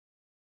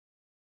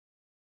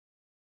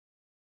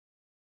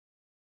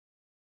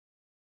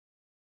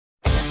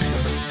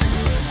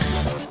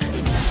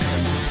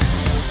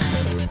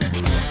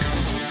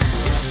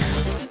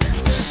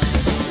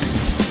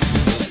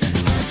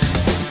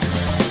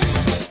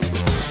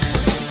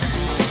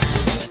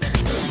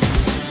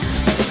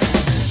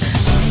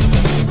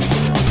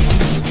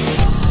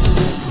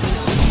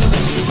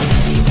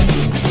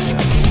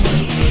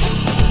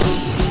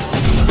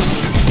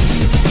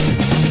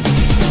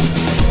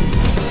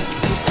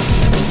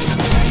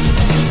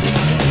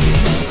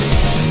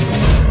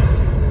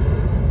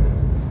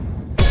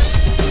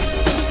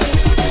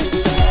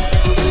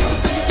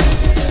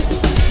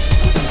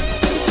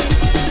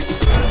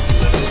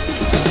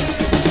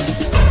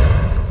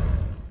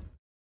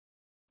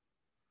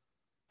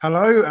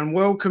Hello and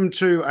welcome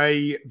to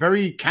a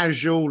very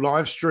casual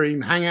live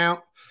stream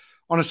hangout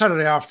on a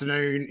Saturday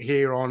afternoon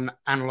here on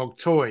Analog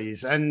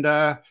Toys. And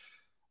I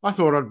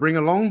thought I'd bring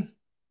along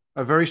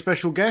a very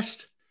special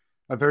guest,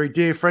 a very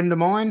dear friend of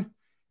mine.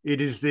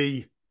 It is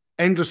the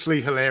endlessly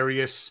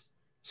hilarious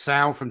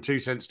Sal from 2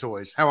 Cents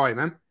Toys. How are you,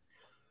 man?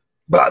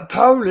 But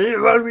Tony,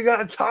 what are we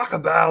going to talk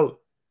about?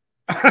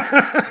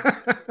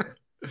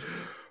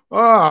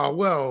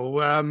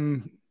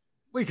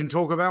 We can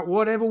talk about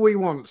whatever we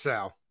want,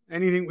 Sal.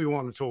 Anything we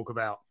want to talk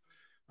about.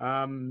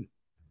 I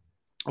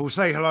will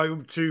say hello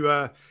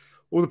to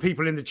all the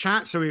people in the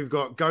chat. So we've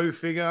got Go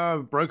Figure,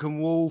 Broken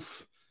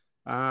Wolf,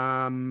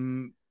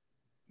 Bile,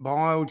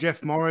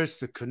 Jeff Morris,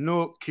 the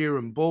Canuck,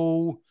 Kieran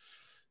Ball,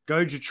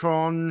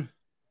 Gojatron.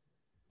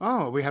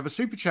 Oh, we have a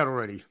super chat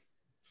already.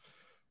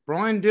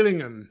 Brian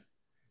Dillingham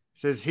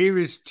says, here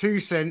is 2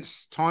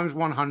 cents times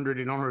 100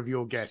 in honor of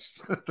your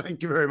guest.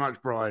 Thank you very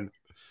much, Brian.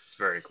 It's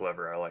very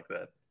clever. I like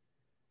that.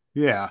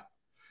 Yeah.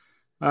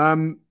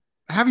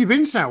 Have you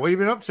been, Sal? What have you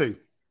been up to?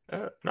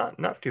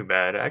 Not too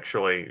bad.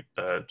 Actually,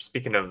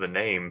 speaking of the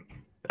name,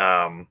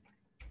 I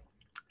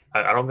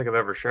don't think I've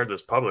ever shared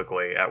this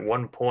publicly. At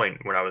one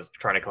point, when I was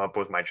trying to come up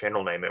with my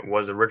channel name, it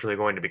was originally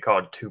going to be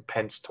called 2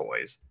 Pence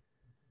Toys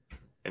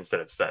instead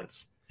of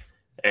Cents.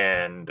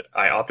 And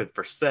I opted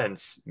for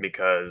Cents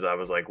because I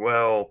was like,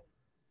 well,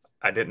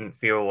 I didn't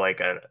feel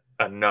like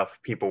enough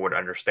people would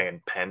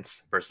understand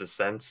pence versus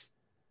cents.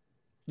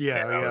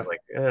 Yeah, and I was like,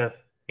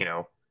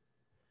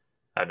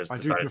 I just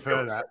decided to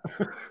go with that.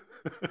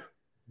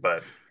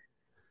 But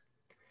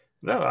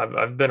no,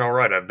 I've been all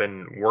right. I've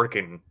been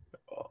working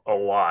a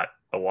lot.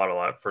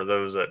 For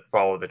those that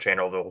follow the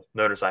channel, they'll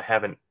notice I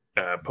haven't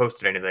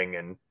posted anything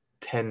in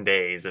 10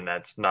 days, and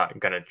that's not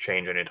going to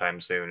change anytime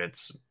soon.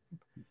 It's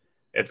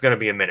going to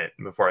be a minute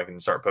before I can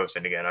start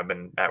posting again. I've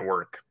been at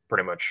work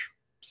pretty much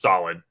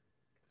solid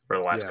for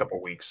the last couple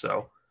of weeks,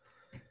 so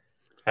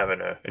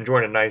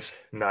enjoying a nice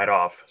night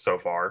off so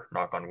far,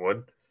 knock on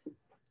wood.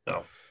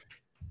 So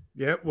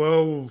yeah,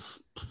 well,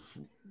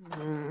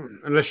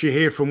 unless you're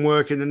here from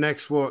work in the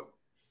next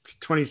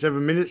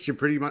 27 minutes, you're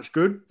pretty much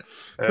good.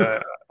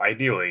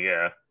 Ideally,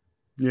 yeah.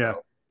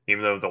 So,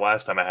 even though the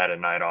last time I had a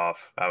night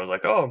off, I was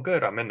like, oh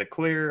good, I'm in the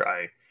clear.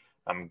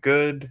 I'm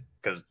good,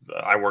 because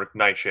I work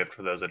night shift,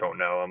 for those that don't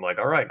know. I'm like,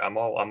 all right, I'm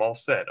all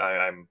set.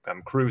 I'm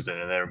cruising.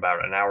 And then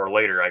about an hour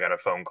later I got a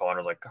phone call and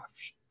I was like,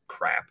 gosh,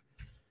 crap.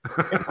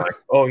 I'm like,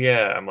 oh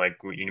yeah. I'm like,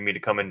 you need me to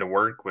come into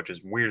work, which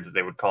is weird that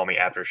they would call me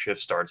after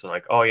shift starts. And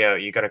like, oh yeah,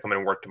 you got to come in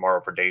and work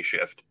tomorrow for day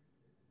shift.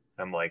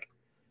 I'm like,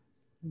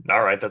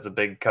 all right, that's a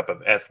big cup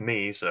of F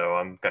me. So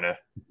I'm going to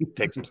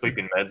take some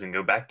sleeping meds and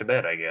go back to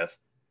bed, I guess.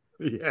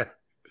 Yeah.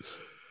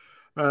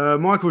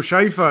 Michael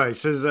Schaefer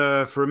says,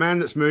 for a man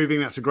that's moving,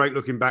 that's a great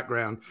looking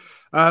background.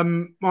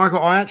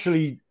 Michael, I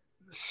actually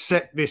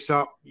set this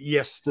up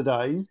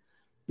yesterday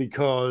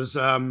because,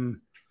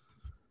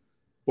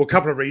 a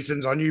couple of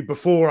reasons. I knew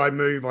before I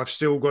move, I've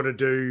still got to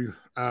do,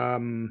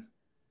 3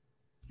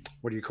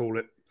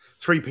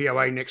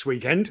 POA next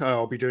weekend.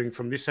 I'll be doing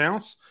from this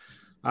house.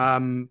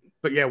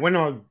 But yeah, when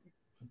I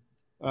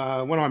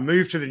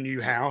move to the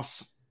new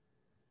house,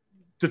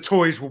 the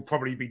toys will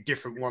probably be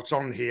different what's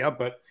on here,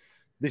 but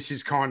this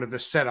is kind of the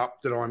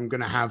setup that I'm going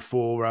to have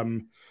for.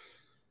 I'm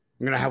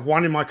going to have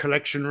one in my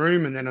collection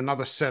room and then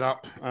another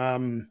setup.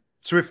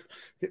 So if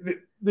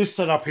this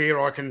setup here,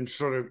 I can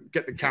sort of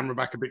get the camera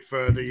back a bit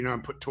further,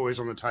 and put toys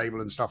on the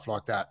table and stuff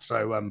like that.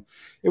 So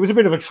it was a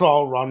bit of a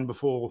trial run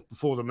before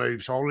the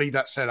move. So I'll leave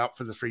that set up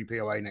for the 3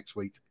 POA next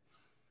week.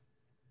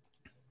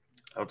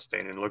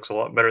 Outstanding. Looks a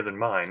lot better than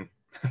mine.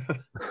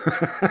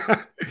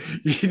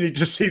 You need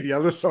to see the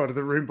other side of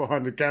the room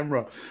behind the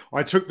camera.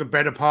 I took the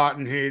bed apart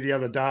in here the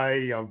other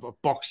day. I've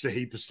boxed a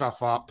heap of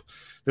stuff up.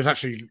 There's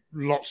actually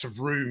lots of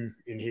room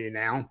in here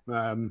now.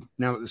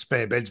 Now that the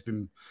spare bed's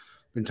been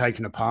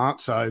taken apart.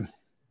 So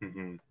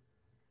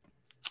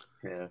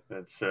yeah,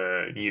 that's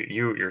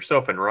you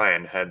yourself and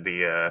Ryan had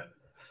the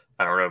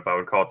I don't know if I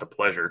would call it the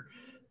pleasure,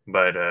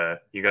 but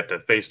you got to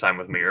FaceTime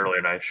with me earlier,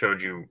 and I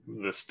showed you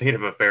the state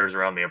of affairs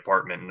around the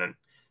apartment, and then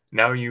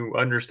now you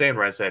understand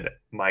where I said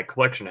my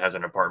collection has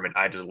an apartment.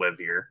 I just live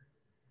here.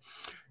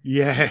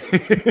 Yeah.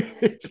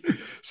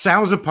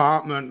 Sal's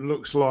apartment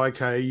looks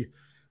like a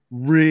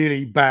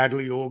really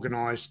badly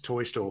organized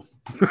toy store.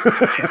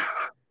 Yeah.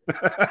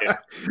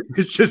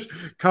 It's just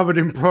covered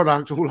in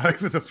product all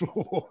over the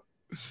floor.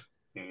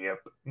 Yep.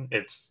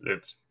 It's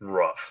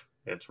rough.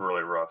 It's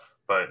really rough.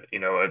 But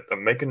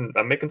I'm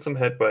making some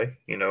headway,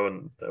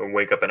 and I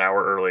wake up an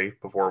hour early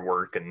before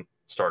work and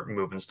start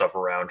moving stuff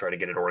around, try to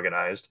get it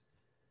organized.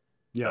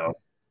 Yeah.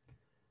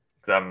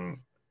 So,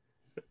 I'm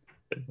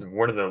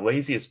one of the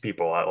laziest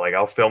people.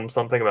 I'll film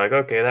something, I'm like,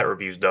 okay, that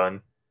review's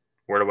done.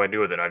 Where do I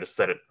do with it? I just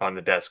set it on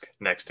the desk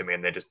next to me,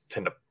 and they just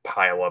tend to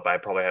pile up. I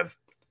probably have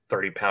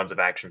 30 pounds of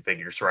action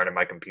figures surrounding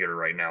my computer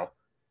right now.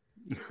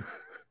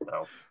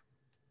 So,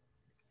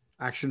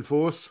 Action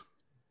Force?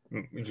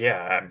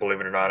 Yeah, believe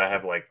it or not, I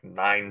have like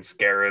 9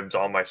 scarabs.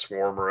 All my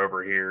swarm are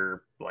over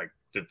here. Like,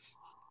 it's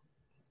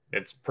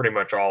pretty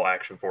much all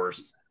Action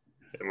Force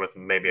with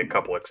maybe a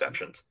couple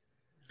exceptions.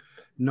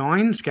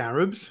 9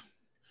 scarabs?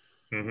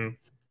 Mm-hmm.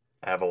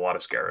 I have a lot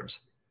of scarabs.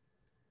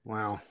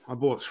 Wow, I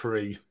bought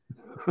 3.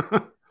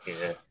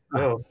 Yeah.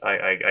 No,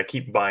 I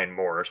keep buying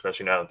more,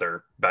 especially now that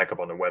they're back up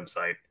on the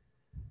website.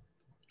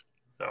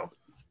 So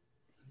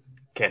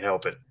can't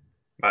help it.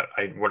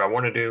 What I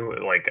want to do,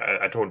 like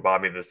I told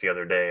Bobby this the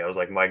other day, I was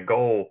like, my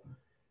goal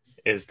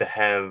is to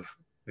have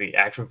the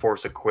Action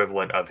Force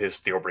equivalent of his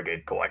Steel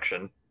Brigade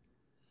collection.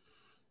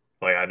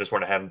 Like, I just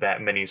want to have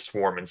that many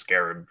Swarm and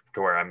Scarab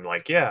to where I'm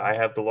like, yeah, I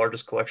have the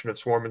largest collection of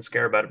Swarm and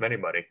Scarab out of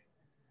anybody.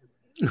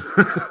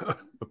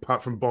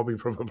 Apart from Bobby,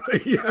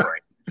 probably. Yeah.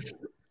 Right.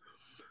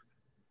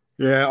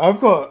 Yeah, I've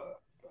got,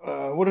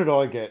 what did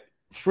I get?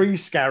 3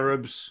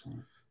 Scarabs.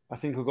 I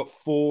think I've got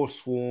 4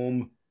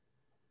 Swarm,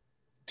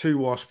 2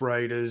 Wasp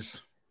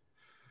Raiders,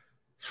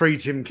 3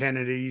 Tim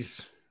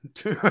Kennedys.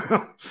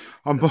 Because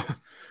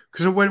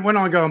when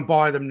I go and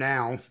buy them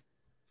now,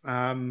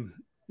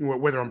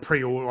 whether I'm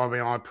pre-order, I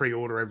mean, I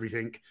pre-order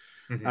everything.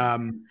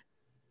 Mm-hmm.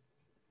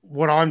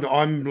 What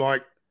I'm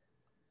like,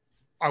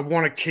 I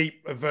want to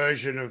keep a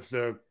version of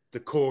the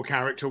core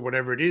character,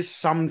 whatever it is.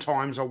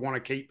 Sometimes I want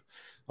to keep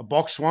a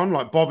box one.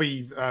 Like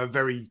Bobby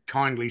very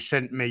kindly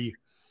sent me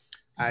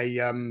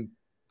a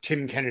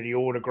Tim Kennedy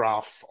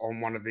autograph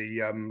on one of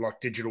the like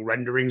digital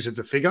renderings of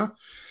the figure.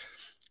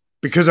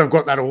 Because I've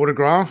got that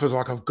autograph, I was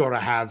like, I've got to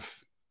have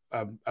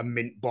a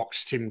mint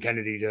box Tim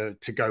Kennedy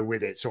to go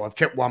with it. So I've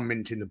kept 1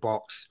 mint in the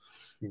box.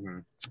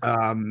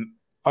 Mm-hmm.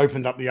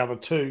 Opened up the other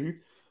 2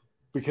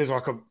 because I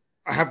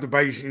have the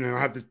base, I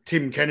have the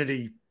Tim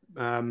Kennedy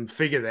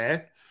figure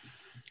there.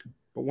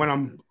 But when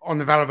I'm on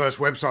the Valaverse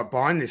website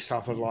buying this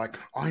stuff, I was like,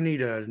 I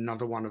need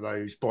another one of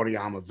those body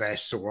armor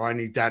vests, or I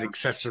need that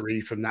accessory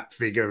from that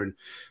figure, and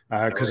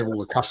because of all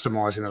the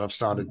customizing that I've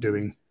started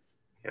doing.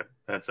 Yeah,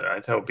 that's it.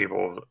 I tell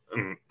people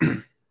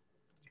to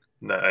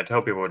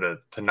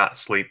not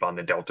sleep on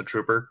the Delta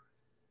Trooper,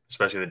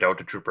 especially the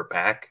Delta Trooper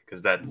pack,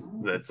 because that's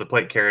the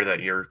plate carrier that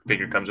your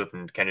figure comes with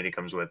and Kennedy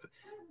comes with.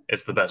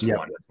 It's the best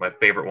one. It's my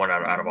favorite one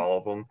out of all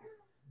of them.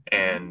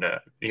 And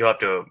you'll have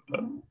to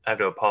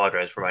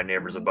apologize for my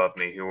neighbors above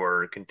me who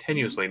are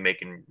continuously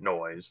making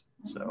noise.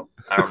 So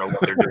I don't know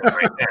what they're doing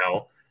right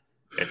now.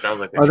 It sounds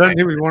like I don't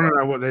think we want to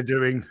know what they're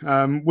doing.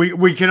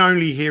 We can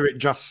only hear it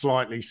just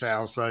slightly,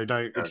 Sal. So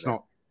don't. It's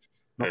not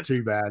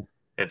too bad.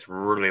 It's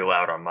really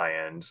loud on my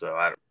end. So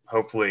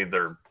hopefully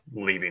they're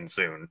leaving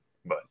soon.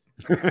 But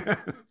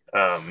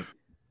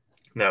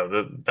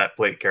no, that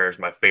plate carrier is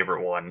my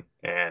favorite one,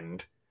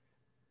 and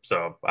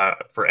so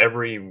for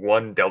every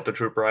 1 Delta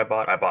Trooper I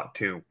bought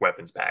 2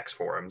 weapons packs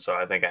for him. So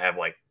I think I have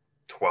like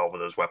 12 of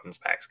those weapons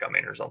packs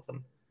coming or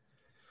something.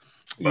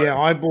 But, yeah,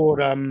 I bought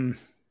I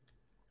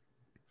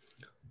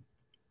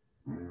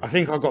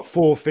think I got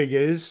 4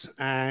 figures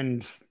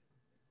and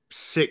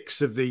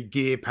 6 of the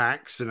gear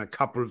packs and a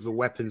couple of the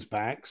weapons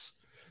packs.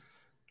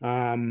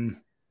 I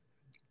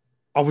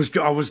was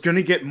going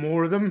to get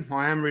more of them.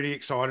 I am really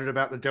excited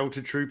about the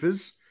Delta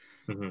Troopers.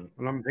 Mm-hmm.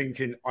 And I'm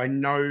thinking, I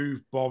know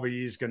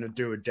Bobby is going to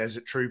do a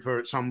Desert Trooper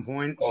at some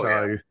point.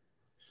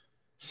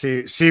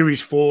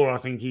 Series 4, I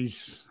think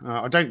he's...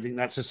 I don't think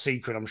that's a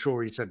secret. I'm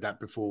sure he said that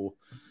before.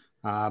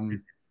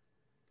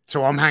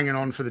 So I'm hanging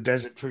on for the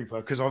Desert Trooper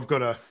because I've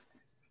got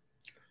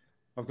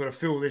to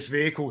fill this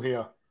vehicle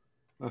here.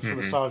 That's for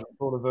the Sergeant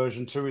Porter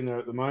version 2 in there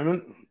at the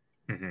moment.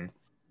 Mm-hmm.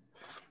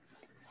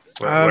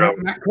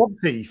 Matt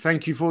Cropsey,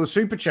 thank you for the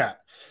super chat.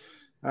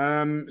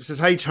 Says,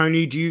 hey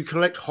Tony, do you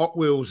collect Hot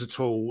Wheels at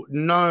all?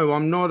 No,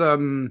 I'm not.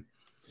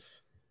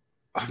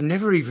 I've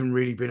never even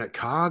really been a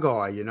car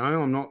guy.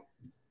 I'm not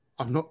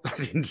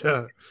that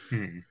into.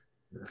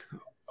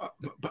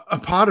 A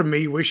part of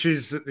me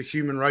wishes that the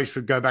human race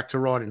would go back to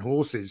riding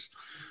horses.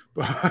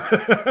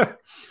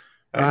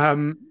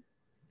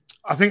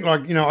 I think,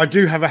 I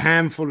do have a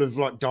handful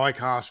of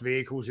die-cast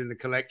vehicles in the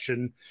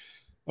collection.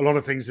 A lot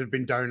of things have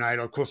been donated.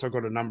 Of course, I've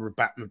got a number of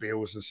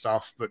Batmobiles and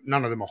stuff, but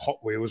none of them are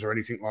Hot Wheels or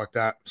anything like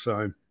that.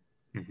 So,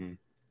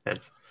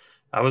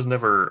 I was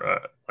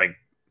never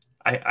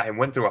I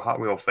went through a Hot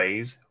Wheel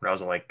phase when I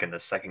was in the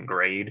 2nd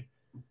grade.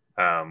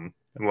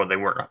 Well, they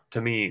weren't, to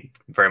me,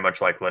 very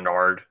much like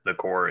Leonard. The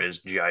core is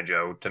G.I.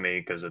 Joe to me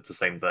because it's the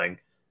same thing.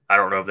 I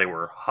don't know if they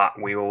were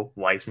Hot Wheel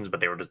licensed,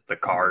 but they were just the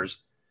cars.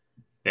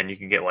 And you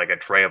can get a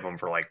tray of them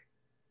for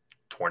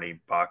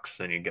 $20,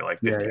 and you get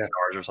 15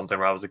 cars or something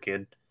when I was a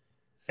kid.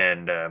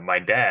 And my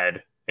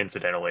dad,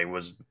 incidentally,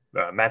 was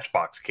a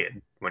Matchbox kid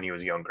when he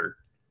was younger.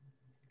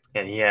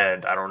 And he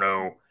had, I don't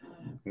know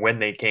when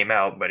they came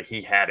out, but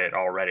he had it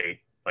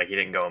already. He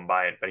didn't go and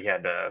buy it, but he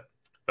had the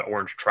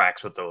orange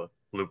tracks with the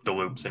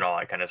loop-the-loops and all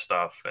that kind of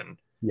stuff. And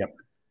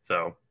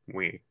so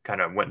we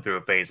kind of went through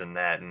a phase in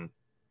that, and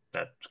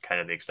that's kind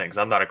of the extent. Because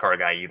I'm not a car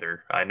guy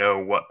either. I know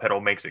what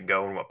pedal makes it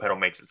go and what pedal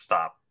makes it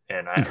stop.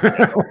 And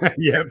I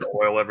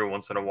oil every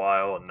once in a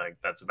while, and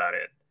that's about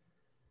it.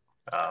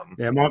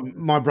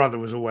 My brother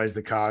was always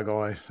the car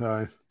guy.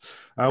 So,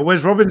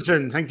 Wes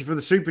Robinson, thank you for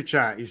the super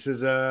chat. He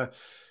says,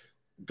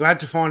 glad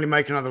to finally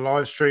make another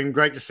live stream.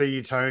 Great to see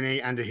you,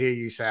 Tony, and to hear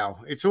you, Sal.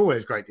 It's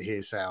always great to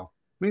hear Sal.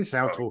 Me and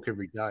Sal talk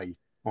every day.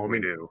 Well,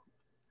 we do.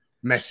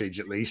 Message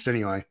at least,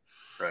 anyway.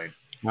 Right.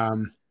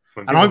 And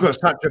I've got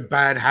such a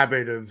bad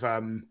habit of,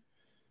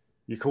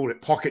 you call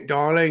it pocket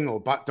dialing or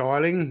butt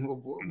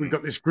dialing. We've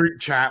got this group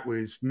chat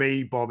with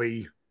me,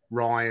 Bobby,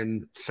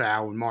 Ryan,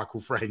 Sal, and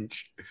Michael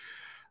French.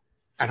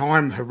 And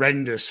I'm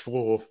horrendous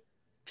for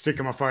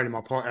sticking my phone in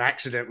my pocket and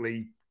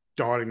accidentally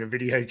dialing a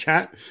video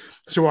chat.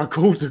 So I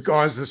called the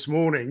guys this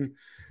morning.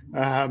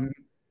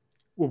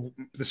 Well,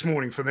 this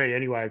morning for me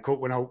anyway, I called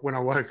when I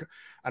woke,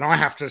 and I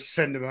have to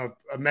send them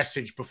a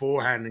message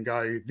beforehand and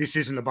go, "This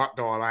isn't a butt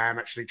dial. I am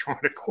actually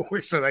trying to call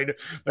it," so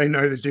they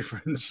know the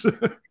difference.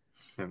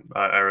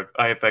 I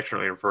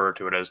affectionately refer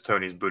to it as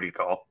Tony's booty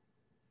call.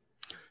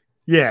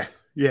 Yeah.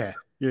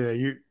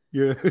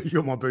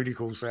 You're my booty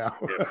call, Sal.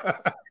 Yeah.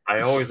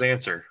 I always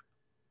answer.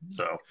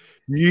 So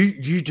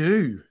you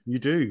do.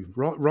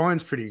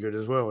 Ryan's pretty good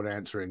as well at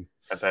answering.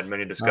 I've had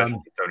many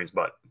discussions with Tony's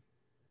butt.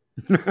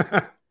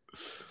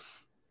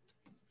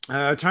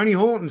 Tony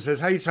Horton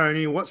says, "Hey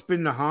Tony, what's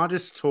been the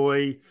hardest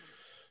toy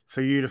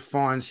for you to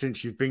find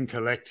since you've been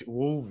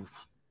collecting?"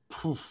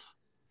 There's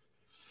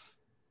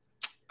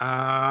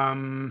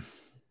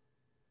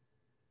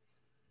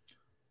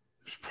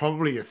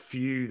probably a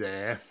few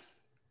there.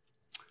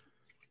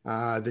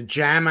 The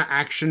Jammer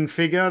action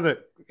figure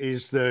that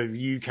is the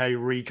UK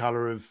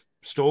recolor of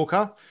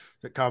Stalker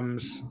that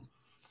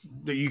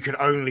you could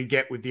only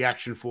get with the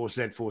Action Force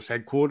Z-Force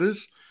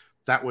headquarters.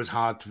 That was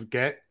hard to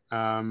get.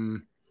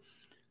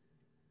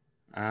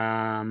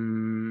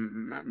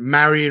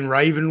 Marion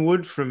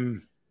Ravenwood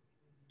from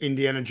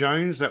Indiana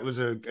Jones. That was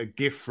a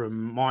gift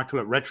from Michael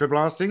at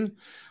Retroblasting.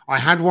 I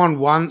had one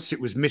once.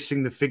 It was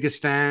missing the figure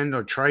stand.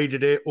 I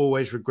traded it,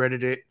 always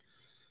regretted it.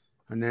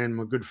 And then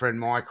my good friend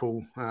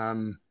Michael,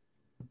 I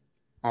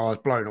was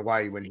blown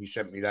away when he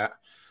sent me that.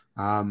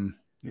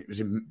 It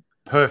was in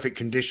perfect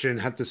condition,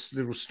 had this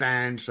little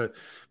stand for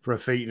her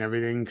feet and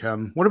everything.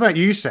 What about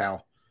you,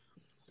 Sal?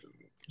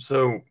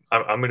 So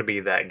I'm going to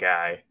be that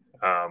guy.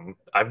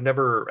 I've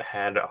never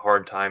had a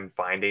hard time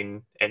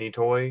finding any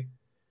toy.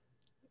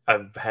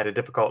 I've had a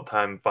difficult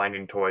time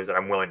finding toys that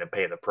I'm willing to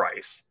pay the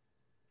price.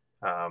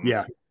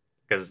 Yeah.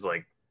 Because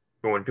like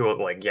when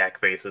people like Yak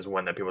Face is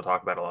one that people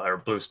talk about a lot, or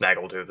Blue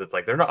Snaggletooth, it's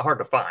like they're not hard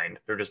to find.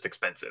 They're just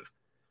expensive.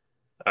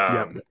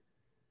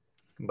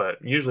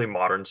 But usually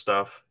modern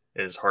stuff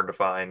is hard to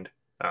find.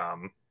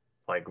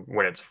 Like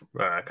when it's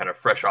kind of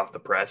fresh off the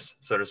press,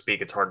 so to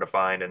speak, it's hard to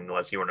find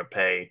unless you want to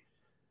pay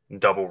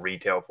double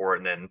retail for it.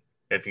 And then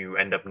if you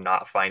end up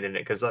not finding it,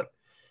 because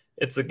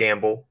it's a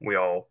gamble we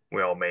all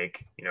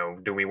make. You know,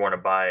 do we want to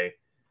buy?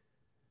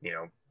 You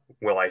know,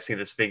 will I see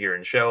this figure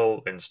in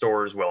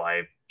stores? Will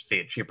I see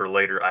it cheaper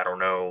later? I don't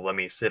know. Let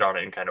me sit on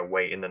it and kind of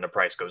wait, and then the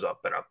price goes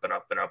up and up and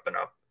up and up and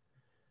up.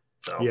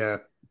 So yeah.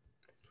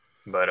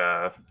 But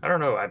I don't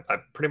know. I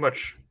pretty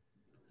much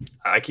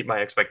keep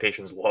my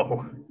expectations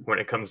low when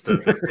it comes to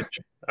vintage.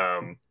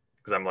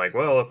 Because I'm like,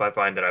 well, if I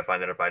find it, I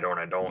find it. If I don't,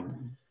 I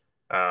don't.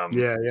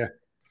 Yeah.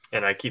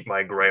 And I keep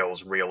my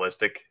grails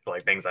realistic,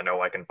 like things I know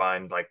I can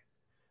find. Like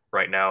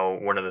right now,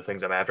 one of the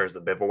things I'm after is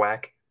the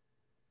bivouac.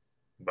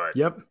 But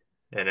and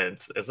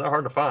it's not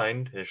hard to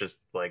find. It's just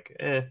like,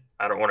 I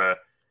don't want to.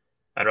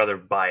 I'd rather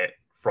buy it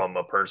from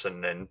a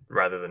person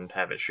rather than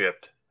have it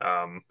shipped.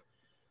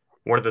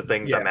 One of the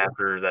things I'm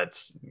after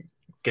that's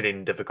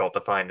getting difficult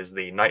to find is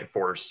the Night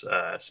Force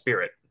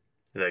Spirit,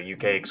 the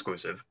UK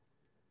exclusive.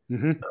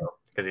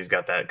 Because he's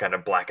got that kind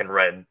of black and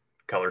red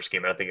color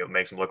scheme, and I think it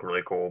makes him look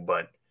really cool.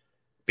 But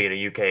being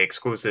a UK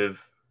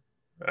exclusive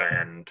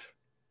and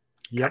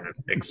kind of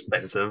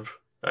expensive,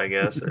 I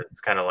guess, it's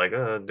kind of like,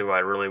 do I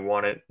really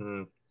want it?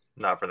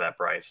 Not for that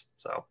price.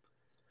 So.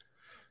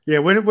 Yeah,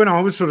 when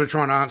I was sort of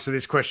trying to answer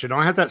this question,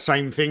 I had that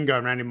same thing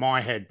going around in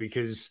my head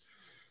because,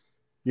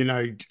 you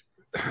know,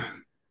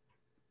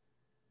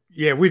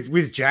 yeah,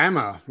 with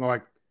Jammer,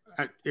 like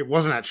it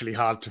wasn't actually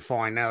hard to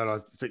find.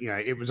 Now that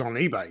it was on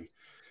eBay,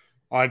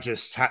 I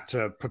just had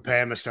to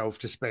prepare myself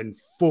to spend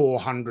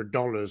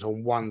 $400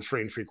 on one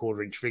 3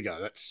 3/4 inch figure.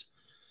 That's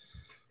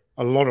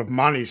a lot of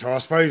money. So I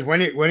suppose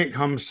when it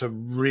comes to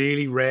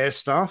really rare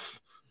stuff,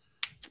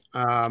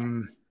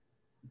 okay.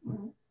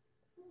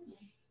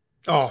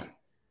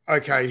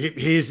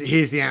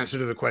 Here's the answer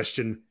to the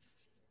question.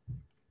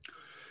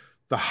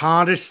 The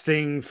hardest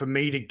thing for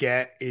me to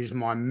get is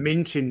my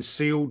mint in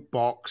sealed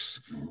box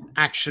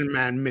Action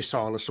Man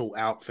Missile Assault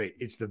outfit.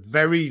 It's the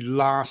very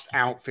last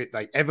outfit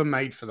they ever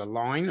made for the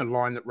line, a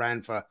line that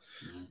ran for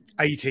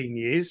 18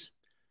 years.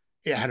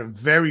 It had a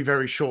very,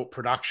 very short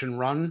production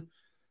run.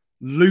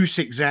 Loose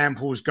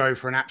examples go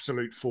for an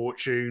absolute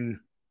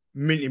fortune.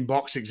 Mint in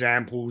box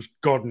examples,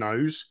 God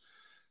knows.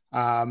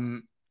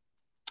 And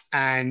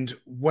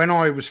when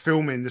I was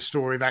filming the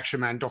Story of Action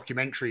Man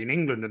documentary in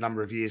England a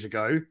number of years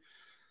ago,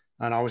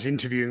 and I was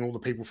interviewing all the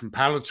people from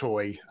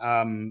Palatoy,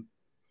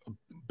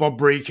 Bob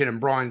Breakin and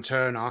Brian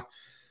Turner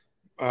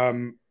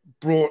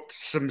brought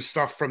some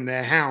stuff from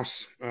their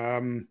house,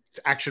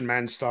 Action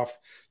Man stuff,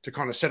 to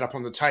kind of set up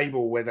on the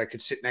table where they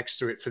could sit next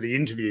to it for the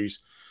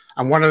interviews.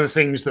 And one of the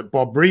things that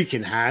Bob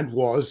Breakin had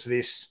was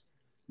this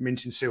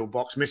mint and seal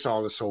box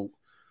Missile Assault.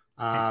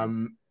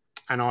 and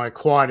I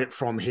acquired it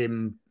from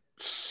him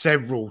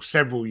several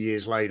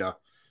years later.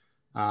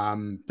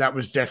 That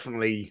was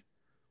definitely.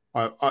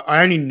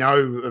 I only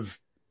know of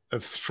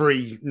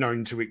 3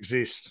 known to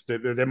exist.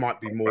 There might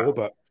be more,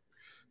 but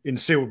in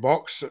sealed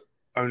box,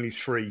 only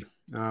 3.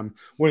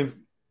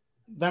 When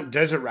that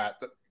Desert Rat,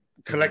 that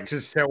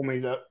collectors tell me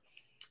that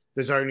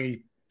there's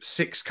only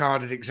 6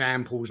 carded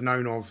examples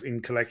known of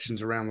in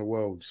collections around the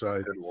world.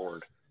 So, good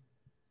Lord,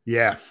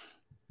 yeah,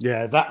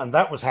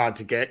 that was hard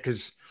to get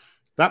because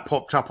that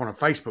popped up on a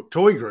Facebook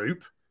toy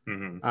group.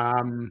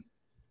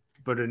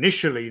 But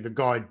initially, the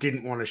guy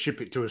didn't want to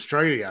ship it to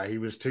Australia. He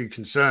was too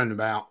concerned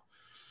about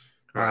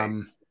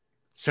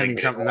sending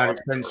something that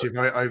expensive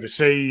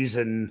overseas.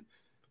 And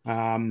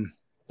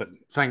but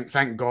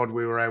thank God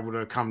we were able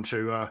to come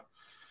to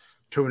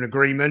an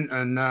agreement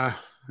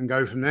and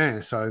go from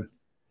there. So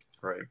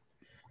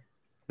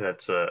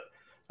that's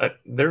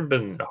there have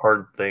been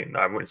hard things.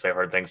 I wouldn't say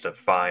hard things to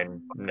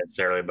find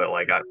necessarily, but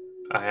like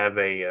I have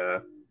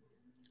a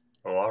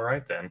well, all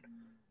right then.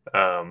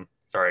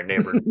 Sorry,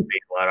 neighbors being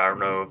loud. I don't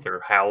know if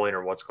they're howling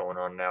or what's going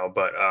on now,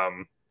 but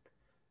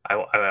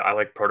I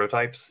like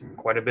prototypes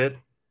quite a bit,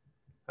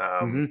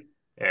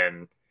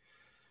 and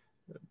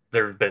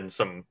there have been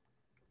some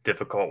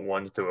difficult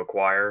ones to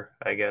acquire,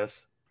 I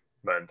guess,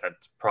 but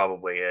that's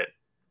probably it.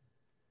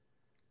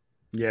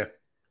 Yeah.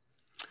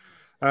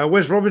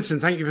 Wes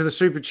Robinson, thank you for the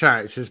super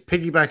chat. It says,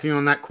 piggybacking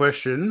on that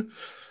question,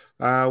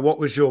 what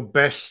was your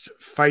best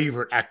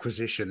favorite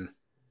acquisition?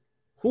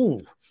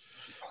 Ooh.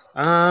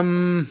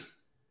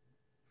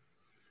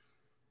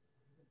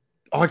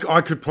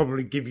 I could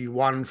probably give you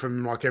one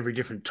from like every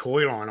different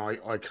toy line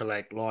I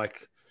collect.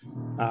 Like,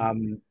 I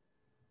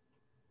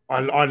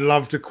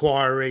loved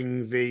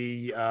acquiring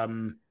the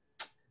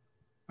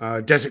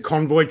Desert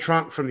Convoy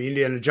truck from the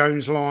Indiana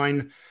Jones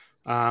line.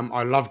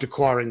 I loved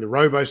acquiring the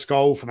Robo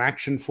Skull from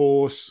Action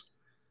Force.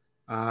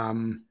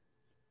 I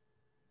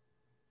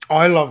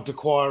loved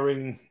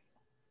acquiring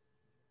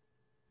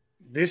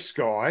this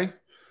guy,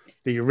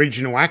 the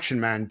original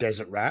Action Man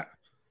Desert Rat,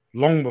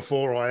 long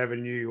before I ever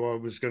knew I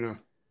was going to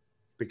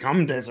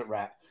become Desert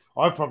Rat.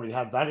 I've probably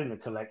had that in the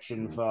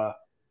collection for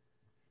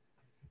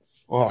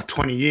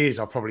 20 years.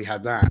 I probably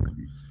had that.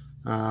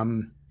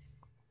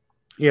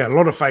 Yeah, a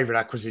lot of favorite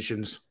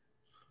acquisitions.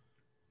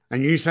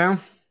 And you, Sal?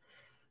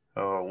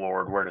 Oh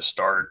Lord, where to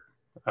start?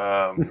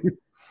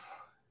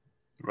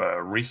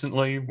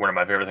 Recently, one of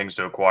my favorite things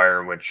to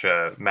acquire, which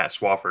Matt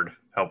Swafford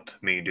helped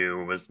me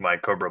do, was my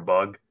Cobra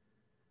Bug.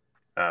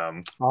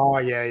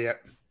 Yeah.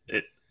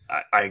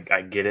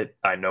 I get it.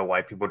 I know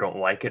why people don't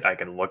like it. I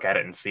can look at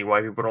it and see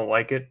why people don't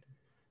like it.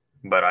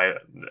 But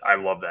I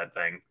love that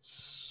thing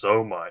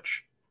so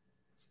much.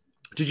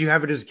 Did you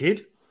have it as a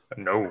kid?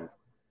 No.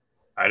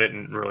 I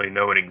didn't really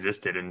know it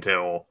existed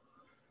until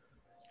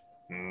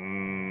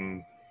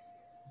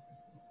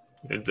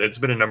it's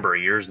been a number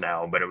of years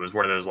now, but it was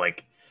one of those,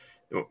 like,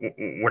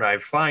 when I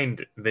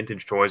find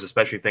vintage toys,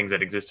 especially things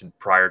that existed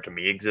prior to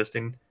me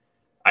existing,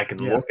 I can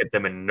look at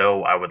them and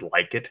know I would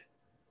like it.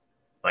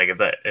 Like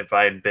if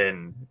I had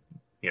been,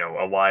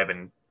 alive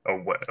and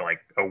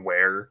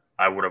aware,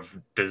 I would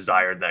have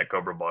desired that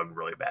Cobra Bug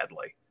really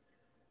badly.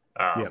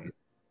 But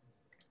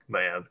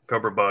yeah, the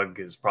Cobra Bug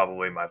is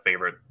probably my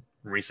favorite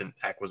recent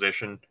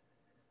acquisition.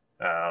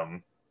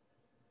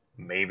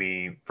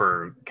 Maybe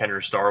for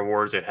Kenner Star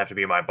Wars, it'd have to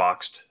be my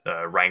boxed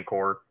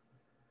Rancor,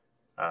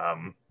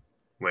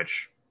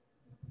 which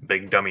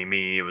big dummy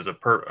me. It was an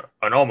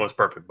almost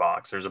perfect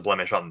box. There's a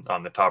blemish on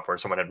the top where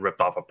someone had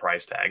ripped off a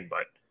price tag,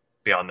 but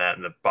beyond that,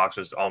 the box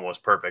was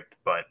almost perfect.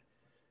 But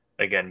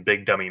again,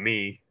 big dummy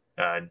me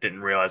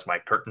didn't realize my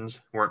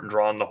curtains weren't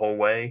drawn the whole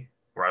way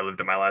where I lived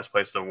at my last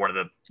place. So one of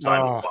the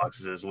sides of the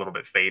boxes is a little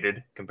bit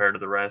faded compared to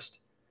the rest.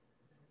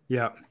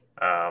 Yeah.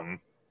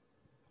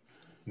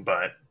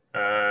 But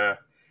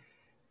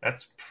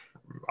that's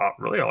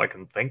really all I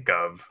can think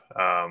of.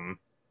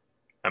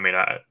 I mean,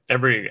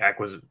 every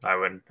acquisition,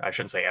 I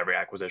shouldn't say every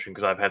acquisition,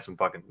 because I've had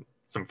I've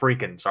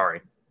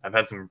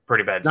had some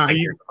pretty bad stinkers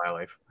in my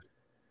life.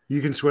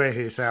 You can swear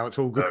here, Sal. It's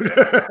all good.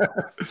 Okay.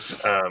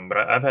 But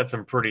I've had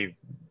some pretty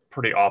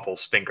awful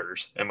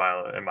stinkers in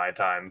my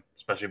time,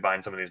 especially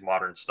buying some of these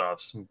modern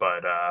stuffs.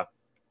 But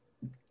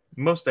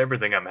most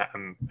everything,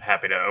 I'm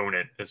happy to own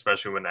it,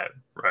 especially when that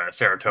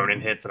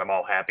serotonin hits and I'm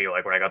all happy.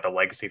 Like when I got the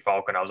Legacy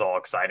Falcon, I was all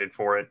excited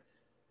for it,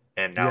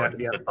 and now it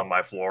just sits on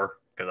my floor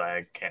because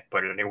I can't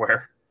put it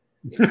anywhere.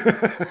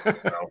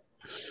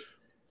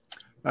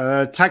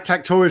 Tac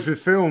Tac Toys with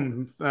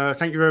Film.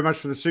 Thank you very much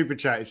for the super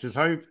chat. It says,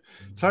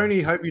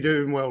 Tony, hope you're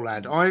doing well,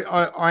 lad.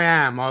 I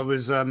am. I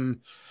was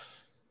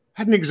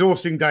had an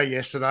exhausting day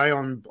yesterday.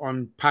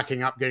 I'm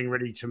packing up, getting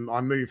ready to.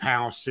 I move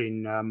house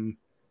in.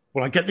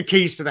 I get the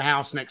keys to the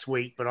house next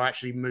week, but I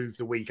actually move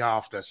the week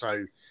after.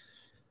 So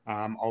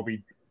I'll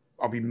be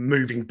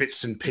moving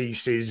bits and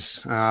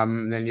pieces.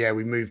 And then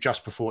we move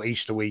just before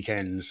Easter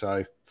weekend.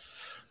 So.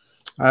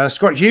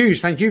 Scott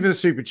Hughes, thank you for the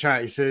super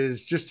chat. He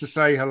says, just to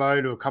say hello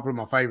to a couple of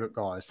my favorite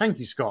guys. Thank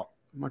you, Scott.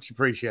 Much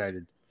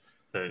appreciated.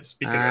 So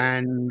speaking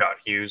of Scott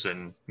Hughes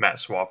and Matt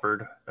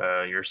Swafford,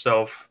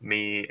 yourself,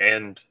 me,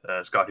 and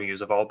Scott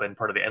Hughes have all been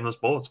part of the Endless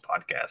Bullets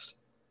podcast.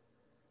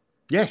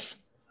 Yes,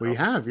 we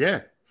have.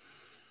 Yeah.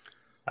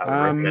 I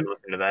would recommend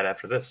listening to that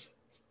after this.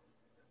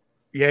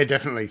 Yeah,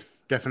 definitely.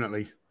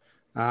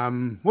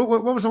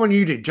 What was the one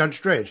you did?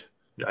 Judge Dredd?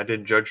 I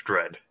did Judge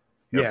Dredd.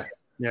 Yep.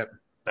 Yeah.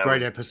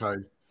 Great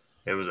episode.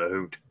 It was a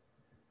hoot.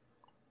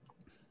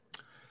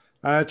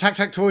 Tac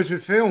Tac Toys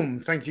with Film.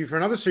 Thank you for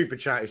another super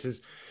chat. It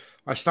says,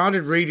 I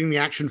started reading the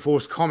Action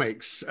Force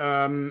comics,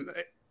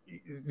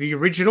 the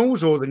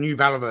originals or the new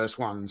Valaverse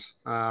ones.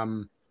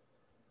 I'm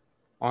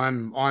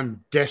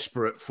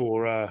desperate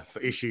for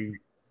issue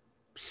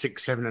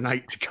 6, 7, and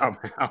 8 to come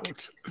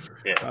out.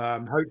 Yeah.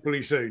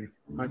 Hopefully soon.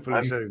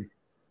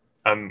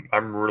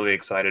 I'm really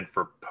excited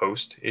for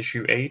post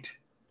issue 8.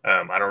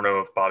 I don't know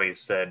if Bobby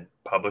said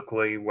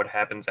publicly what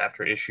happens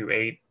after issue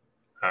 8.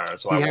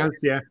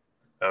 Yeah.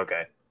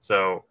 Okay.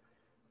 So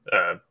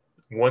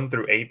 1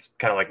 through 8's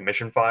kind of like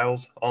mission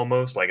files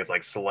almost. Like it's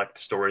like select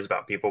stories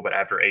about people, but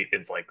after 8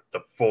 it's like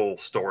the full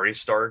story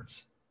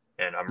starts.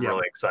 And I'm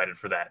really excited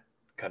for that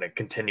kind of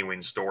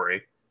continuing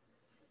story.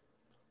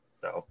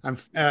 So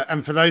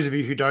and for those of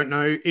you who don't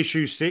know,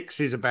 issue 6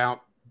 is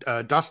about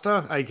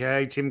Duster,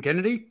 aka Tim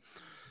Kennedy.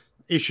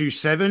 Issue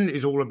 7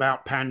 is all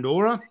about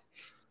Pandora.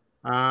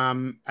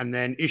 And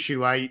then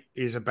issue 8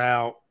 is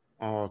about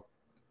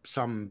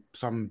some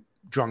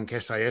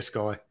drunk SAS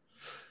guy.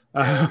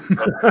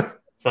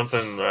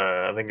 Something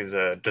I think is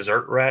a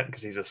dessert rat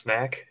because he's a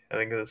snack. I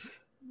think is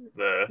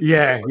the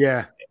yeah.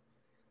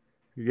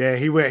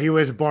 He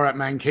wears a Borat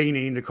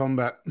Mankini into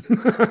combat.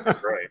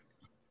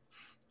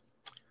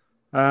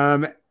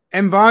 Right.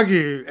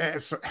 Embargo.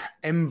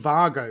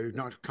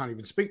 No, I can't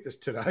even speak this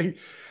today.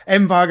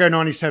 Embargo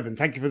 97.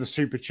 Thank you for the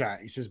super chat.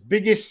 He says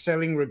biggest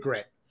selling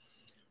regret.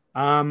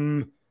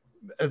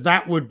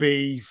 That would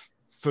be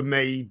for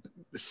me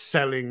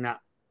selling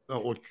that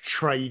or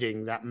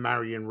trading that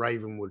Marion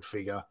Ravenwood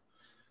figure.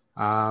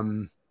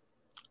 Don't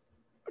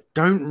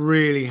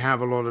really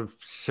have a lot of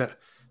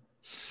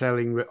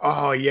selling.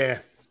 Oh yeah,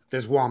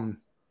 there's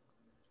one.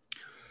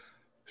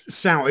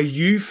 Sal, are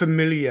you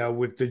familiar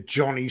with the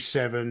Johnny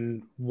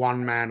 7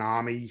 one-man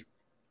army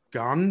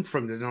gun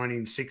from the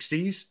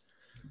 1960s?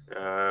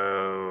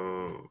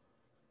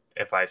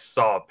 If I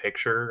saw a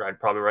picture, I'd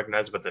probably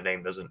recognize it, but the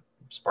name doesn't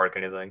spark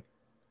anything.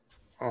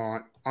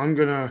 All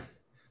right,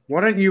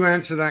 why don't you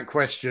answer that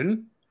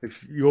question,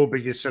 if your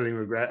biggest selling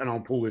regret, and I'll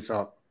pull this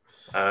up.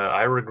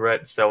 I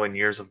regret selling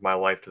years of my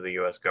life to the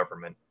U.S.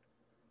 government.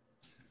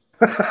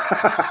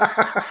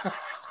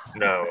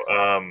 No,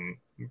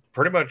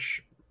 pretty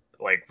much,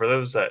 like, for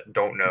those that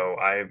don't know,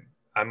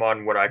 I'm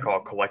on what I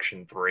call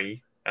Collection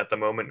 3 at the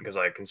moment, because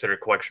I consider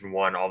Collection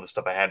 1 all the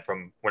stuff I had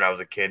from when I was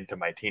a kid to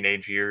my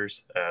teenage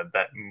years.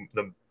 That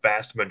the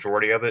vast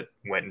majority of it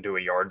went into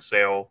a yard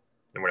sale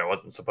when it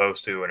wasn't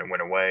supposed to, and it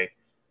went away.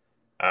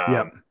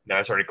 Now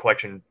I started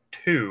Collection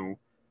 2,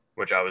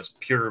 which I was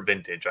pure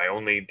vintage. I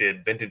only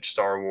did vintage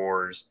Star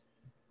Wars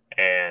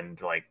and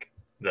like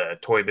the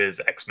Toy Biz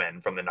X-Men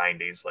from the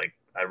 90s. Like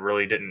I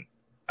really didn't.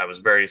 I was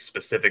very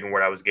specific in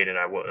what I was getting.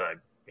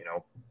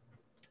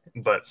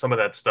 But some of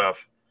that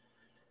stuff,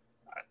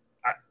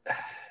 I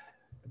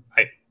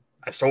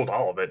sold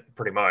all of it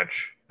pretty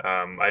much.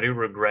 I do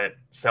regret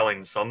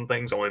selling some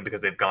things only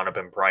because they've gone up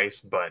in price,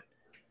 but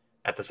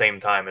at the same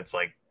time, it's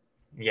like,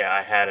 yeah,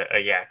 I had a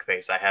yak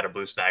face, I had a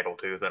blue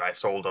snaggletooth, and I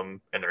sold them,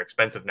 and they're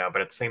expensive now.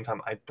 But at the same time,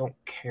 I don't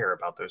care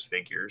about those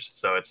figures,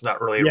 so it's not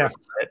really a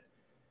regret.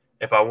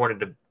 If I wanted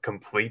to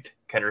complete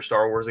Kenner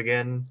Star Wars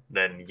again,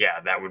 then yeah,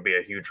 that would be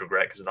a huge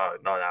regret because now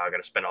I got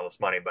to spend all this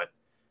money. But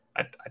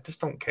I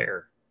just don't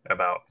care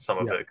about some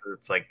of it because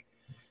it's like,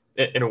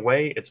 in a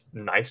way, it's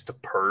nice to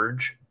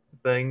purge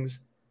things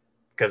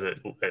because it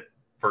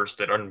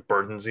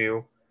unburdens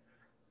you.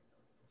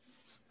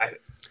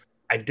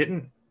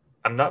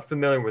 I'm not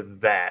familiar with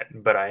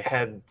that, but I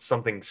had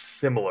something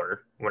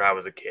similar when I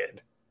was a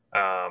kid.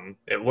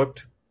 It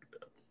looked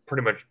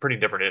pretty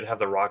different. It didn't have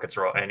the rockets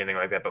or anything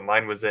like that, but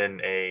mine was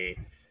in I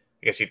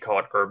guess you'd call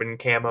it urban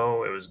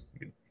camo. It was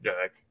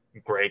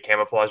gray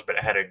camouflage, but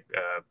it had a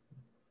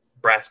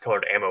brass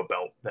colored ammo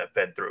belt that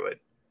fed through it.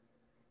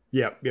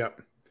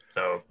 Yep.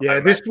 So yeah,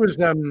 this was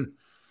a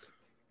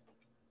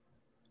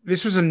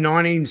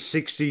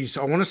 1960s.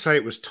 I want to say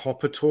it was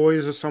Topper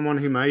Toys or someone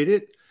who made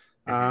it.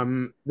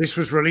 This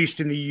was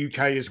released in the UK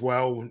as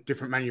well,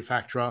 different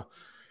manufacturer.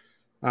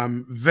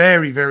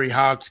 Very, very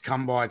hard to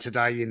come by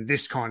today in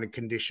this kind of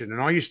condition.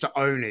 And I used to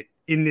own it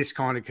in this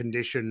kind of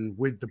condition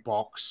with the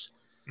box.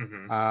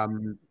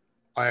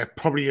 I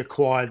probably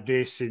acquired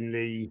this in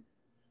the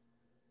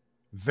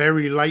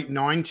very late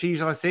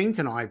 90s, I think,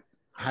 and I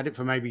had it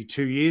for maybe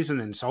 2 years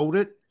and then sold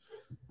it.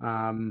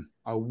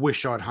 I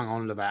wish I'd hung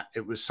on to that.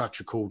 It was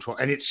such a cool toy,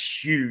 and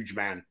it's huge,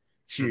 man.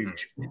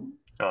 Huge.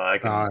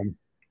 One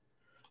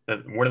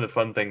of the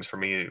fun things for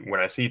me when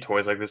I see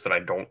toys like this that I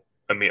don't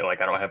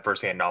have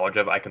firsthand knowledge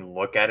of, I can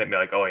look at it and be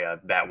like, oh yeah,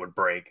 that would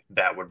break,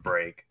 that would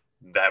break,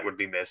 that would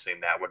be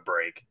missing, that would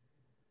break.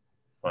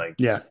 Like,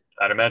 yeah,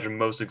 I'd imagine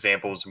most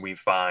examples we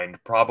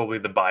find probably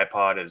the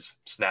bipod is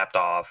snapped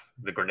off,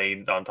 the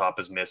grenade on top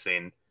is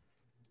missing,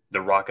 the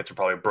rockets are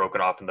probably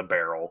broken off in the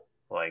barrel.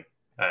 Like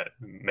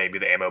maybe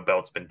the ammo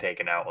belt's been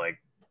taken out.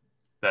 Like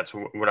that's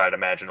what I'd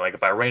imagine. Like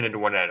if I ran into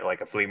one at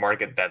like a flea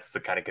market, that's the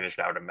kind of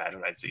condition I would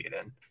imagine I'd see it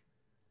in.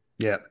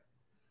 Yeah.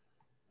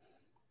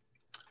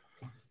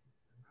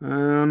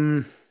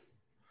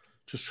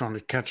 Just trying to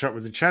catch up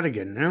with the chat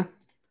again now.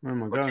 Where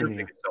am I going here? What's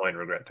your biggest selling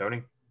regret,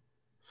 Tony?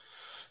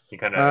 You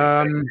kind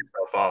of took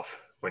yourself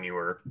off when you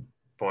were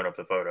pulling up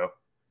the photo.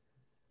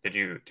 Did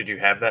you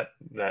have that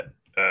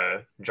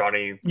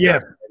Johnny? Yeah.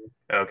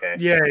 Okay.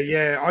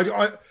 Yeah.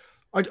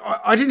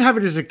 I didn't have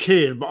it as a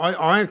kid, but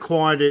I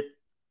acquired it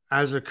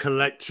as a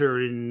collector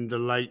in the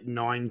late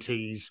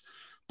 90s.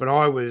 But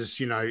I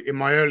was, in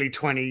my early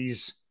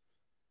 20s.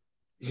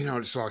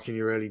 It's like in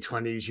your early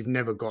 20s, you've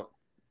never got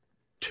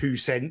 2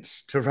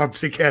 cents to rub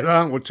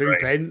together or 2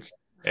 pence.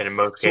 And in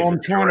most cases, so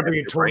I'm trying to be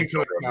a toy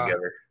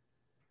collector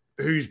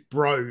who's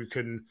broke,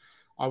 and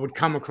I would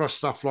come across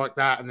stuff like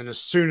that. And then as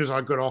soon as I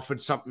got offered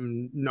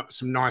some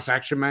nice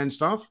Action Man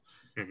stuff,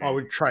 I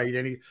would trade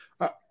any.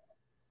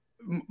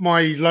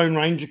 My Lone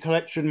Ranger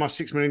collection, my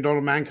 $6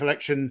 Million Man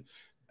collection,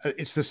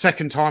 it's the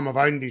second time I've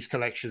owned these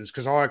collections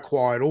because I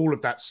acquired all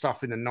of that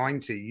stuff in the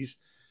 90s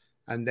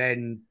and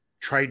then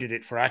traded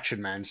it for Action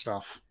Man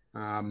stuff.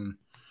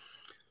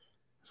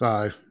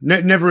 So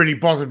never really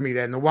bothered me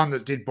then. The one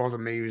that did bother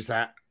me was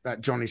that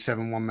Johnny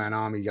 7 one-man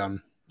army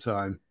gun. So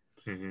I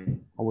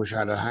wish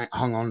I had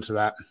hung on to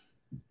that.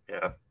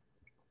 Yeah.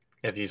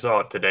 If you saw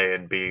it today,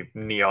 it'd be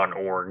neon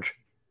orange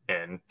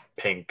and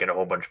pink and a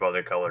whole bunch of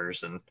other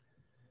colors. And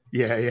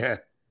yeah.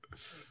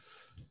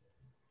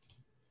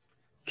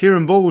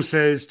 Kieran Ball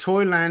says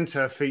Toy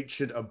Lanta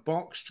featured a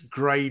boxed,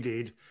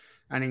 graded,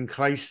 and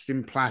encased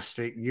in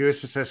plastic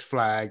USSS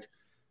flag,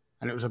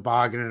 and it was a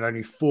bargain at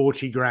only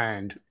 40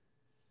 grand.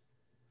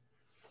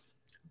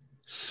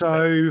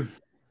 So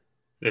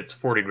it's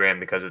 40 grand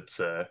because it's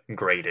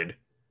graded,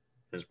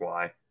 is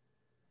why.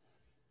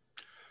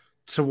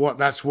 So what?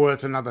 That's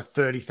worth another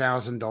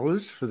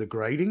 $30,000 for the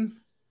grading.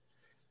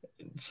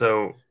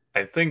 So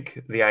I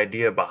think the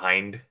idea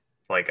behind,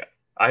 like,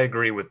 I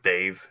agree with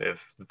Dave.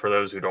 If for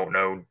those who don't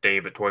know,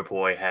 Dave at Toy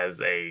Ploy has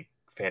a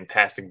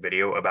fantastic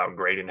video about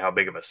grading, how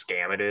big of a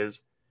scam it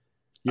is.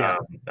 Yeah.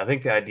 I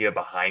think the idea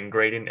behind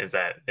grading is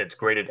that it's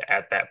graded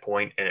at that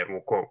point and it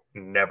will, quote,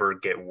 never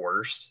get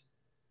worse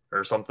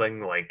or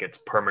something. Like it's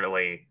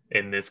permanently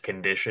in this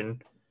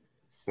condition,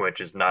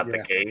 which is not the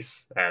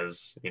case.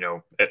 As you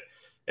know,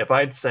 if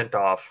I'd sent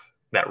off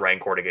that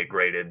Rancor to get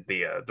graded,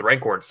 the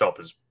Rancor itself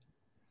is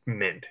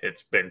mint.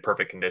 It's been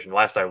perfect condition.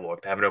 Last I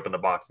looked, I haven't opened the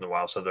box in a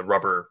while, so the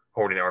rubber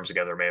holding the arms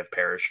together may have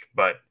perished,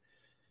 but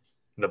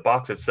the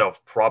box itself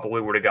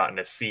probably would have gotten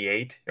a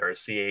C8 or a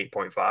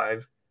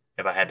C8.5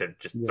 if I had to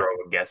just throw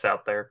a guess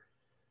out there.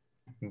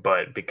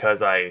 But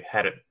because I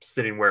had it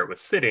sitting where it was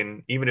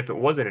sitting, even if it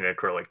wasn't an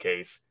acrylic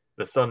case,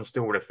 the sun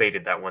still would have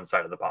faded that one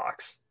side of the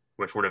box,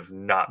 which would have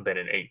not been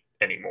an 8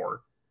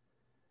 anymore.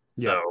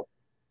 Yeah. So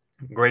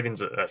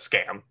grading's a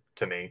scam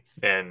to me.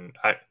 And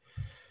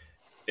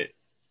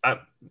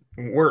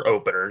we're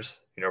openers,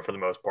 for the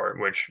most part,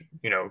 which,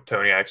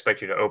 Tony, I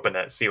expect you to open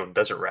that sealed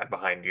desert rat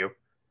behind you.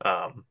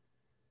 But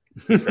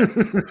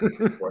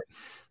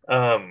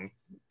I'm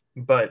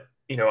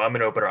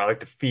an opener. I like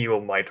to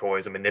feel my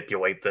toys and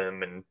manipulate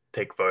them and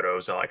take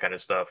photos and all that kind of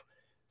stuff.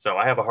 So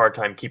I have a hard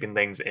time keeping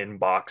things in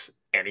box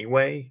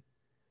anyway.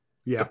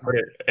 Yeah. To put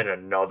it in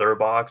another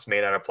box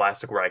made out of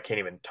plastic where I can't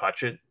even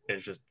touch it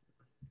is just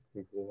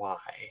why?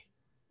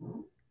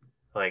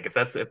 Like if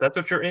that's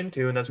what you're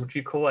into and that's what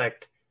you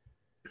collect,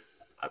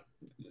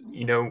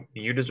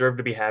 you deserve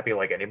to be happy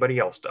like anybody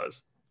else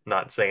does.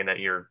 Not saying that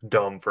you're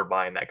dumb for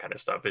buying that kind of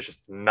stuff. It's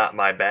just not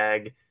my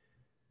bag,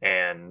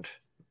 and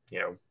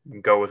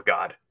go with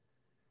God.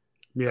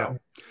 Yeah,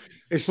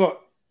 it's like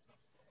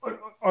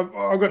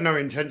I've got no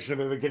intention of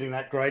ever getting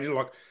that graded.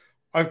 Like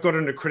I've got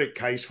an acrylic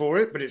case for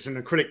it, but it's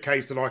an acrylic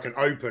case that I can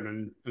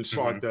open and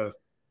slide the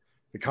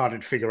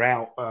carded figure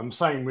out.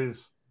 Same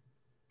with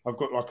I've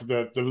got like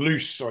the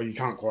loose, so you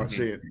can't quite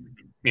see it.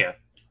 Yeah,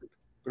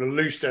 got a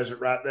loose desert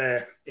rat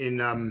there in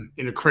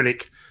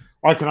acrylic.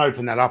 I can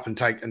open that up and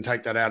take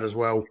that out as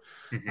well.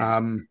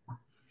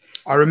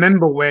 I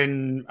remember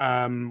when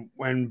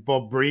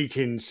Bob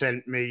Breakin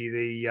sent me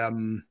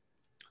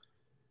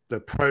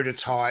the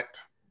prototype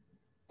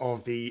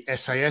of the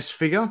SAS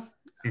figure,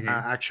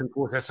 Action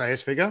Force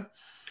SAS figure.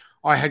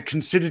 I had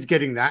considered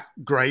getting that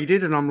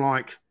graded, and I'm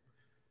like,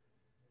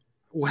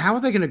 well, how are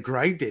they going to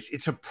grade this?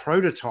 It's a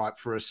prototype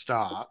for a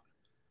start.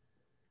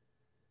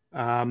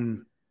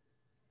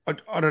 I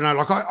don't know.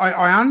 Like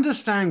I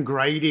understand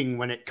grading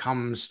when it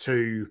comes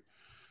to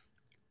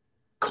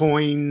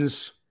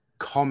coins,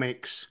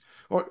 comics,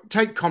 or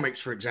take comics,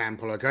 for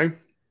example, okay?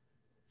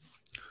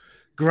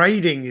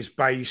 Grading is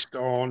based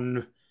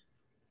on,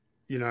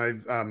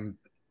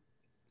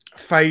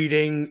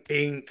 fading,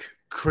 ink,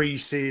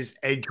 creases,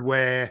 edge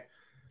wear.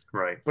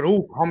 Right. But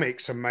all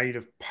comics are made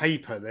of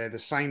paper. They're the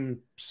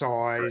same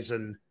size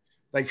and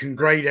they can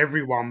grade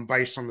everyone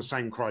based on the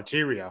same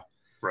criteria.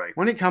 Right.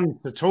 When it comes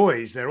to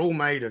toys, they're all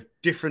made of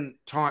different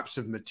types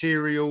of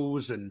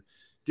materials and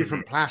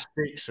different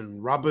plastics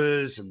and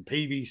rubbers and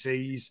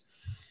PVCs,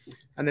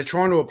 and they're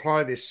trying to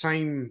apply this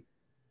same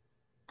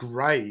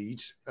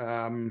grade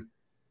to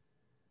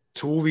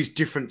all these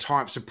different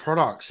types of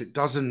products. It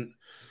doesn't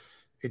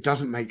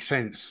make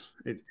sense.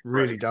 It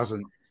really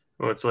doesn't.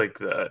 Well, it's like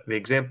the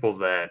example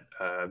that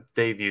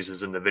Dave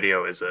uses in the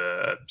video is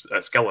a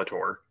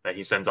Skeletor that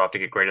he sends off to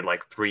get graded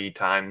like 3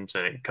 times,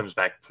 and it comes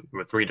back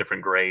with 3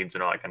 different grades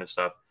and all that kind of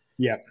stuff.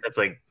 Yeah, it's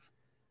like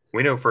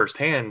we know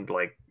firsthand.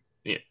 Like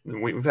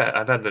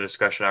I've had the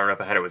discussion. I don't know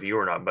if I had it with you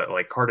or not, but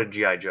like carded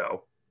GI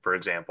Joe, for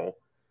example,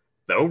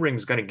 the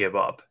O-ring's going to give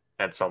up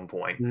at some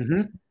point.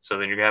 So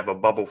then you're gonna have a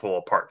bubble full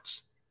of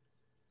parts.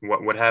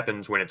 What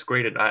happens when it's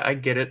graded? I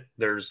get it.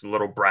 There's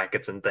little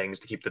brackets and things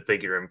to keep the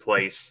figure in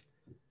place.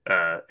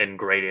 And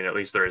grading, at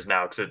least there is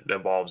now, because it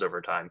evolves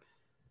over time.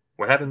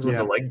 What happens when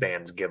the leg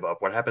bands give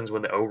up? What happens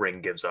when the O-ring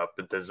gives up?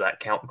 Does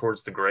that count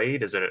towards the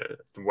grade?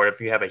 What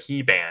if you have a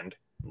he band,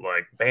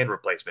 like band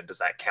replacement? Does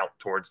that count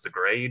towards the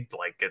grade?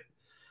 Like it?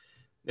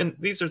 And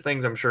these are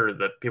things I'm sure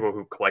that people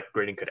who collect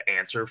grading could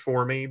answer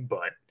for me,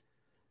 but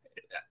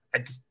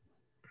I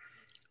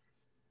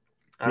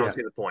don't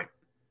see the point.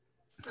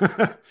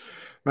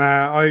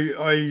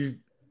 I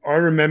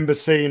remember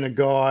seeing a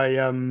guy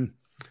on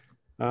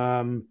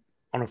a,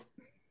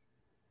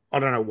 I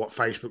don't know what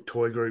Facebook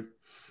toy group.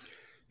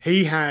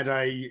 He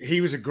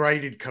was a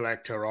graded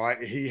collector,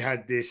 right? He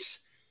had this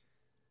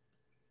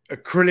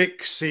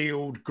acrylic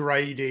sealed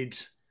graded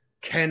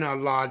Kenner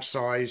large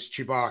size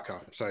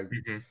Chewbacca. So,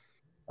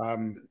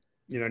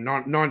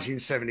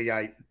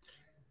 1978.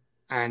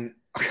 And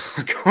I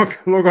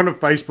log on to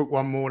Facebook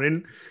one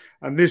morning,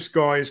 and this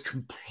guy is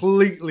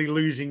completely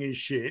losing his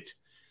shit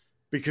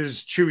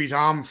because Chewie's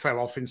arm fell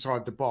off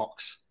inside the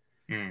box.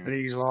 And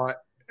he's like,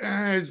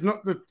 it's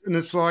not the, and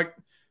it's like,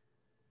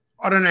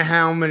 I don't know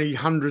how many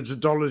hundreds of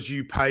dollars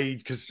you paid,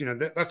 because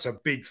that's a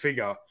big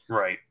figure,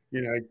 right?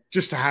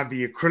 Just to have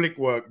the acrylic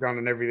work done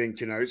and everything.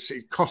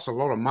 It costs a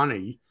lot of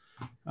money.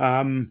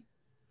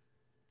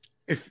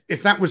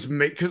 If that was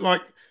me, because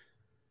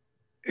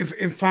if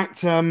in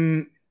fact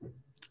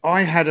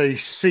I had a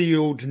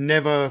sealed,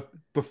 never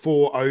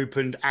before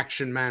opened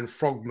Action Man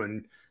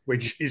Frogman,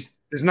 which is,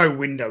 there's no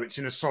window, it's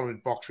in a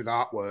solid box with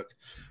artwork.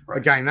 Right.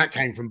 Again, that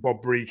came from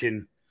Bob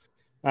Breakin.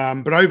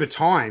 But over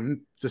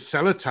time, the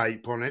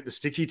sellotape on it, the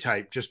sticky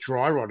tape, just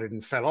dry rotted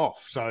and fell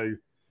off. So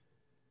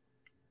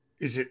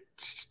is it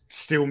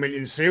still mint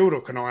and sealed,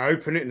 or can I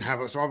open it and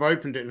have it? So I've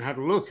opened it and had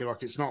a look.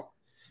 Like, it's not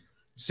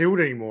sealed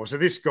anymore. So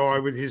this guy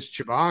with his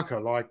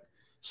Chewbacca, like,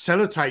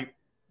 sellotape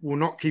will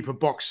not keep a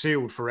box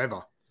sealed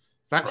forever.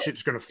 That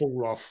shit's going to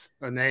fall off,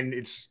 and then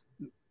it's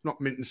not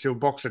mint and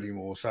sealed box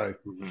anymore. So,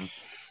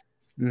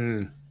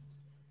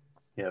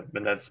 yeah,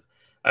 and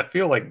I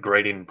feel like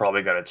grading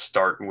probably got its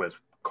start with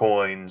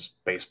coins,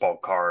 baseball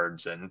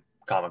cards, and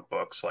comic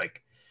books.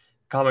 Like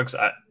comics,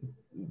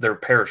 they're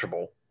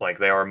perishable. Like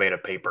they are made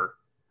of paper.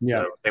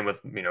 Yeah. So, same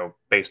with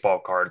baseball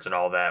cards and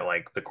all that.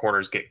 Like the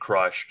corners get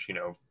crushed.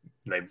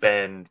 They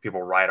bend.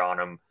 People write on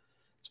them.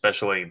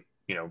 Especially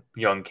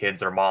young kids.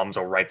 Their moms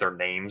will write their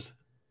names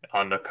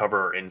on the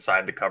cover or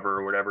inside the cover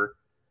or whatever.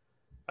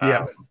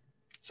 Yeah.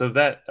 So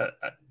that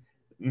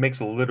makes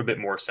a little bit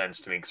more sense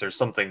to me, because there's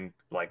something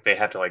like they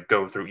have to like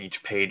go through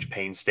each page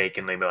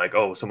painstakingly, be like,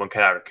 oh, someone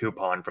cut out a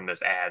coupon from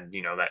this ad,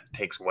 that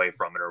takes away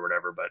from it or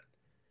whatever. But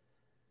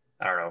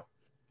I don't know.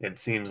 It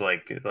seems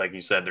like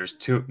you said, there's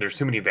too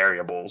many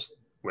variables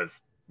with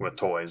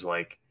toys.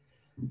 Like,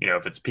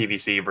 if it's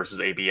PVC versus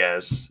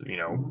ABS,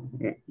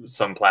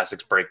 some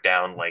plastics break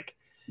down. Like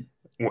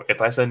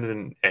if I send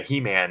in a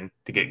He-Man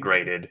to get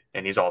graded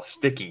and he's all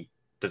sticky,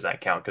 does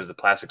that count because the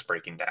plastic's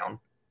breaking down?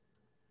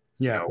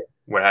 Yeah.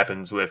 What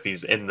happens if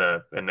he's in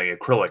the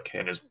acrylic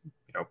and his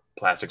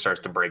plastic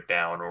starts to break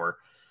down? Or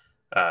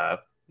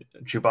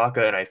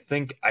Chewbacca and I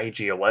think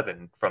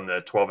IG-11 from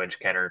the 12-inch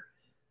Kenner,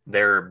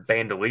 their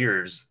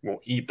bandoliers will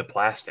eat the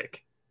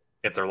plastic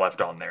if they're left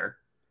on there.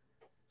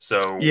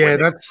 So yeah,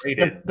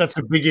 that's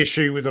a big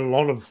issue with a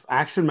lot of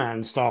Action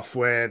Man stuff,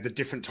 where the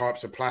different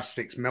types of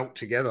plastics melt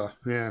together.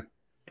 Yeah.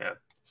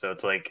 So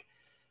it's like,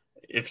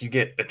 if you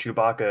get a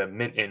Chewbacca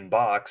mint in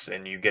box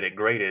and you get it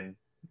graded,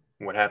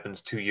 what happens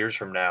 2 years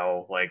from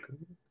now? Like,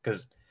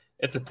 because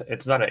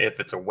it's not a if,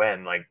 it's a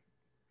when. Like,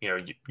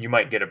 you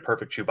might get a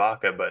perfect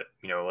Chewbacca, but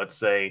let's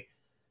say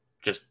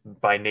just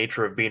by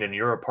nature of being in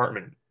your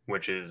apartment,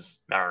 which is,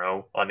 I don't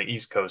know, on the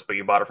East Coast, but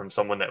you bought it from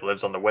someone that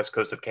lives on the West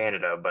Coast of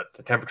Canada, but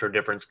the temperature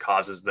difference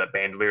causes the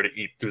bandolier to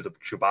eat through the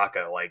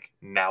Chewbacca. Like,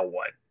 now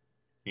what?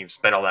 You've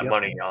spent all that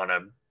money on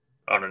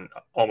an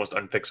almost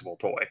unfixable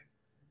toy.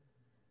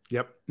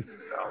 Yep,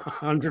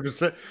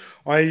 100%.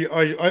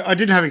 I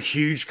didn't have a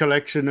huge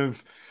collection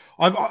of.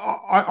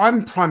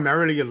 I'm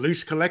primarily a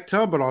loose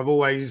collector, but I've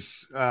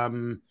always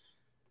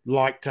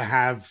liked to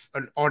have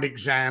an odd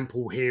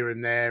example here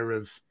and there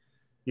of,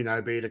 be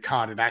it a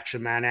carded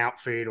Action Man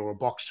outfit or a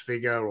boxed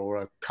figure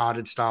or a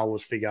carded Star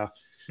Wars figure.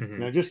 Mm-hmm. You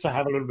know, just to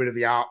have a little bit of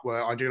the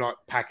artwork. I do like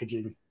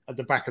packaging at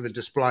the back of the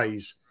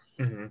displays.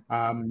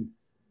 Mm-hmm.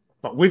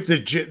 But with the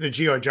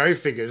G.I. Joe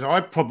figures,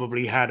 I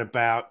probably had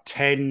about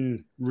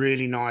 10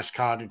 really nice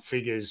carded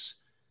figures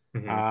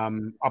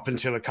up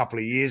until a couple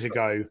of years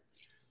ago.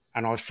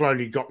 And I've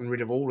slowly gotten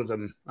rid of all of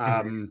them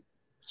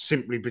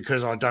simply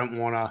because I don't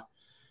want to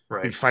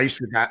be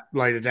faced with that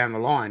later down the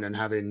line and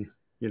having,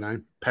 you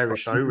know,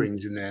 perished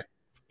O-rings in there.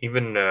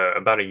 Even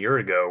about a year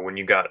ago when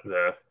you got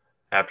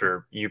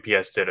after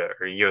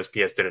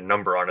USPS did a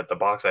number on it, the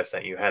box I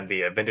sent you had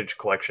the vintage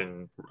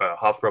collection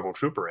Hoth Rebel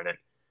Trooper in it.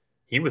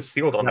 He was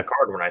sealed on the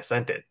card when I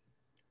sent it,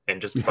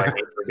 and just by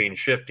nature of being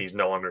shipped, he's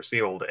no longer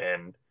sealed.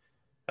 And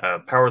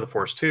Power of the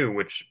Force 2,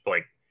 which,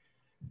 like,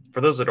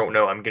 for those that don't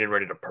know, I'm getting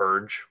ready to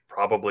purge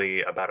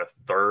probably about a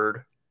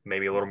third,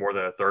 maybe a little more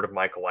than a third of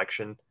my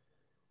collection.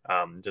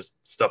 Just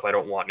stuff I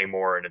don't want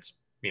anymore, and it's,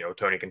 you know,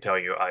 Tony can tell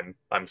you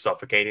I'm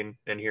suffocating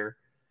in here.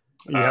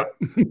 Yep.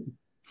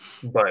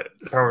 But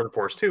Power of the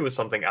Force 2 is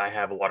something I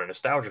have a lot of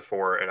nostalgia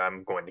for, and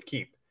I'm going to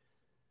keep.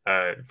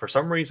 For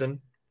some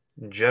reason,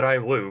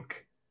 Jedi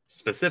Luke,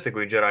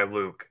 specifically Jedi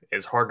Luke,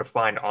 is hard to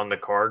find on the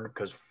card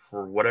because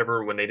for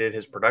whatever, when they did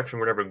his production,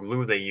 whatever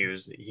glue they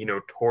used, he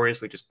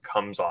notoriously just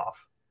comes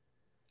off.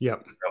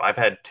 Yep. So I've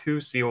had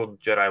 2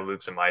 sealed Jedi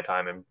Lukes in my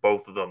time, and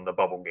both of them the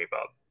bubble gave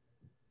up.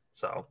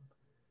 So.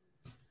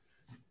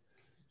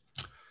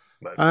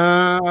 But.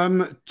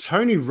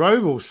 Tony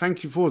Robles,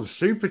 thank you for the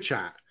super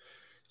chat.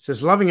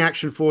 Says loving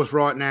Action Force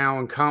right now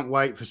and can't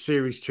wait for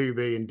Series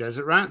 2B in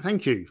Desert Rat.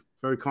 Thank you.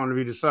 Very kind of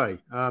you to say.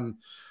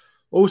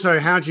 Also,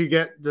 how'd you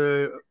get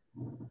the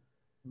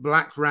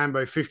Black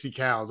Rambo 50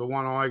 cal? The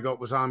one I got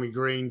was Army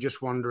Green.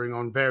 Just wondering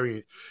on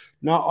variant.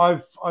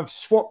 No, I've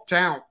swapped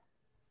out.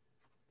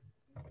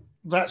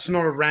 That's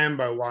not a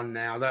Rambo one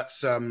now.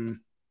 That's where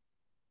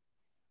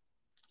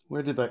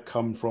did that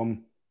come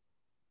from?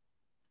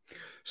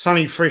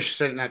 Sonny Frisch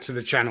sent that to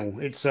the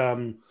channel. It's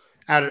out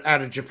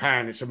of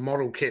Japan. It's a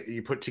model kit that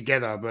you put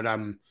together. But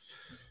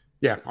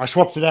yeah, I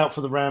swapped it out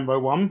for the Rambo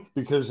one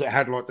because it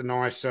had like the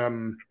nice had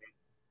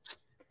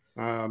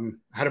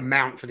a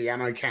mount for the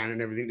ammo can and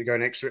everything to go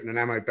next to it and an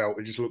ammo belt.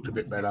 It just looked a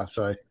bit better.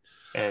 So,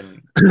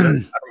 and I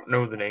don't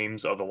know the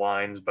names of the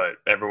lines, but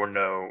everyone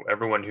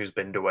who's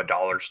been to a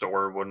dollar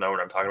store will know what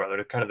I'm talking about.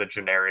 They're kind of the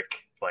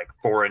generic like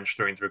 4-inch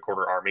 3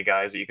 3/4 Army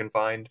guys that you can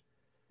find.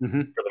 For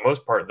the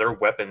most part, their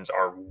weapons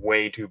are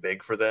way too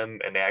big for them,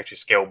 and they actually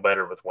scale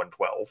better with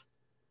 112.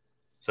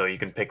 So you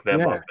can pick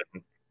them up.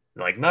 And,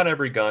 like, not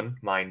every gun,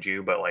 mind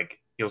you, but like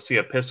you'll see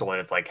a pistol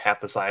and it's like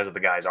half the size of the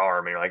guy's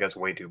arm, and you're like, that's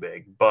way too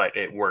big. But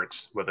it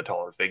works with a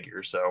taller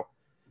figure, so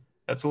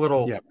that's a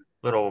little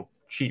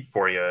cheat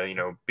for you. You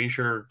know, be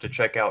sure to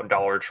check out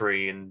Dollar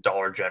Tree and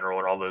Dollar General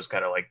and all those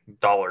kind of like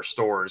dollar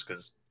stores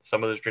because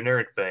some of those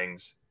generic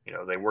things, you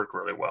know, they work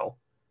really well.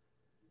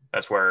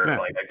 That's where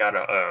like I got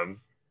a.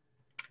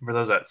 For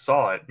those that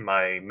saw it,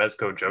 my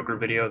Mezco Joker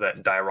video,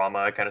 that diorama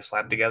I kind of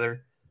slapped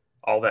together,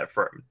 all that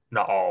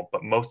not all,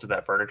 but most of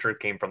that furniture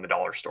came from the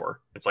dollar store.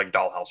 It's like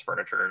dollhouse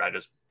furniture, and I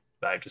just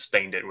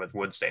stained it with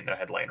wood stain that I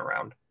had laying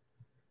around.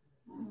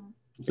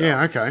 So,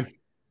 yeah, okay.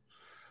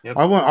 Yep.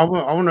 I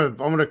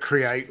want to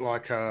create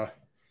like a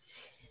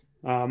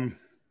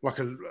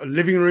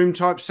living room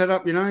type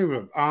setup, you know, with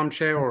an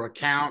armchair or a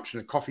couch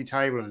and a coffee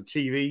table and a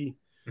TV.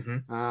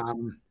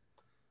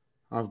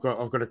 I've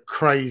got a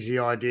crazy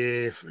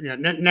idea. You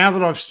know, now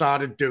that I've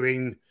started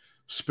doing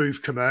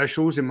spoof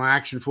commercials in my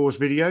Action Force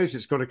videos,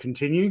 it's got to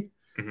continue.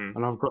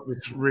 And I've got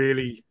this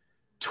really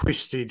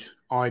twisted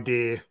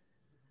idea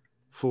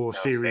for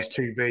Series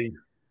 2B.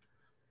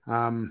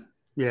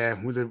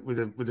 Yeah, with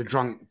a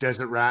drunk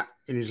desert rat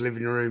in his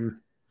living room,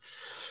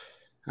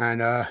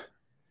 and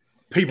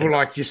people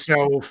like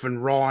yourself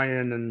and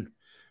Ryan and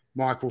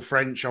Michael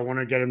French. I want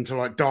to get them to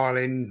like dial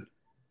in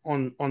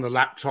on the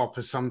laptop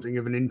as something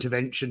of an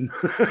intervention.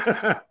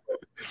 The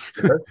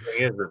best thing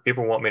is, if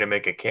people want me to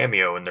make a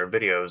cameo in their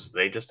videos,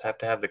 they just have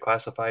to have the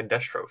classified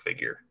Destro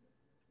figure.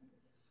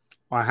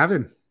 I have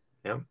him.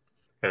 Yeah,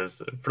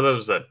 because for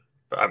those that,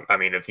 I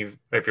mean, if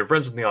you're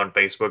friends with me on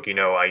Facebook, you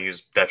know I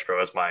use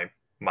Destro as my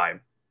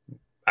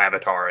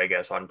avatar, I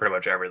guess, on pretty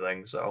much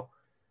everything. So,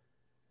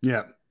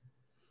 yeah,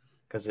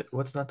 because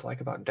what's not to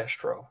like about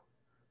Destro?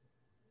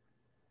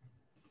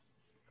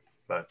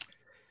 But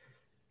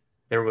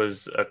there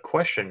was a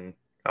question.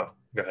 Oh,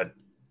 go ahead.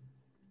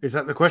 Is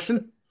that the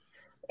question?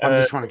 I'm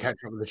just trying to catch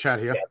up with the chat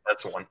here. Yeah,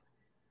 that's the one.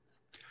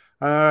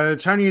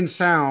 Tony and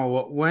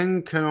Sal,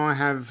 when can I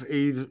have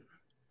either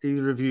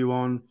of you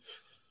on?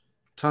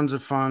 Tons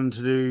of fun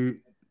to do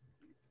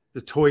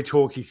the toy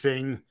talky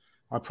thing.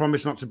 I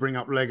promise not to bring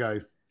up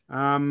Lego.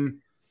 Jeff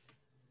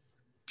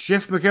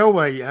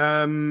McElway,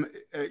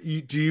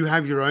 do you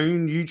have your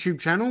own YouTube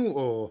channel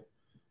or?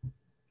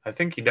 I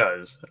think he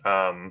does.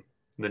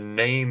 The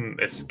name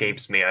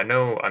escapes me. I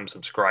know I'm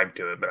subscribed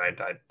to it, but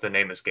the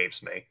name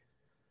escapes me.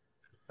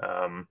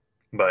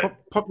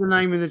 But pop the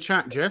name in the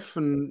chat, Jeff,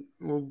 and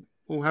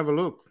we'll have a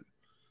look.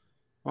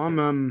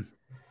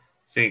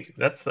 See,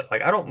 that's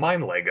like I don't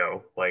mind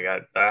Lego. Like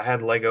I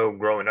had Lego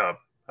growing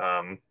up.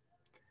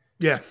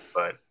 Yeah,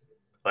 but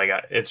Like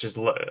it's just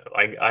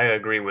I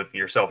agree with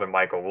yourself and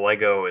Michael.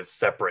 Lego is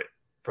separate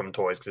from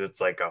toys because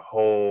it's like a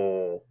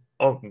whole.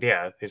 Oh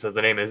yeah, he says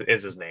the name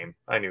is his name.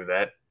 I knew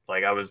that.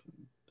 Like I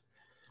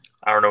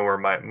don't know where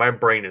my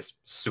brain is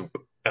soup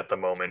at the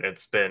moment.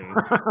 It's been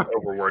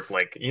overworked.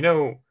 Like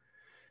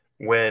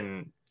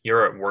when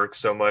you're at work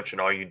so much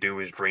and all you do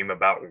is dream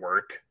about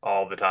work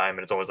all the time,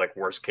 and it's always like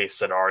worst case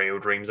scenario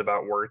dreams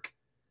about work.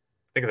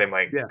 I think they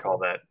might call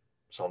that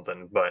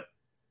something, but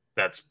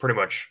that's pretty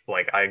much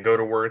like I go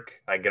to work,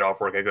 I get off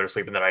work, I go to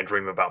sleep, and then I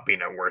dream about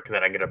being at work, and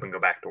then I get up and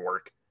go back to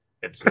work.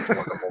 It's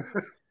wonderful.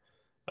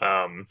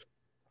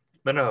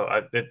 But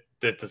no,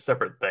 it's a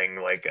separate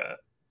thing. Like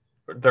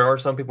there are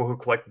some people who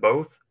collect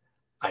both.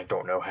 I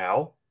don't know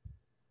how.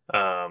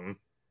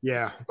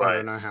 Yeah, I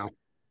don't know how.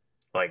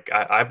 Like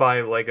I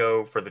buy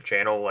Lego for the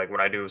channel, like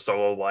when I do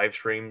solo live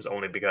streams,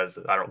 only because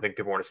I don't think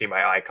people want to see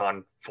my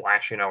icon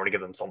flashing. I want to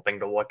give them something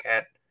to look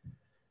at.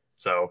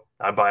 So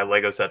I buy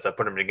Lego sets, I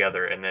put them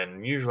together, and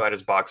then usually I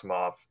just box them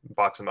up,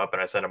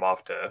 and I send them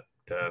off to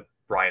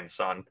Ryan's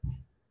son.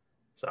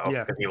 So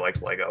because he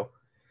likes Lego.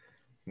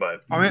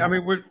 But I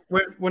mean,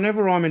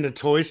 whenever I'm in a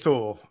toy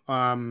store,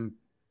 I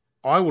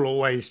will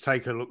always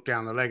take a look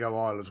down the Lego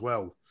aisle as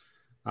well.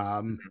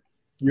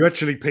 You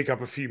actually pick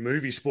up a few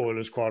movie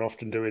spoilers quite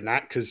often doing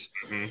that because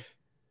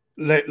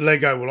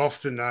Lego will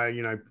often,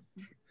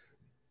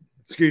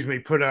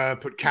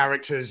 put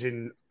characters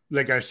in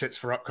Lego sets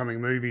for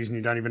upcoming movies, and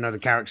you don't even know the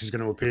character's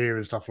going to appear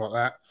and stuff like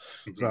that.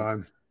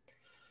 So,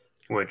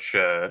 which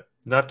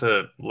not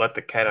to let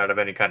the cat out of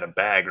any kind of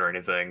bag or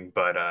anything,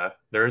 but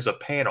there is a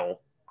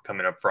panel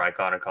coming up for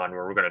Iconicon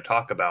where we're going to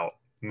talk about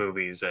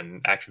movies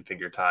and action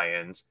figure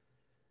tie-ins,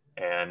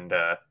 and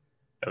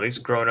at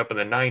least growing up in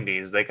the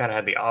 90s, they kind of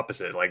had the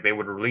opposite. Like they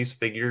would release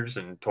figures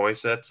and toy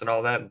sets and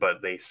all that,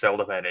 but they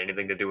seldom had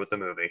anything to do with the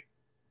movie.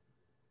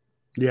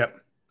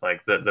 Yep.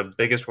 Like the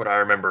biggest one I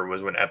remember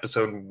was when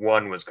episode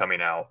 1 was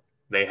coming out.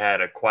 They had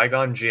a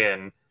Qui-Gon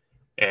Jinn,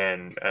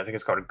 and I think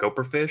it's called a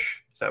gopherfish.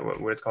 Is that what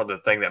it's called? The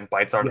thing that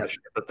bites onto the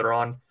ship that they're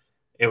on.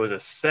 It was a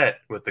set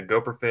with the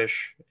gopherfish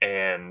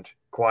and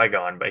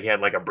Qui-Gon, but he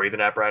had like a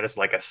breathing apparatus,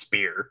 like a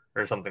spear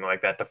or something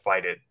like that to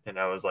fight it. And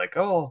I was like,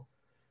 oh,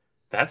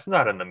 that's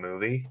not in the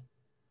movie.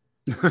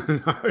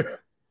 No.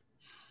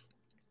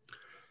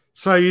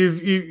 So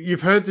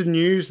you've heard the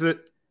news that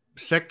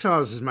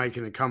Sectars is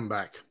making a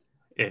comeback.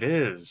 It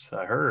is.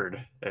 I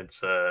heard.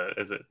 It's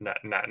is it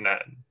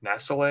Nasile?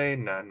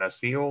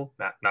 Nasil?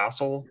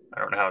 I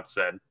don't know how it's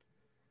said.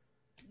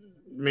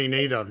 Me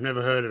neither. I've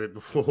never heard of it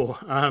before.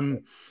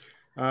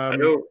 I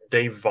know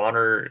Dave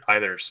Vonner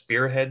either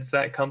spearheads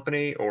that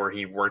company or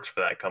he works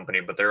for that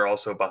company, but they're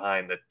also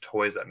behind the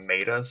Toys That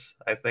Made Us.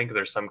 I think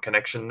there's some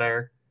connection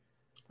there.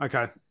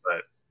 Okay.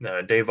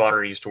 But Dave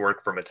Vonner used to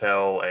work for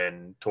Mattel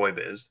and Toy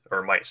Biz,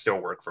 or might still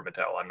work for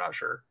Mattel. I'm not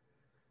sure.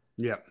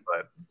 Yeah.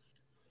 But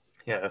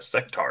yeah,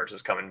 Sectars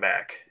is coming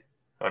back,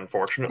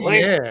 unfortunately.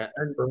 Yeah.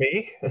 And for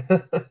me.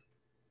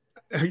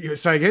 You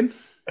say again?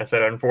 I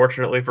said,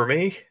 unfortunately for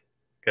me,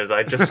 because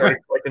I just started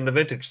collecting the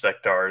vintage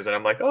Sectars, and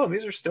I'm like, oh,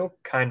 these are still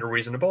kind of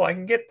reasonable. I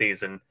can get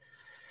these, and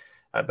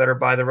I better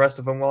buy the rest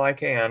of them while I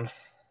can.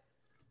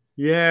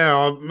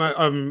 Yeah,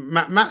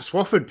 Matt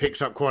Swafford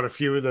picks up quite a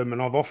few of them,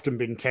 and I've often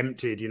been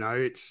tempted.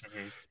 It's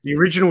the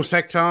original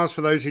Sectars. For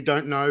those who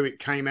don't know, it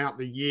came out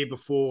the year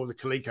before the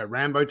Coleco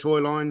Rambo toy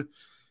line.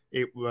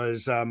 It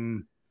was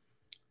kind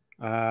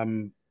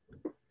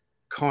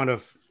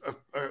of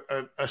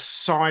a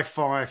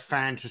sci-fi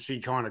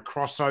fantasy kind of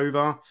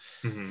crossover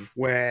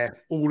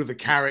where all of the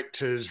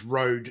characters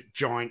rode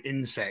giant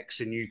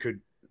insects, and you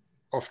could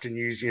often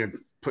use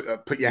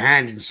put your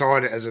hand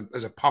inside it as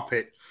a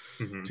puppet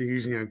to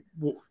use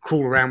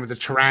crawl around with a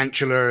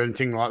tarantula and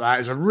thing like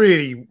that. It's a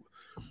really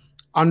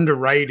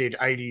underrated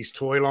 80s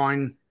toy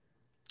line.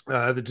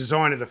 The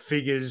design of the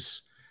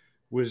figures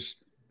was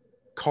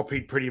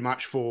copied pretty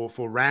much for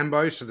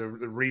Rambo. So the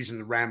reason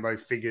the Rambo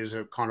figures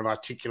are kind of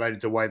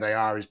articulated the way they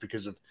are is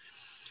because of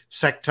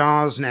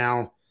Sectars.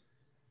 Now,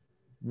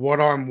 what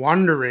I'm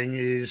wondering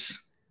is,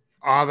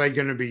 are they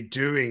going to be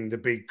doing the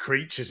big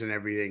creatures and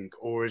everything,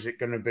 or is it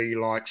going to be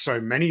like so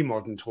many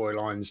modern toy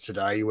lines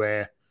today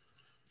where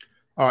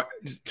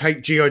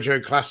take G.I. Joe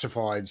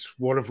Classifieds?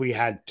 What if we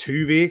had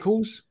 2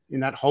 vehicles in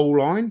that whole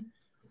line?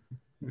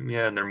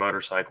 Yeah, and they're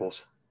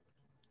motorcycles.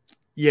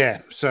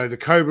 Yeah, so the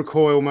Cobra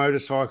Coil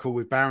motorcycle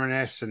with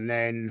Baroness, and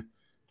then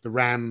the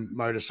Ram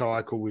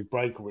motorcycle with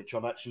Breaker, which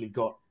I've actually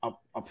got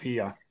up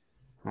here.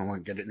 I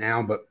won't get it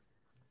now, but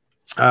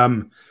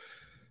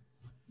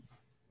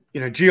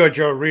G.I.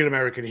 Joe, A Real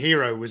American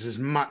Hero was as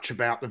much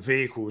about the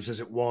vehicles as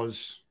it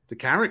was the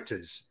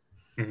characters.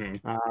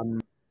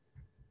 I've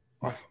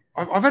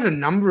had a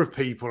number of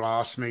people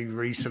ask me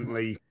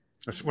recently,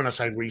 when I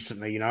say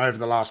recently, over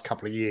the last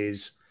couple of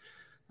years,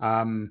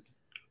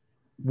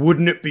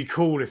 wouldn't it be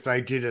cool if they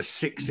did a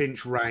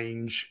 6-inch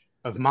range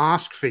of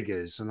mask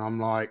figures? And I'm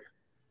like,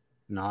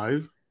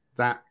 no,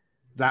 that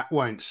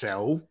won't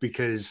sell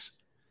because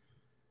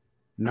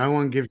no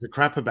one gives a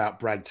crap about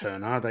Brad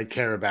Turner. They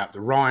care about the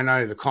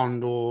Rhino, the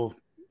Condor,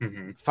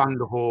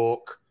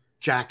 Thunderhawk,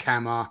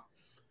 Jackhammer.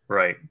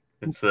 Right.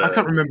 I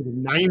can't remember the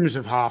names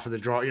of half of the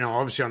drive. You know,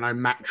 obviously I know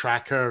Matt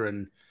Tracker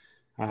and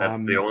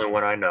that's the only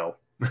one I know.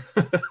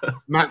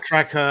 Matt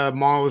Tracker,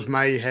 Miles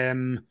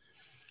Mayhem,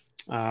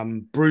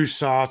 Bruce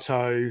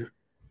Sato.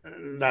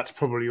 That's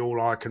probably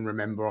all I can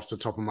remember off the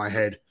top of my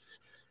head.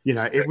 You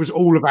know, it was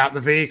all about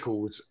the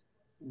vehicles.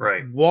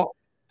 Right. What?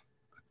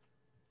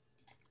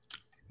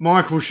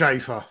 Michael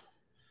Schaefer.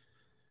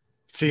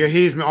 See,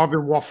 here's me. I've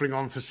been waffling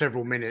on for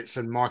several minutes,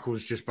 and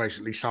Michael's just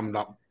basically summed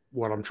up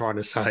what I'm trying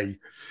to say.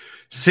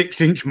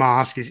 6-inch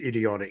mask is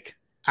idiotic.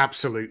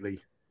 Absolutely.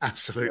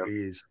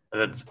 Absolutely is.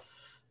 That's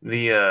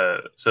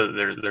the so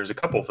there's a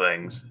couple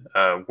things.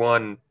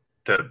 One,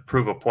 to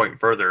prove a point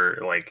further,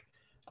 like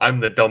I'm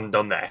the dumb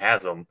that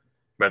has them,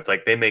 but it's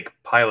like they make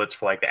pilots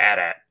for like the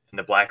AT-AT in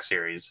the Black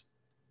Series,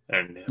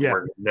 and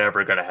we're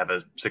never gonna have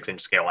a 6-inch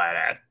scale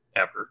AT-AT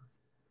ever.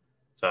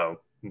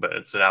 So, but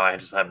it's now I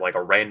just have like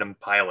a random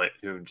pilot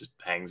who just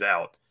hangs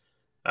out.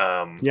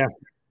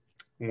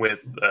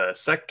 With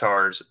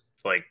sectars,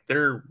 like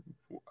they're,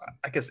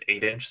 I guess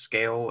 8-inch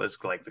scale is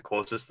like the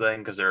closest thing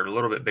because they're a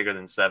little bit bigger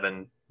than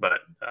 7, but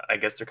I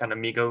guess they're kind of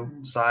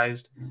Mego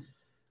sized.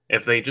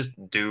 If they just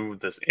do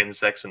this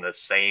insects in the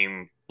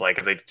same, like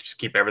if they just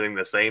keep everything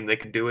the same, they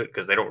could do it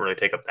because they don't really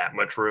take up that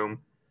much room.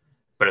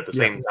 But at the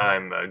same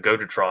time,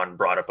 Gotatron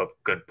brought up a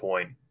good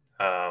point.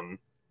 That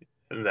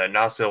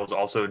Nasil is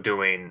also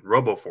doing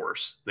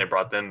RoboForce. They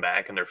brought them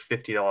back, and they're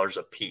 $50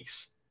 a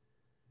piece.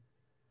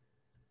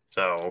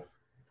 So,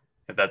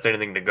 if that's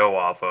anything to go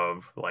off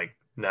of, like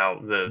now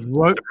the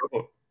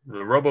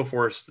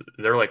RoboForce,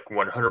 they're like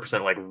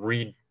 100% like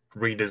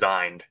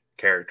redesigned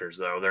characters,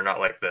 though. They're not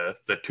like the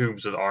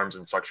tubes with arms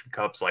and suction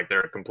cups. Like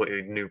they're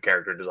completely new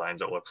character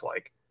designs. It looks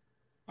like.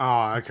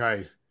 Oh,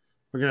 okay.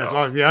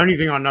 Like the only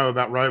thing I know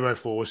about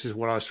RoboForce is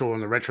what I saw in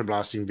the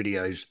retroblasting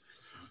videos.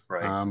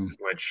 Right,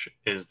 which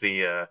is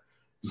the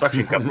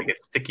suction cup that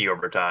gets sticky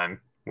over time.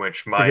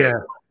 Which my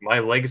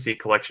Legacy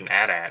Collection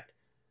AT-AT,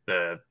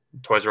 the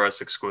Toys R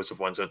Us exclusive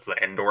one, so it's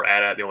the indoor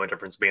AT-AT. The only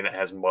difference being that it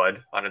has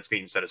mud on its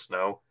feet instead of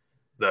snow.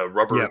 The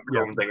rubber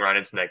chrome thing around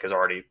its neck is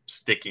already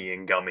sticky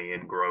and gummy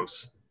and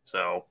gross.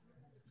 So,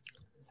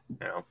 you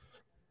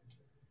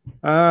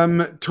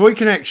know. Toy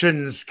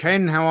Connections,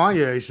 Ken, how are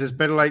you? He says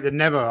better late than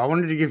never. I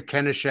wanted to give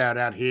Ken a shout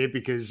out here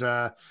because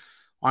I'm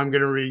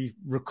going to be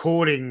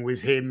recording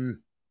with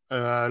him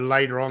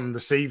later on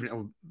this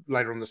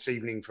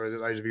evening for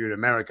those of you in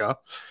America.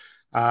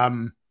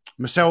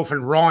 Myself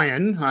and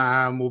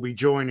Ryan will be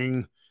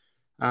joining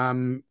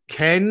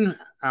Ken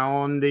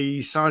on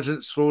the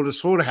Sergeant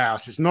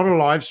Slaughterhouse. It's not a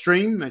live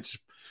stream. It's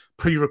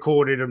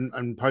pre-recorded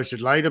and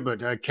posted later,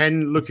 but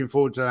Ken, looking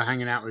forward to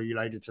hanging out with you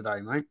later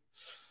today, mate.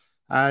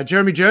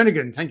 Jeremy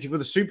Jernigan, thank you for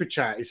the super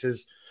chat. He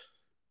says,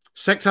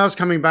 Sectar's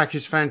coming back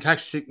is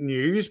fantastic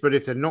news, but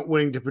if they're not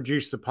willing to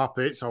produce the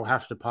puppets, I'll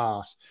have to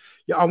pass.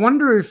 Yeah, I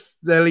wonder if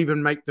they'll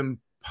even make them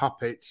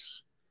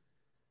puppets.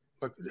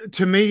 Like,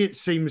 to me, it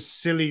seems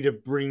silly to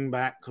bring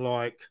back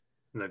like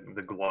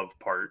the glove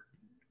part.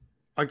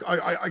 I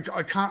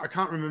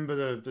can't remember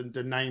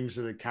the names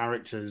of the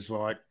characters.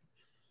 Like,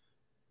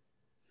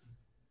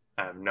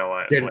 I have no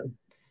idea.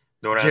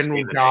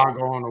 General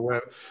Gargon or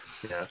whatever.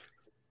 Yeah.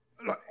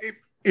 Like,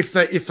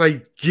 if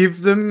they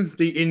give them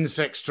the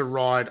insects to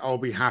ride, I'll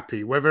be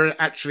happy. Whether it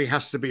actually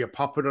has to be a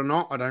puppet or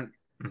not, I don't.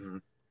 Mm-hmm.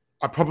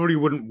 I probably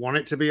wouldn't want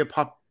it to be a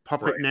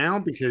puppet now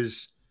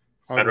because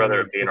I'd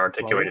rather it be an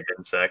articulated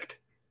insect.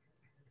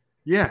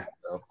 Yeah,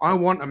 I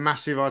want a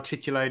massive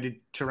articulated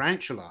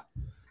tarantula.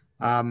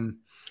 You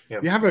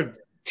have a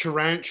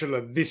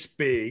tarantula this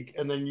big,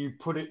 and then you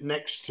put it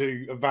next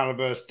to a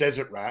Valaverse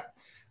desert rat,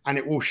 and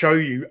it will show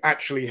you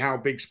actually how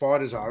big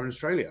spiders are in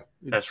Australia.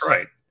 That's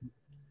right.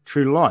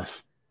 True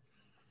life.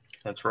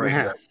 That's right.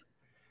 Yeah.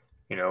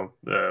 You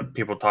know,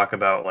 people talk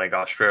about like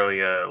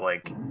Australia,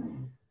 like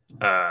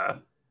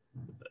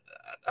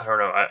I don't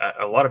know.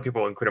 A lot of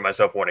people, including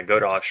myself, want to go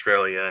to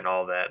Australia and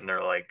all that, and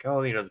they're like,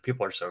 "Oh, you know, the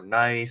people are so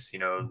nice. You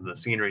know, the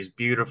scenery's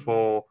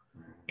beautiful.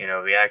 You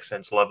know, the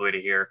accent's lovely to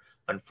hear."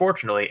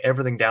 Unfortunately,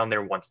 everything down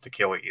there wants to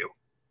kill you.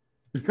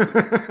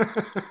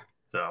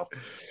 So,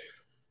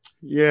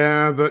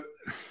 yeah, but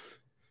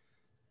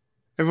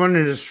everyone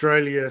in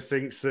Australia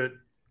thinks that,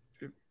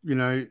 you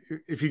know,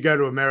 if you go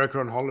to America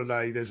on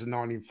holiday, there's a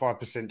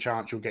 95%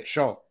 chance you'll get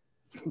shot.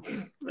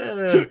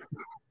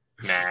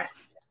 Nah.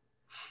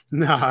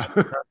 No.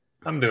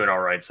 I'm doing all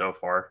right so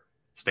far,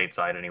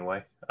 stateside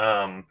anyway.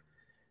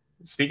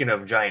 Speaking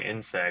of giant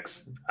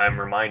insects, I'm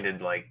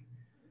reminded, like,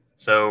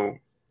 so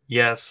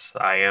yes,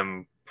 I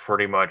am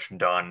pretty much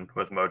done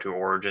with Motu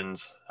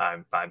Origins. I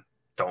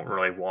don't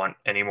really want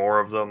any more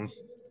of them.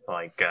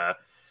 Like,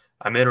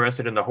 I'm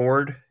interested in the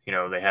Horde. You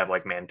know, they have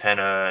like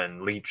Mantenna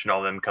and Leech and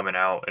all them coming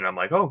out, and I'm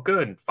like, oh,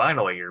 good,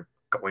 finally, you're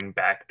going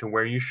back to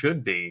where you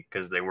should be,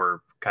 because they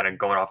were kind of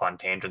going off on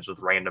tangents with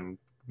random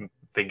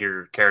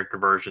figure character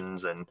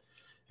versions and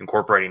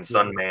incorporating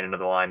Sunman into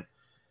the line.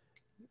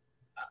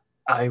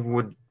 I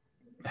would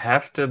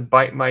have to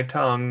bite my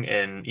tongue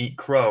and eat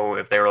crow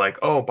if they were like,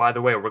 oh, by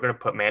the way, we're going to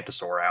put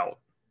Mantisaur out.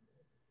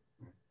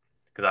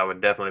 because I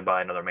would definitely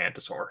buy another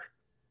Mantisaur.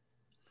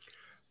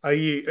 Are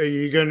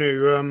you going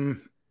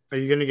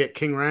to get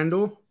King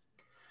Randall?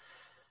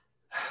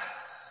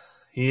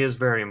 He is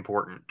very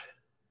important.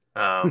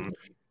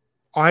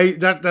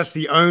 That's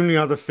the only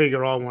other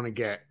figure I want to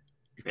get,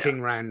 Yeah.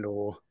 King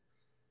Randall.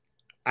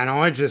 And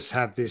I just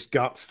have this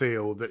gut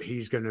feel that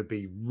he's going to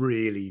be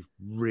really,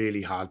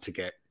 really hard to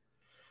get.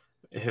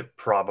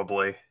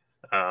 Probably.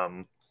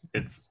 I'm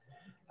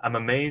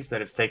amazed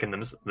that it's taken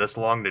them this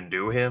long to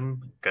do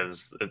him,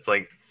 because it's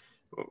like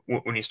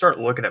when you start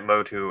looking at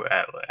Motu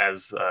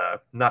as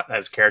not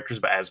as characters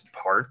but as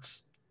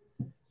parts,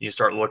 you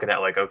start looking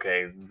at like,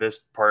 okay, this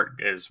part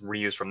is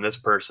reused from this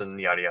person,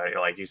 yada yada.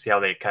 Like you see how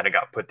they kind of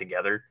got put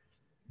together,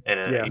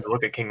 and you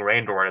look at King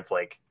Randor, and it's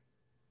like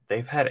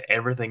they've had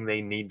everything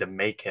they need to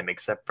make him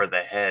except for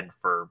the head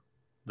for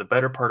the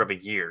better part of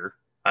a year.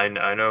 I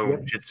know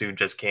Jitsu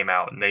just came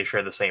out and they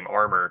share the same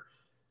armor,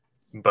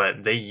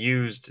 but they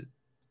used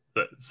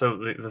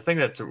the thing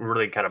that's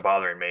really kind of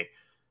bothering me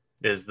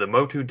is the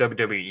Motu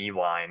WWE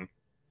line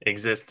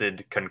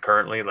existed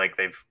concurrently. Like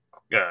they've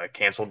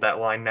canceled that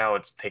line now.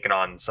 It's taken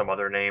on some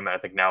other name. I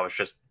think now it's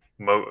just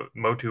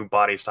Motu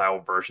body style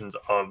versions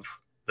of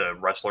the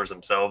wrestlers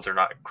themselves. They're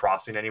not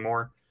crossing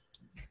anymore.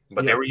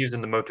 But they were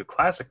using the Motu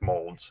Classic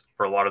molds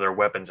for a lot of their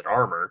weapons and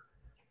armor.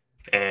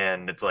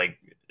 And it's like,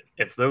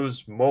 if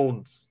those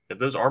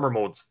armor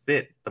molds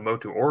fit the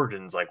Motu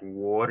Origins, like,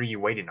 what are you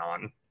waiting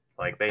on?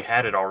 Like, they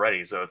had it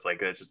already. So it's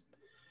like, I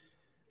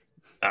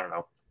don't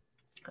know.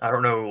 I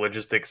don't know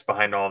logistics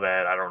behind all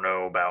that. I don't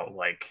know about,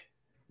 like,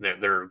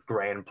 their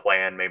grand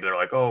plan. Maybe they're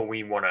like, oh,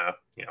 we want to,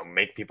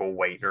 make people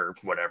wait or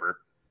whatever.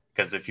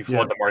 Because if you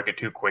flood the market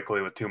too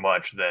quickly with too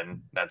much,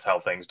 then that's how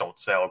things don't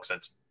sell.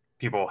 Because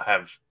people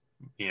have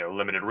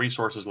limited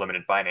resources,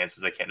 limited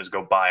finances. They can't just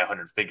go buy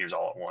 100 figures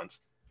all at once.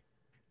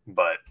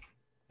 But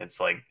it's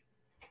like,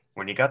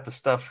 when you got the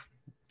stuff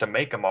to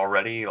make them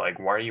already, like,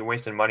 why are you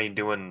wasting money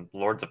doing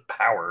Lords of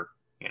Power?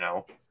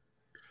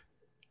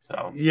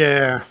 So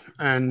yeah,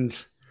 and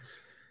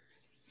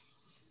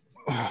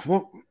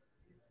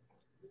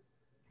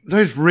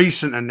those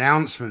recent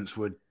announcements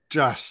were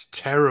just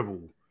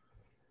terrible.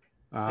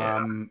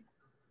 They're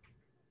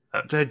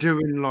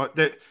doing like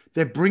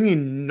they're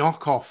bringing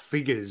knockoff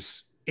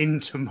figures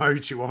into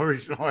Motu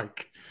Origin,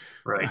 like,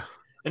 right.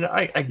 And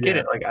I get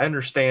it. Like, I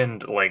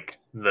understand, like,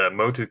 the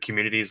Motu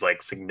community's,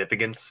 like,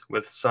 significance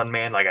with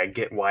Sunman. Like, I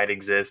get why it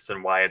exists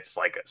and why it's,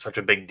 like, such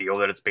a big deal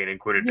that it's being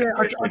included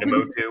officially into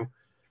Motu.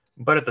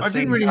 But at the same time, I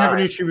didn't really have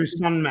an issue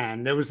with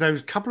Sunman. There was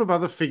a couple of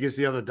other figures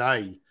the other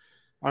day.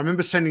 I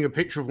remember sending a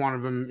picture of one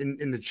of them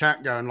in the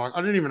chat going, like,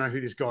 I don't even know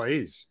who this guy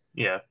is.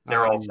 Yeah,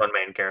 they're all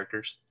Sunman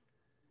characters.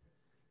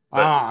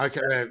 But,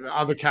 okay.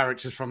 Other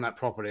characters from that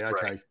property.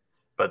 Okay. Right.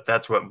 But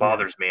that's what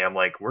bothers me. I'm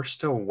like, we're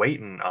still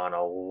waiting on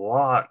a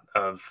lot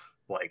of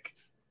like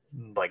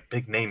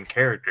big name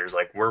characters.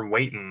 Like, we're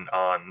waiting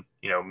on,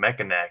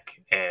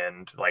 Mechanic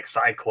and like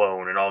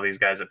Cyclone and all these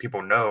guys that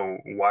people know.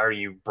 Why are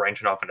you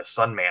branching off into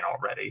Sunman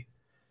already?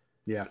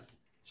 Yeah.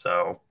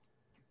 So,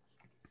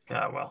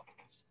 well.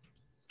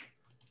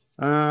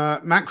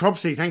 Matt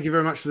Cropsey, thank you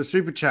very much for the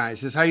super chat. It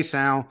says, hey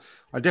Sal,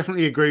 I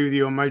definitely agree with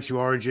you on Motu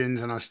Origins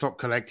and I stopped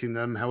collecting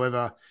them.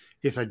 However,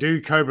 if I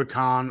do Cobra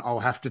Khan,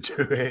 I'll have to do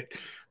it.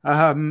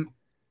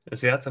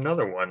 See, that's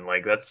another one.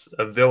 Like, that's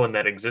a villain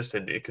that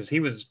existed because he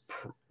was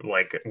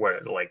like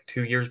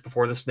 2 years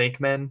before the Snake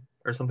Men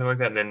or something like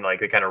that. And then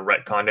like they kind of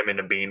retconned him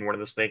into being one of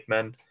the Snake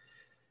Men.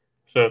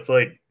 So it's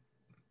like,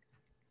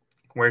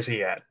 where's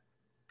he at?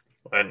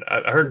 And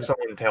I heard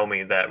someone tell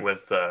me that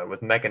with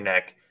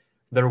Mechanic,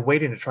 they're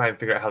waiting to try and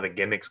figure out how the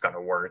gimmick's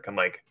gonna work. I'm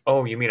like,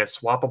 oh, you mean a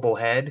swappable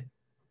head?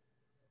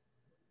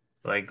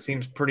 Like,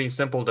 seems pretty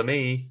simple to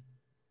me.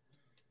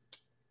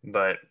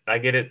 But I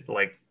get it.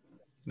 Like,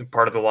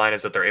 part of the line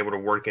is that they're able to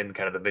work in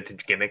kind of the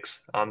vintage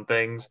gimmicks on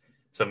things.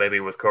 So maybe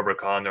with Cobra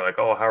Khan, they're like,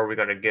 oh, how are we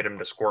going to get him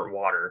to squirt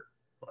water?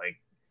 Like,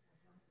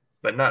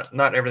 but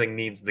not everything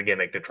needs the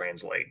gimmick to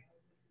translate,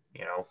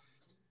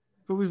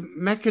 But with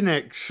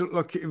Mechanic,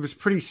 look, it was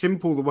pretty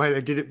simple the way they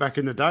did it back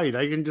in the day.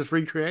 They can just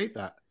recreate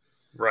that.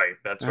 Right.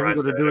 That's what I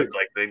said. It's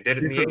like they did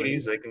it in the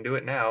 80s. They can do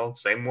it now,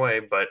 same way,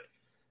 but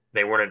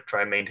they want to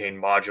try and maintain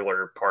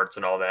modular parts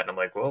and all that. And I'm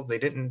like, well, they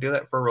didn't do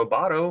that for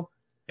Roboto,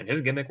 and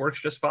his gimmick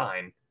works just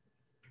fine.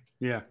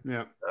 Yeah,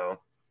 yeah. So,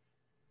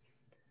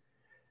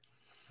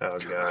 oh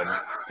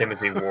god,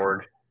 Timothy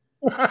Ward.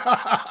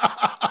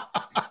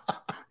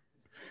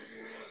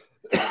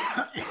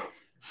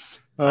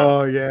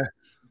 Oh yeah.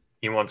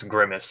 He wants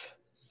Grimace.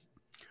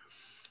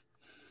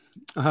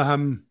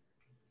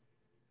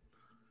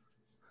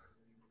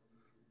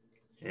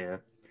 Yeah.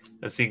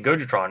 Let's see,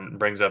 Gojatron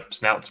brings up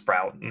Snout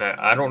Sprout. Now,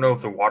 I don't know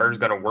if the water is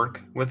going to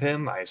work with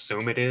him. I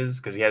assume it is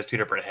because he has two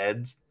different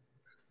heads.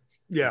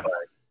 Yeah. But,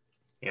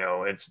 I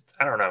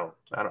don't know.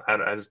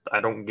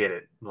 I don't get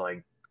it.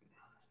 Like,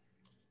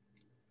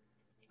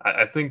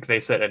 I think they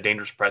set a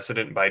dangerous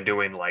precedent by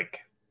doing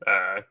like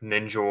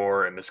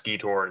Ninjor and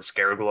Mosquitor and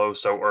Scareglow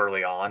so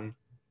early on.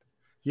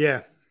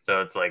 Yeah. So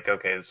it's like,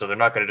 okay, so they're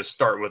not going to just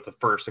start with the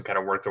first and kind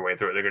of work their way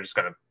through it. They're just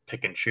going to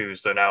pick and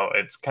choose. So now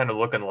it's kind of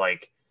looking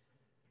like,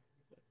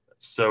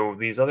 so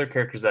these other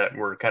characters that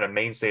were kind of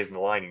mainstays in the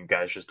line, you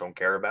guys just don't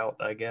care about,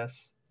 I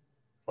guess.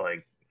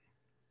 Like,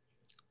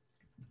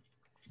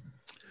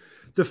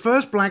 the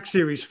first Black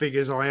Series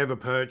figures I ever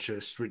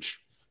purchased, which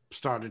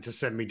started to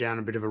send me down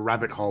a bit of a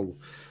rabbit hole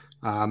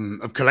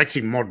of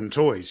collecting modern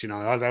toys. You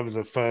know, that was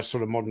the first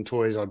sort of modern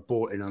toys I'd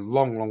bought in a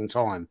long, long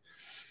time.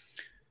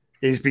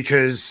 Is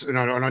because, and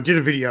I did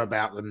a video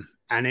about them,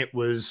 and it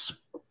was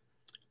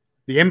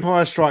the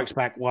Empire Strikes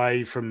Back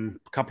wave from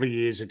a couple of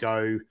years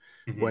ago,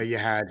 where you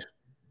had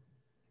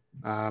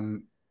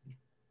Bespin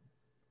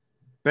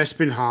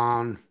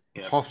Han,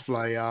 Hoth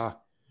Leia,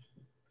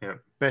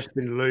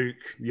 Bespin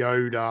Luke,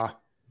 Yoda,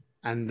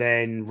 and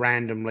then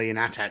randomly an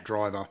AT-AT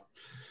driver.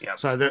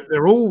 So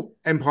they're all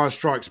Empire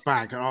Strikes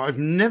Back, and I've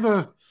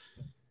never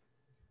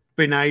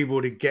been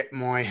able to get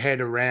my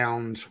head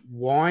around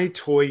why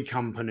toy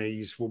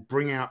companies will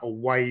bring out a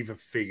wave of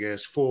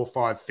figures, 4 or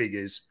 5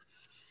 figures.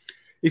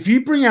 If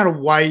you bring out a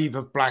wave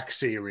of Black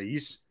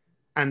Series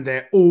and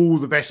they're all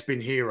the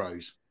Bespin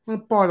heroes, I'll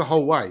buy the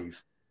whole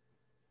wave.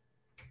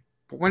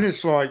 But when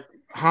it's like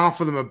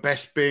half of them are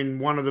Bespin,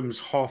 one of them's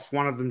Hoth,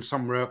 one of them's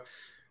somewhere else,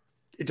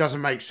 it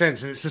doesn't make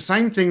sense. And it's the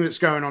same thing that's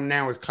going on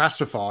now with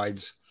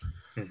classifieds.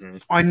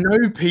 I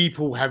know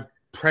people have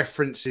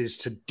preferences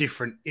to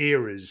different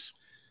eras,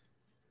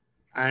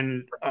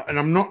 and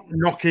I'm not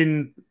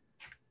knocking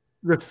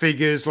the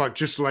figures. Like,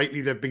 just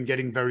lately, they've been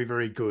getting very,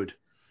 very good.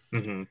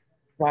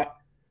 But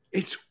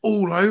it's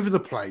all over the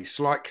place.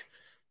 Like,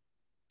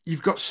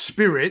 you've got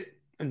Spirit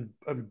and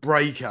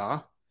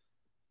Breaker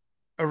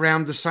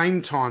around the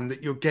same time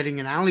that you're getting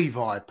an Alley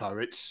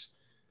Viper. It's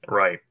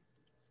right.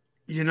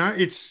 You know,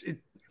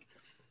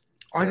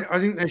 I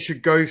think they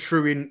should go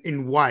through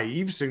in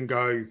waves and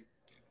go,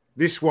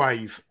 this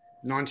wave,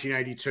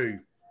 1982.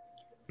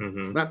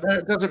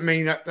 That doesn't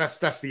mean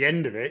that's the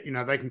end of it. You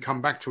know, they can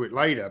come back to it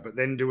later, but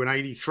then do an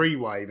 83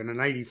 wave and an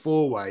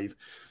 84 wave.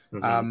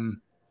 You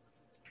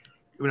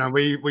know,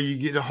 where you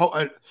get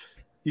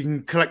you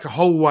can collect a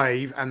whole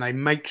wave and they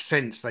make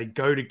sense. They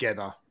go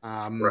together.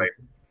 Right.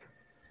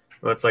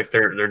 Well, it's like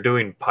they're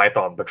doing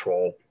Python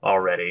Patrol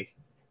already,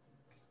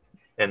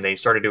 and they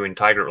started doing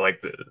Tiger.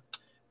 Like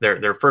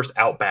their first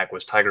Outback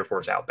was Tiger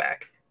Force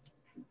Outback.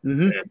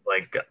 And it's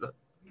like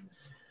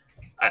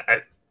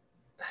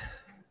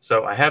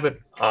so I have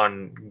it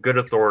on good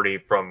authority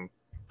from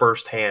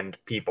firsthand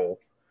people.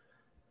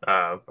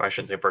 I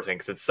shouldn't say firsthand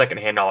because it's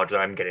secondhand knowledge that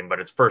I'm getting, but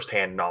it's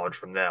firsthand knowledge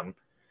from them.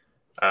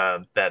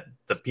 That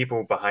the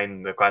people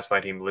behind the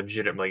classified team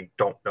legitimately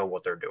don't know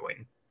what they're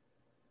doing.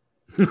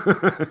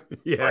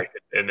 Like,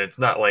 and it's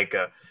not like,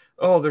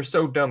 oh, they're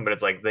so dumb, but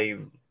it's like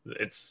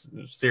it's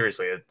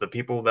seriously, the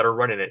people that are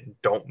running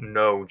it don't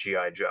know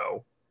G.I.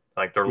 Joe.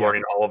 Like, they're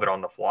learning all of it on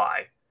the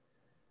fly.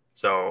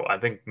 So I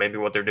think maybe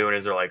what they're doing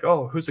is they're like,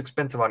 oh, who's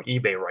expensive on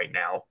eBay right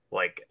now?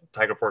 Like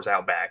Tiger Force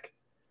Outback.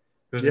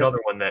 There's another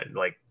one that,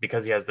 like,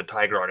 because he has the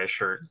tiger on his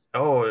shirt,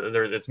 oh,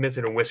 it's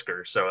missing a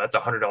whisker, so that's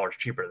 $100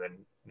 cheaper than,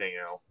 you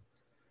know.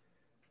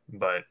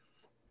 But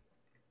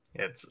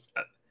it's,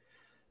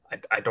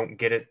 I don't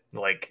get it.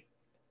 Like,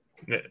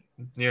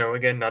 you know,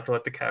 again, not to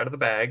let the cat out of the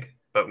bag,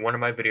 but one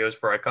of my videos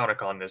for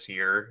Iconicon this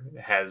year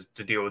has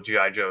to deal with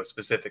G.I. Joe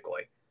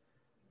specifically.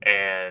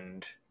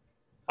 And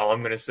all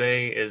I'm going to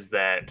say is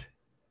that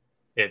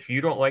if you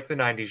don't like the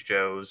 90s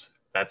Joes,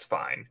 that's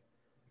fine.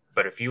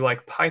 But if you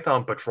like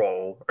Python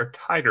Patrol or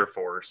Tiger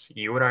Force,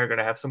 you and I are going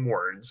to have some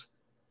words.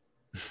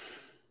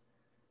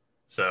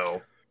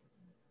 So.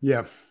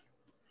 Yeah.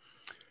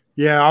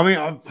 I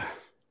mean,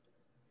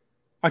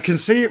 I can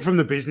see it from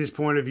the business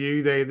point of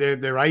view.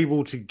 They're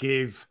able to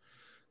give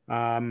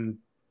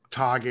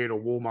Target or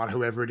Walmart,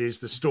 whoever it is,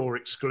 the store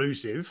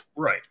exclusive.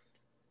 Right.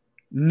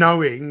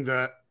 Knowing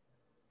that,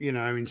 you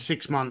know, in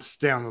 6 months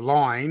down the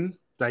line,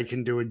 they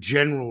can do a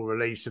general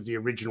release of the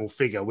original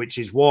figure, which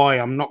is why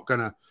I'm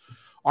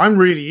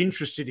really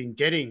interested in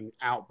getting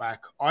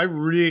Outback. I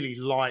really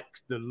like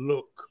the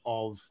look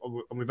of,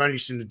 and we've only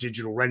seen the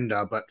digital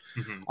render, but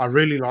I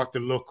really like the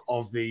look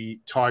of the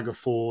Tiger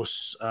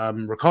Force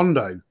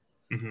Recondo.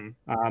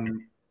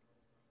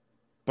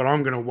 But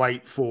I'm going to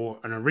wait for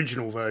an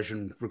original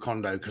version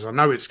Recondo because I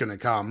know it's going to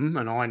come,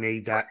 and I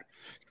need that.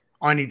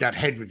 I need that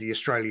head with the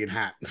Australian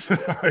hat.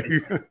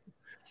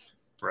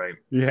 Right.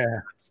 Yeah.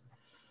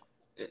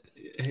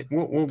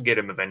 We'll get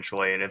him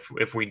eventually, and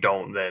if we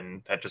don't,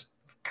 then that just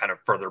kind of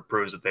further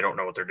proves that they don't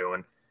know what they're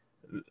doing.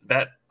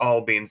 That all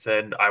being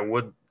said, I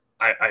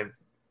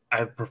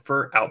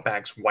prefer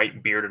Outback's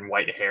white beard and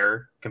white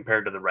hair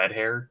compared to the red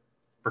hair.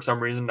 For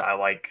some reason, I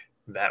like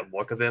that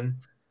look of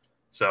him.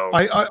 So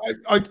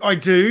I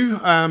do.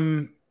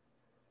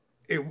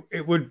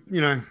 It would, you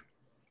know.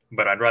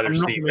 But I'd rather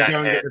see that go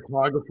and head. get the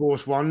Tiger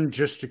Force one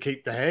just to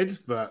keep the head,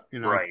 but you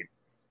know.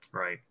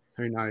 Right.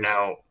 Who knows?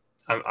 Now,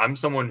 I'm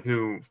someone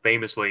who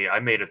famously,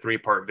 I made a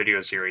 3-part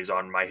video series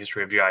on my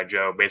history of G.I.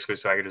 Joe, basically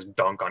so I could just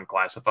dunk on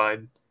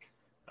classified.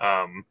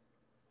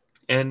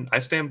 And I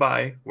stand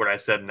by what I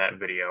said in that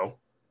video.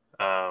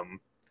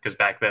 because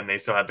back then they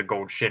still had the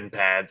gold shin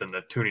pads and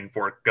the tuning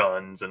fork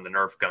guns and the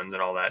Nerf guns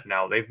and all that.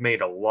 Now they've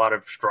made a lot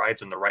of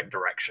strides in the right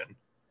direction.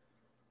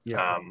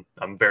 Yeah.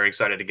 I'm very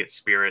excited to get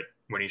Spirit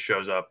when he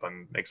shows up.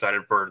 I'm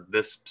excited for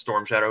this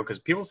Storm Shadow because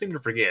people seem to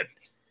forget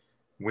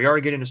we are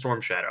getting a Storm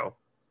Shadow.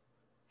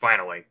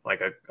 Finally,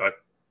 like a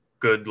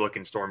good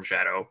looking Storm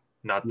Shadow,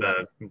 not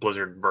the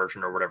Blizzard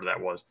version or whatever that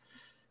was.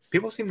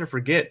 People seem to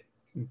forget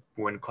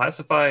when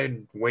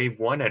Classified Wave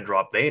 1 had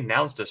dropped, they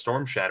announced a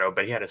Storm Shadow,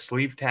 but he had a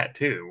sleeve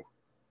tattoo.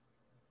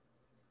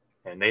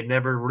 And they'd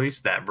never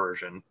released that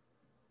version.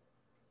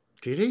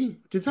 Did he?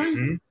 Did they?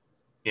 Mm-hmm.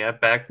 Yeah,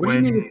 back what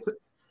when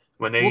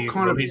they what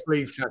kind released, of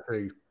sleeve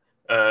tattoo?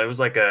 It was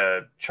like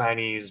a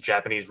Chinese,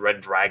 Japanese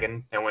red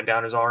dragon that went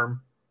down his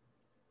arm.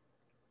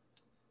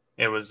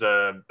 It was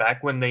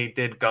back when they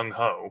did Gung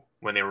Ho.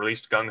 When they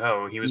released Gung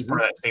Ho, he was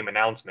part of that same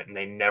announcement, and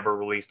they never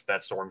released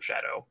that Storm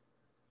Shadow.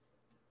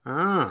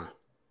 Ah.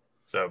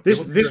 So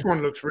this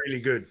one looks really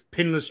good.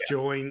 Pinless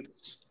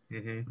joints.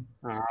 Mm-hmm.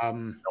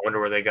 I wonder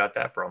where they got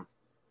that from.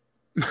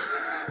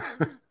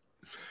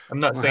 I'm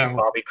not saying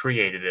Bobby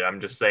created it.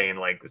 I'm just saying,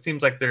 like, it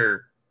seems like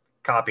they're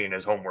copying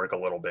his homework a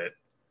little bit.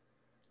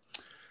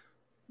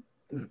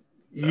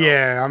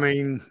 Yeah, I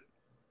mean,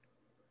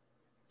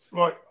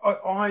 like,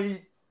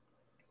 I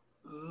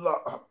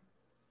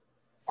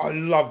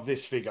love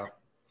this figure.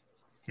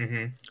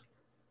 Mm-hmm.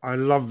 I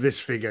love this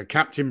figure.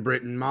 Captain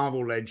Britain,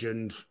 Marvel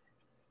legend.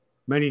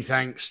 Many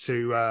thanks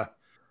to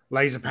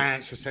Laser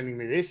Pants for sending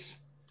me this.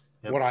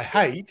 Yep. What I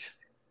hate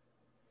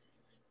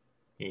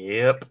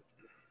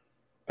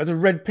are the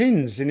red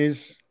pins in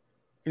his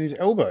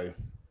elbow.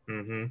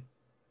 Mm-hmm.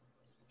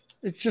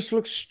 It just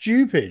looks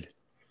stupid.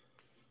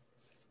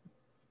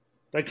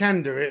 They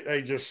can do it.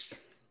 They just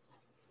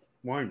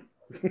won't.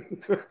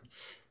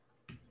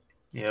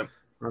 Yep.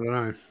 I don't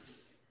know.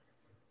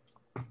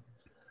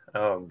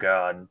 Oh,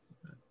 God.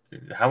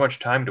 How much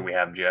time do we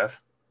have,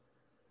 Jeff?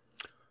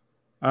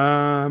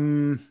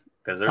 Because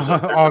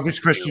this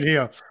question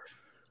here.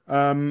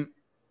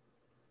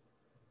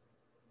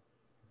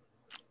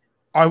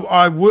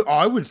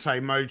 I would say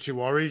Motu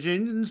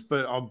Origins,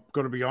 but I've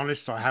got to be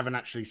honest, I haven't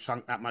actually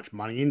sunk that much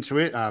money into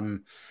it.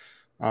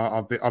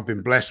 I've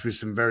been blessed with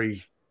some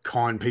very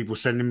kind people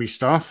sending me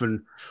stuff,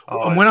 and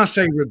when I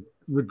say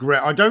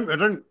regret, I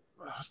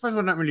suppose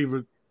I don't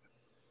really.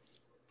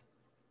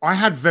 I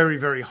had very,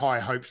 very high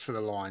hopes for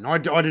the line. I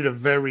did a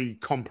very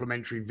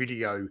complimentary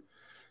video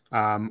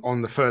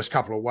on the first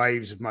couple of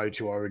waves of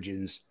Motu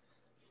Origins,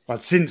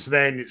 but since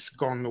then it's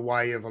gone the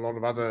way of a lot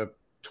of other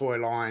toy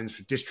lines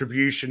with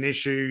distribution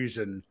issues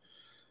and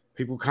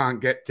people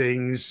can't get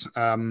things.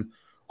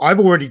 I've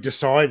already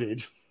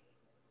decided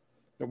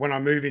that when I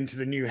move into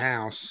the new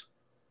house,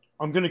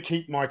 I'm going to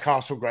keep my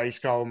Castle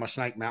Grayskull and my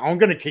Snake Mount. I'm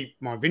going to keep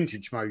my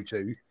vintage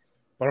Motu,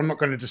 but I'm not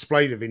going to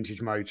display the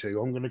vintage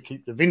Motu. I'm going to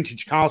keep the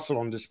vintage castle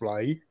on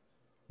display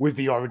with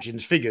the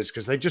Origins figures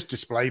because they just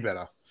display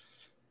better.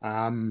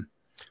 I'm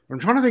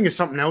trying to think of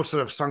something else that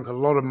I've sunk a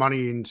lot of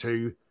money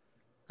into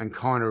and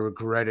kind of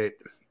regret it.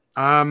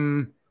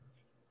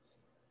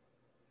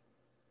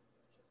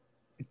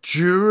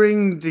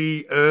 During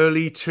the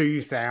early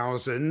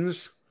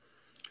 2000s,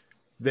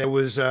 there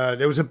was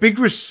a big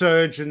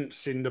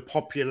resurgence in the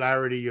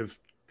popularity of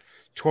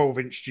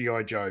 12-inch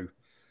G.I. Joe.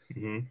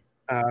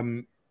 Mm-hmm.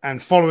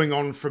 And following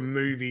on from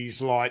movies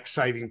like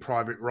Saving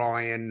Private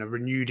Ryan, a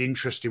renewed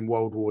interest in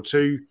World War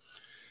II,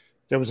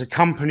 there was a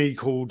company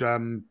called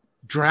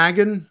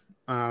Dragon,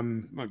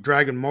 like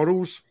Dragon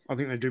Models. I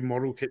think they do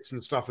model kits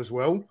and stuff as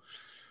well.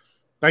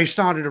 They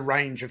started a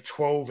range of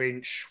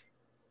 12-inch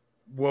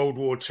World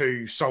War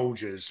II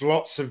soldiers,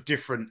 lots of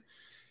different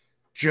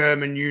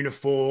German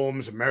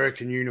uniforms,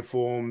 American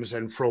uniforms.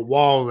 And for a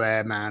while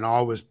there, man,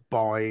 I was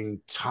buying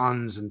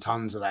tons and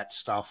tons of that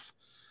stuff.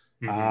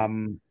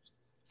 Mm-hmm.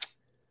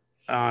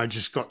 I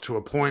just got to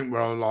a point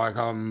where I was like,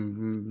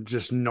 I'm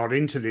just not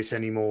into this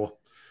anymore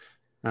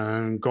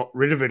and got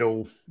rid of it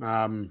all.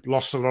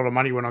 Lost a lot of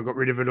money when I got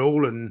rid of it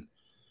all. And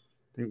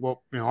I think,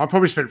 well, I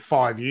probably spent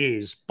 5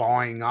 years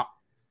buying up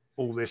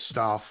all this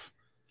stuff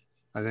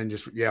and then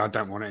just, I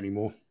don't want it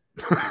anymore.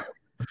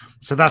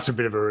 So that's a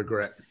bit of a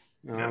regret.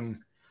 I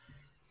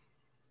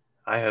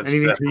have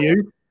anything for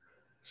you?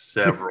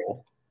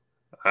 Several.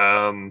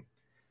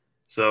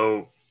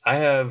 So I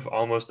have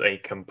almost a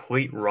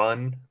complete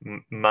run,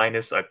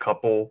 minus a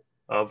couple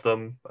of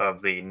them,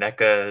 of the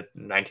NECA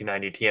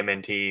 1990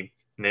 TMNT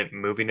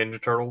movie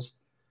Ninja Turtles.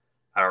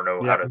 I don't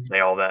know how to say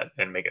all that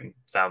and make it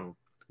sound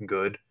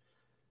good,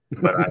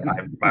 but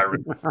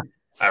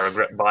I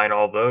regret buying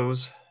all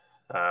those.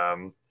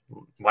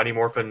 Mighty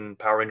Morphin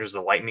Power Rangers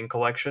The Lightning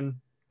Collection,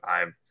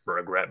 I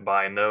regret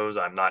buying those.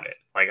 I'm not,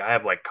 like, I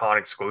have like con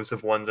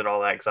exclusive ones and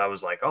all that because I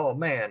was like, oh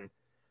man,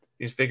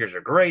 these figures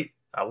are great.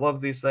 I love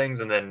these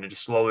things. And then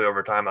just slowly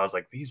over time, I was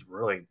like, these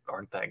really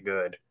aren't that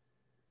good.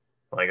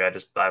 Like,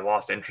 I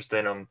lost interest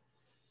in them.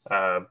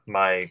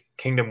 My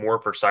Kingdom War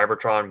for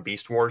Cybertron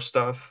Beast Wars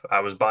stuff,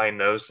 I was buying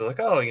those. So like,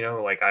 oh,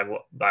 like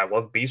I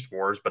love Beast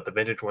Wars, but the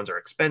vintage ones are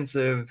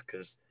expensive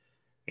because,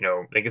 you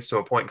know, it gets to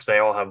a point because they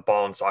all have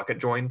ball and socket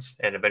joints,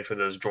 and eventually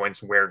those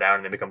joints wear down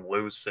and they become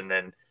loose, and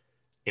then,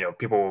 you know,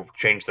 people will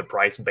change the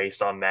price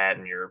based on that,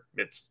 and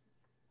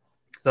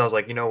so I was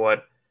like, you know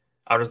what,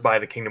 I'll just buy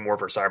the Kingdom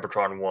Warfare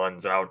Cybertron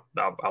ones, and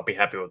I'll be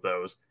happy with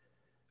those.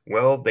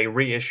 Well, they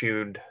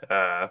reissued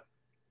the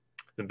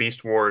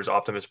Beast Wars,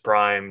 Optimus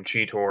Prime,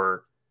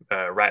 Cheetor,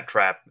 Rat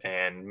Trap,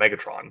 and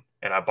Megatron,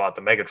 and I bought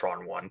the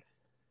Megatron one.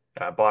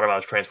 I bought them. I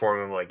was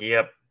transforming them. Like,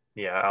 yep,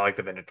 yeah, I like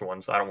the vintage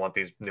ones. I don't want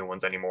these new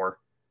ones anymore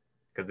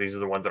because these are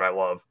the ones that I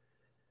love.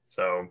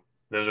 So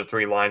those are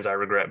 3 lines I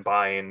regret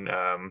buying.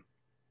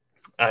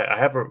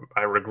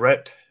 I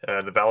regret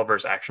the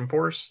Valaverse Action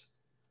Force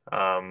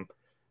because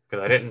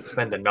I didn't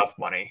spend enough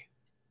money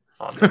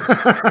on them.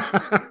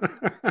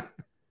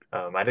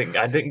 I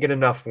didn't get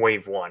enough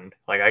Wave 1.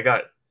 Like I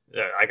got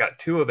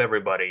 2 of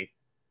everybody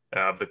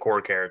of the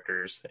core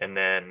characters, and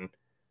then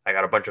I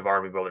got a bunch of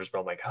army builders, but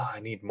I'm like, oh, I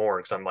need more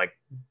because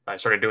I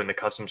started doing the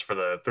customs for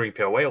the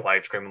 3POA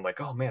live stream. I'm like,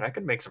 oh man, I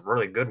could make some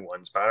really good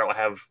ones, but I don't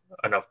have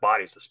enough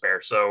bodies to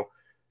spare. So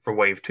for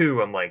Wave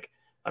 2, I'm like,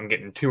 I'm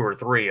getting 2 or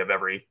 3 of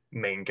every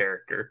main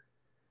character.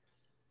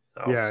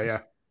 So, yeah.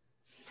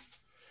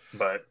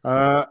 But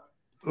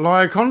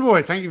Liar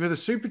Convoy, thank you for the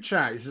super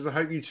chat. He says, I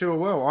hope you two are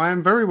well. I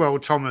am very well,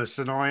 Thomas,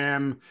 and I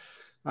am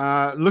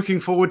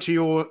looking forward to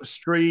your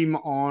stream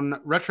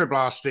on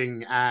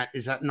Retroblasting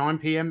is that 9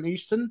 p.m.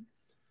 Eastern?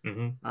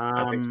 Mm-hmm.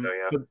 I think so,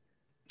 yeah.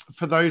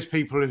 For those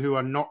people who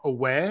are not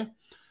aware,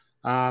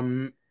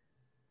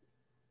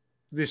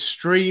 this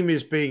stream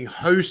is being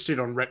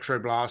hosted on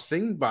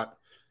Retroblasting, but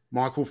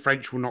Michael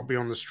French will not be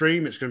on the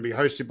stream. It's going to be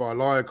hosted by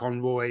Liar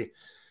Convoy,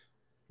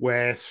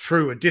 where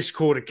through a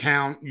Discord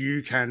account,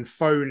 you can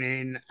phone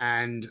in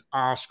and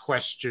ask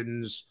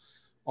questions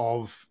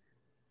of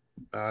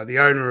the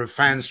owner of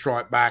Fan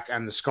Strike Back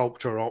and the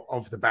sculptor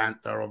of the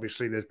Bantha.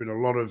 Obviously, there's been a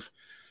lot of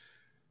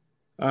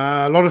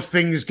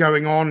things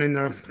going on in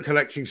the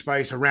collecting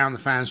space around the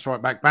Fan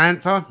Strike Back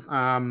Bantha.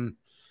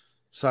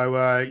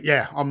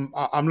 Yeah,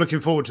 I'm looking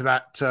forward to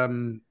that,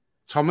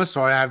 Thomas.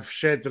 I have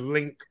shared the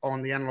link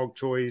on the Analog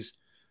Toys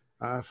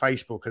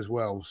Facebook as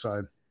well.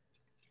 So,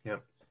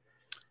 yep.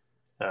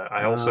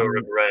 I also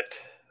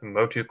regret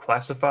Motu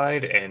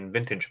Classified and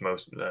Vintage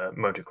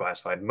Motu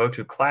Classified,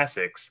 Motu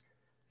Classics,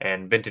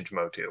 and Vintage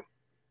Motu.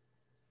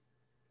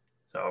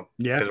 So,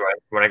 yeah, because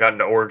when I got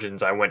into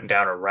Origins, I went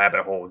down a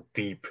rabbit hole, a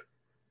deep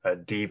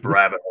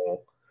rabbit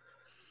hole,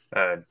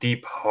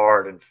 deep,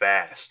 hard, and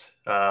fast.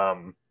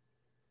 But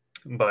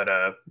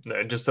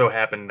it just so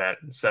happened that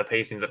Seth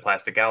Hastings at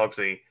Plastic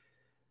Galaxy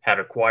had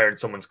acquired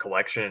someone's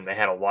collection, and they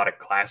had a lot of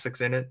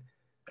classics in it.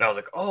 And I was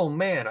like, oh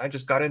man, I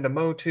just got into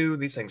Motu.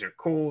 These things are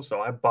cool. So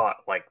I bought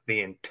like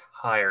the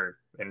entire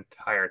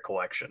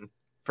collection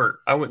for,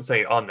 I wouldn't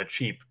say on the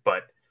cheap,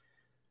 but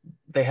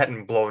they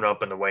hadn't blown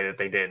up in the way that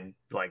they did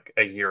like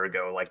a year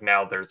ago. Like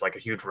now there's like a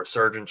huge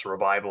resurgence,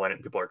 revival in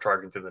it. People are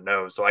charging through the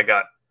nose. So I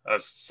got a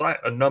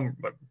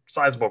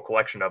sizable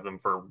collection of them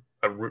for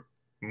a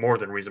more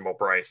than reasonable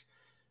price.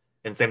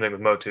 And same thing with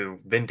Motu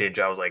Vintage.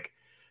 I was like,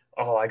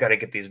 oh, I got to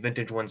get these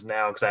vintage ones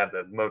now because I have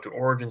the Motu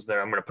Origins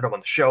there. I'm going to put them on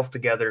the shelf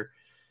together.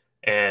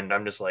 And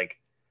I'm just like,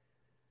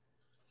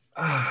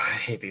 oh, I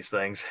hate these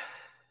things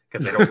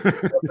because they don't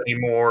up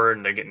anymore,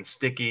 and they're getting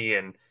sticky.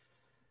 And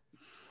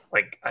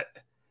like,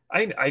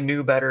 I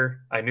knew better.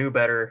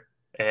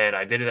 And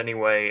I did it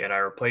anyway. And I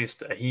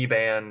replaced a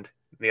He-Band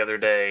the other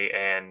day,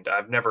 and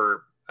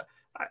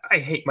I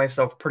hate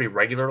myself pretty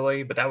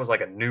regularly, but that was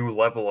like a new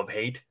level of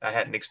hate I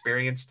hadn't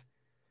experienced.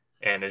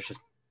 And it's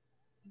just,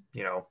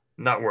 you know,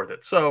 not worth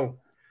it. So,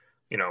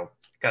 you know,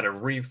 kind of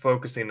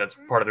refocusing. That's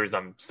part of the reason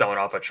I'm selling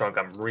off a chunk.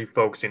 I'm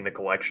refocusing the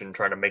collection,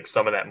 trying to make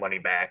some of that money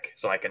back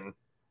so I can,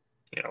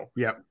 you know,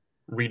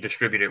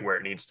 redistribute it where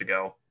it needs to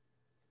go.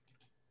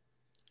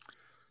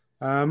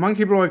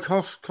 Monkey Boy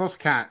Coth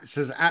Cat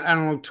says, at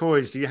Analog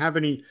Toys, do you have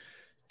any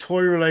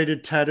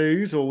toy-related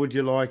tattoos, or would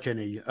you like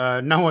any?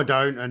 No, I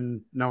don't,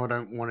 and no, I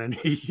don't want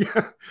any.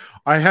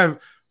 I have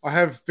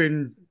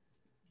been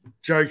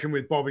joking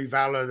with Bobby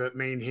Valor that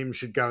me and him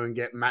should go and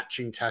get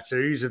matching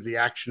tattoos of the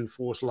Action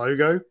Force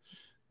logo.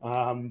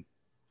 When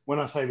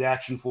I say the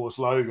Action Force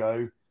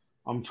logo,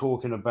 I'm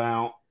talking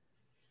about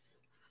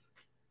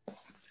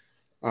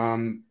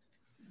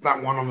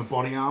that one on the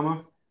body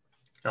armor.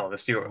 Oh, the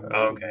steel.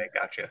 Oh, okay,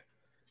 gotcha.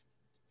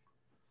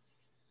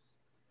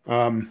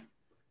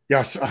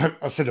 Yes,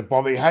 I said to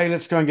Bobby, hey,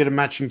 let's go and get a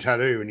matching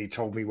tattoo. And he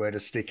told me where to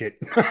stick it.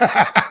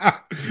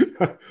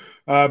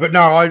 But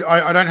no,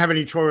 I don't have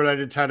any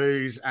toy-related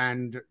tattoos.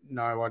 And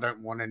no, I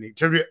don't want any.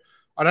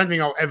 I don't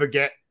think I'll ever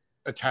get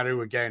a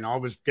tattoo again. I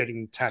was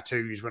getting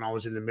tattoos when I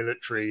was in the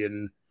military,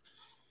 and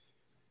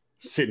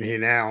sitting here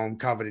now, I'm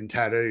covered in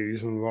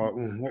tattoos. I'm like,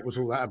 what was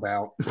all that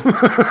about?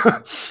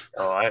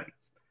 Oh,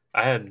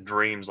 I had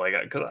dreams like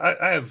that because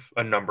I have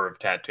a number of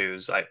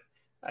tattoos.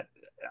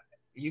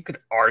 You could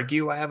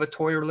argue I have a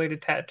toy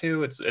related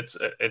tattoo.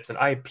 It's an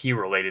IP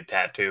related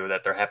tattoo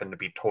that there happen to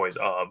be toys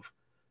of.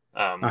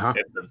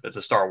 It's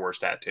a Star Wars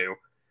tattoo,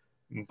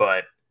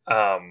 but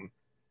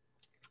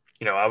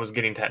I was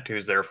getting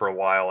tattoos there for a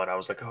while, and I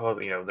was like, oh,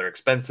 they're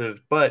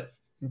expensive, but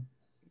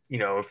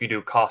if you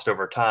do cost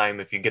over time,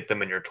 if you get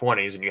them in your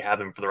 20s and you have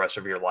them for the rest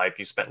of your life,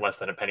 you spent less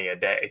than a penny a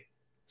day.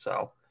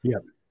 So, yeah.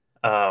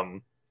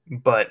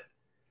 But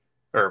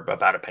or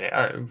about a penny,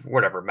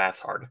 whatever,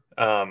 math's hard.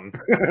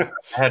 I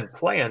had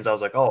plans. I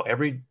was like, oh,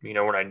 when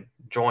I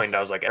joined,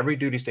 I was like, every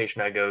duty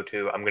station I go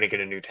to, I'm going to get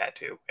a new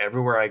tattoo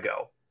everywhere I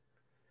go.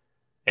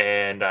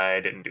 And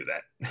I didn't do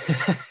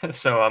that.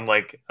 So I'm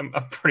like, I'm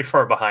pretty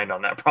far behind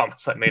on that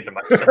promise I made to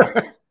myself.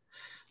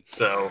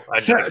 So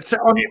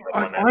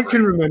I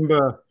can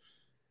remember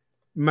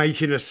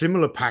making a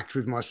similar pact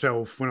with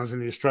myself when I was in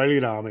the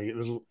Australian Army. It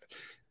was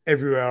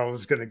everywhere I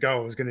was going to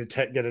go, I was going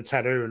to get a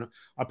tattoo, and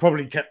I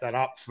probably kept that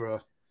up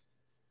for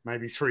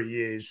maybe 3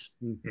 years.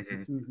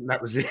 Mm-hmm.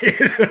 That was it.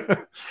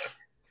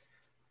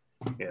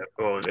 Yeah,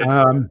 well,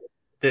 it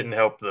didn't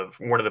help.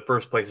 One of the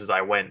first places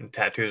I went,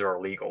 tattoos are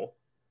illegal.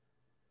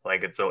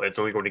 Like it's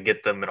illegal to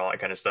get them and all that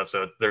kind of stuff.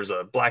 So there's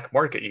a black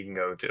market you can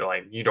go to.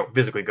 Like you don't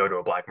physically go to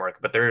a black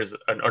market, but there is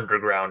an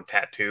underground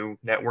tattoo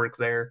network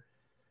there.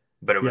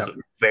 But it was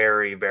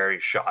very,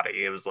 very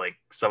shoddy. It was like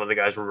some of the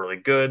guys were really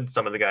good,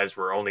 some of the guys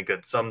were only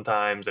good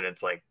sometimes, and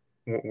it's like,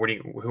 who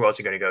else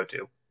are you going to go to?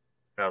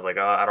 And I was like,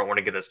 oh, I don't want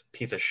to get this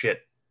piece of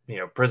shit,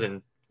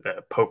 prison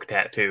poke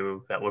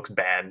tattoo that looks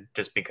bad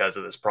just because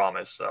of this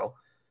promise. So,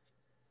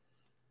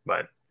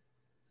 but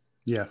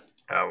yeah,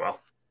 oh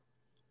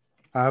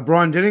well.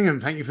 Brian Dillingham,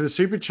 thank you for the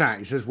super chat.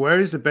 He says, where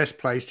is the best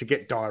place to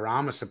get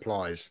diorama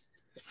supplies?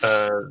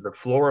 The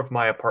floor of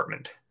my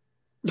apartment.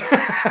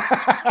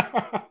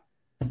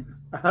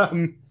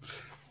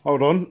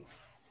 Hold on.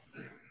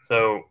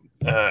 So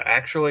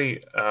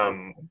actually,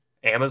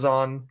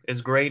 Amazon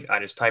is great. I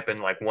just type in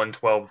like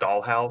 112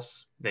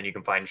 dollhouse, then you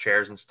can find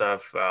shares and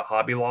stuff.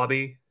 Hobby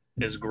Lobby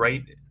is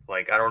great.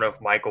 Like I don't know if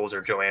Michael's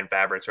or Joanne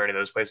Fabrics or any of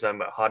those places,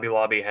 but Hobby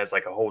Lobby has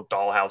like a whole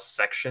dollhouse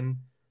section,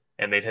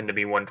 and they tend to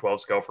be 112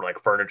 scale for like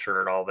furniture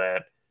and all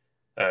that.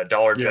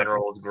 Dollar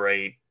General is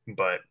great,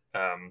 but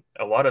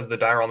a lot of the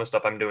diorama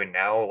stuff I'm doing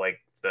now, like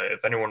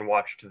if anyone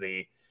watched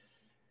the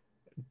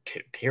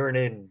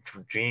Tyrannid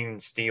Gene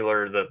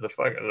Stealer,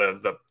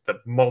 the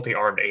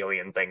multi-armed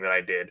alien thing that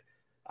I did,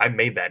 I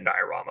made that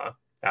diorama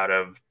out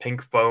of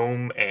pink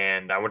foam,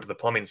 and I went to the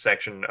plumbing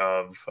section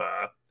of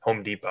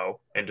Home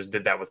Depot and just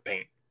did that with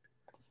paint.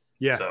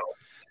 Yeah. So,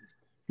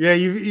 yeah,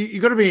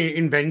 you've got to be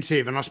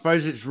inventive, and I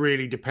suppose it's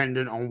really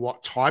dependent on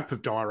what type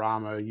of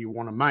diorama you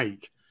want to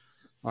make.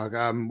 Like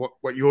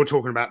what you're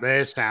talking about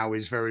there, Sal,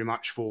 is very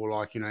much for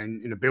like,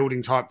 in a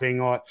building type thing.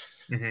 Like,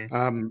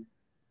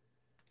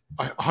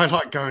 I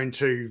like going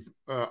to,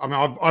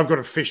 I've got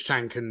a fish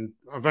tank and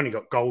I've only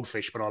got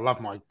goldfish, but I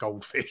love my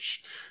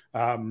goldfish.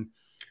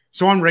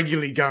 So I'm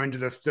regularly going to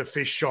the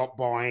fish shop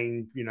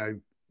buying,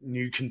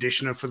 new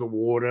conditioner for the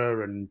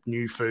water and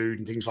new food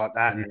and things like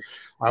that. And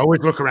I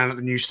always look around at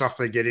the new stuff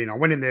they get in. I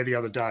went in there the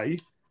other day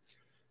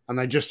and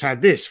they just had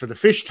this for the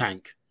fish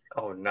tank.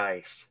 Oh,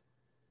 nice.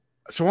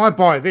 So I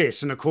buy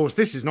this. And of course,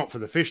 this is not for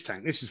the fish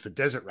tank. This is for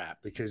desert wrap,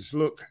 because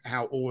look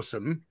how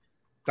awesome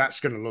that's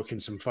going to look in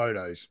some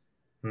photos.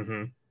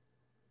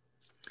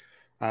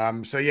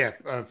 So yeah,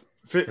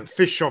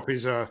 fish shop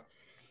is a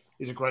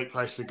great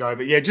place to go.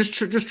 But yeah, just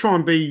try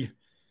and be.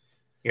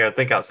 You got to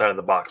think outside of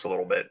the box a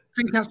little bit.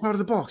 Think outside of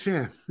the box,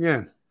 yeah.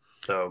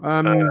 So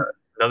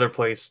another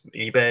place,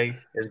 eBay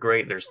is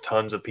great. There's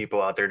tons of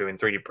people out there doing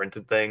 3D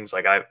printed things.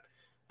 Like I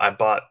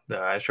bought,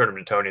 I showed them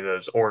to Tony,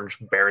 those orange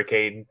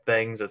barricade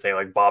things that say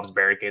like Bob's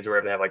Barricades or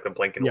whatever. They have like the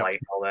blinking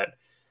light and all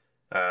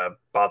that.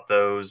 Bought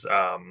those.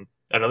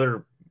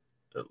 Another.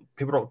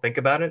 People don't think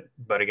about it,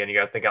 but again, you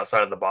got to think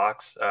outside of the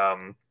box.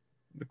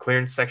 The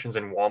clearance sections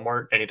in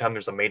Walmart, anytime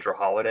there's a major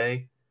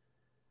holiday,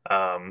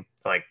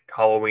 like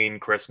Halloween,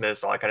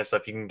 Christmas, all that kind of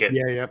stuff, you can get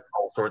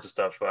all sorts of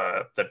stuff.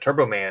 The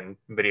Turbo Man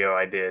video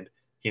I did,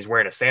 he's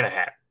wearing a Santa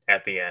hat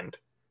at the end.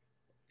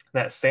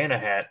 That Santa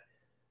hat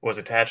was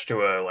attached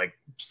to a like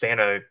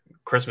Santa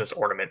Christmas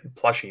ornament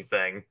plushie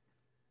thing,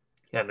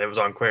 and it was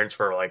on clearance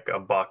for like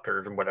 $1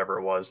 or whatever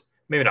it was.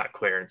 Maybe not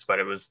clearance, but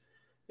it was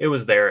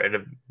there, and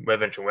it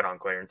eventually went on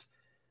clearance.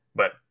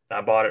 But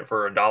I bought it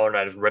for $1, and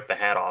I just ripped the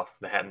hat off,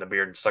 the hat and the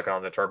beard, and stuck it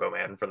on the Turbo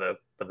Man for the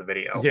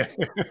video. Yeah.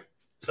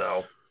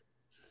 So,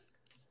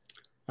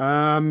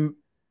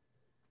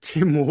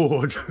 Tim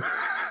Ward.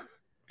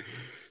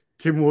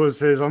 Tim Ward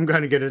says, "I'm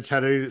going to get a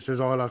tattoo that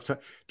says I love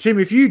Tim.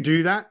 If you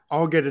do that,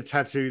 I'll get a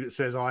tattoo that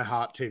says I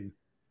heart Tim."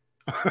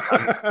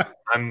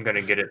 I'm going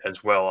to get it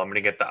as well. I'm going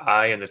to get the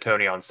I and the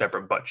Tony on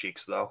separate butt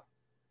cheeks, though.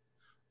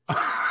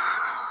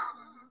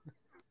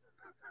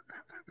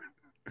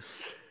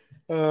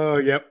 Oh,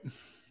 yep.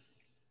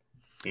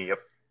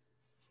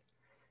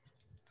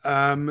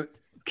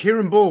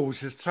 Kieran Ball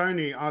says,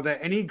 Tony, are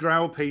there any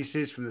Grail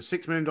pieces from the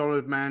 $6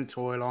 Million Man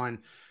toy line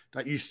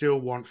that you still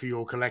want for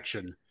your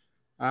collection?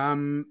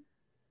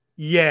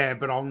 Yeah,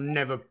 but I'll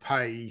never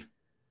pay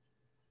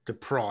the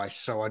price,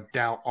 so I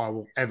doubt I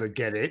will ever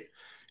get it.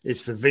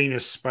 It's the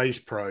Venus Space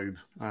Probe.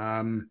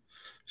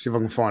 See if I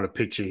can find a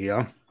picture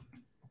here.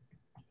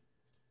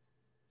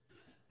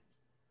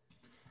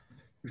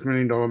 $6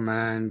 Million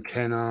Man,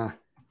 Kenner,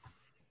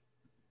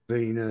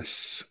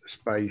 Venus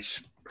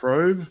Space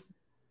Probe. Is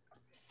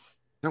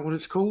that what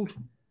it's called?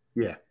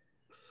 Yeah.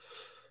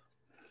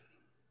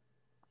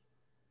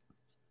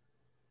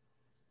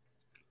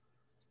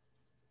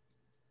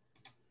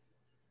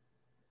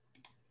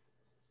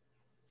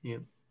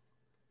 Yep.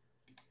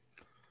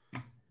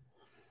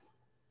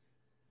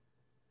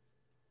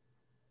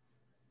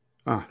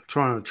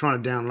 Trying to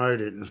download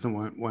it and it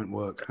won't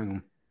work. Hang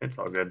on. It's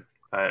all good.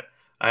 I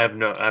have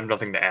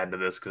nothing to add to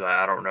this because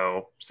I don't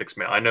know 6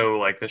 million. I know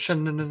like the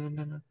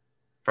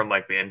from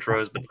like the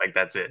intros, but like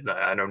that's it.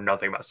 I know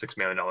nothing about $6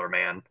 Million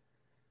Man.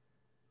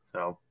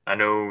 So I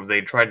know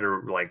they tried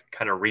to like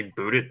kind of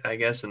reboot it, I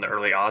guess, in the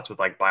early aughts with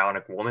like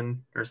Bionic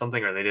Woman or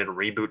something, or they did a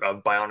reboot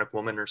of Bionic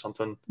Woman or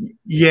something.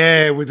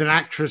 Yeah, with an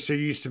actress who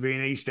used to be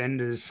in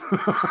EastEnders.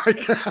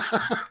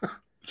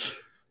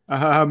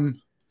 I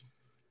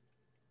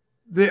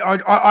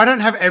don't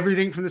have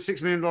everything from the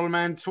 $6 Million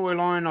Man toy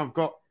line. I've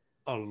got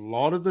a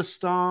lot of the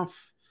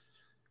stuff.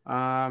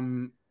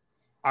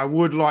 I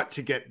would like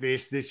to get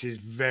this. This is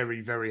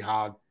very, very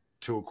hard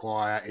to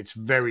acquire. It's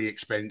very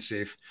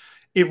expensive.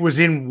 It was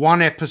in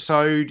one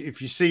episode.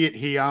 If you see it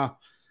here,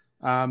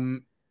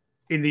 in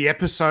the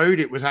episode,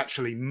 it was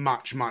actually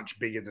much, much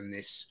bigger than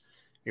this.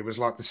 It was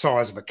like the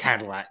size of a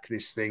Cadillac,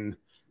 this thing.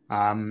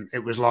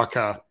 It was like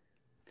I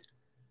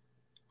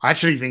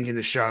actually think in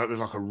the show it was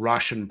like a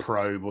Russian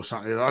probe or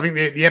something. I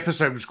think the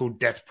episode was called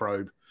Death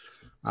Probe.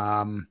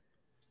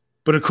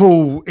 But a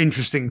cool,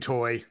 interesting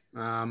toy.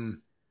 But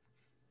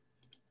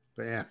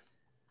yeah.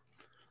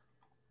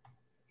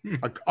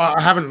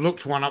 I haven't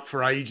looked one up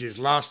for ages.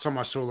 Last time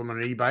I saw them on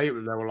eBay,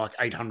 they were like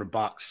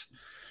 $800.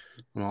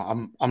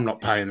 Well, I'm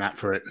not paying that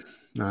for it.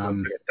 Like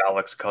a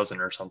Dalek's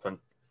cousin or something.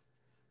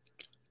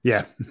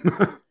 Yeah.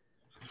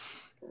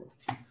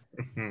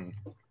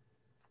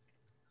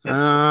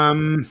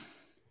 Trying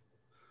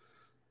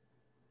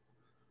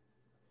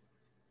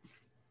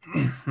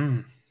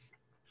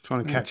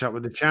to catch up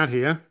with the chat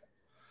here.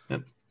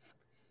 Yep.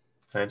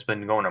 It's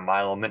been going a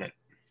mile a minute.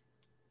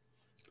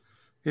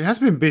 It has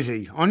been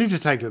busy. I need to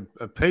take a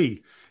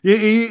pee.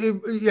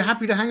 You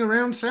happy to hang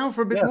around, Sal,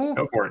 for a bit more?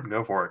 Go for it.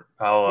 Go for it.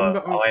 I'm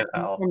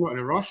not in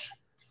a rush.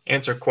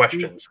 Answer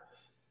questions.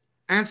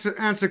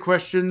 Answer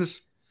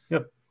questions.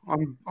 Yep.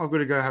 I'm going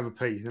to go have a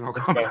pee, then I'll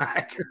come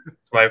back.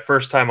 It's my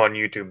first time on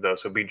YouTube, though,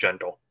 so be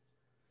gentle.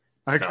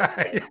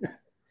 Okay. No.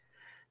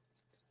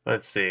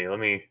 Let's see. Let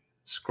me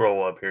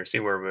scroll up here, see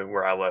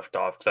where I left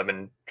off, because I've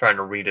been trying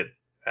to read it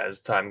as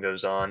time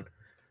goes on.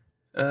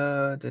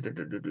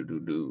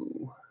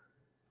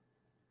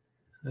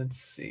 Let's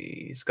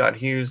see. Scott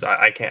Hughes,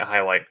 I can't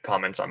highlight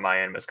comments on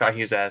my end, but Scott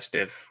Hughes asked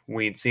if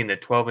we'd seen the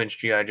 12-inch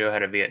G.I. Joe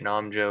had a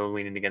Vietnam Joe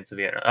leaning against the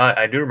Vietnam.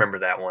 I do remember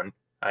that one.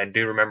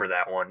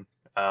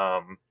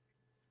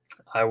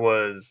 I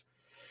was,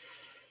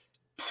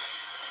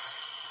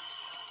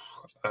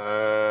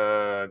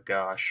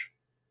 gosh,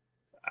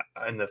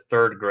 in the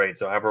third grade.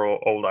 So however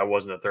old I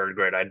was in the third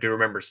grade, I do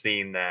remember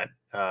seeing that.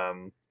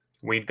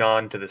 We'd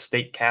gone to the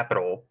state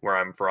capitol where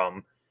I'm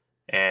from,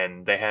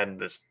 and they had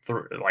this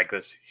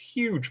this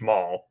huge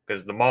mall,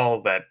 because the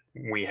mall that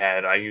we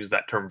had, I use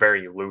that term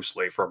very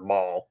loosely for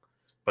mall,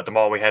 but the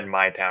mall we had in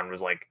my town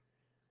was like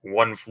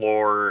one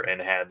floor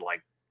and had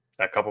like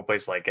a couple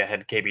places, like it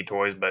had KB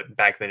Toys, but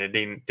back then it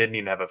didn't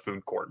even have a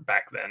food court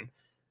back then.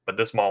 But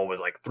this mall was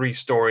like 3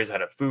 stories,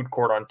 had a food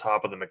court on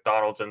top of the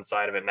McDonald's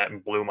inside of it, and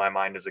that blew my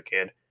mind as a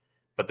kid.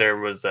 But there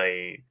was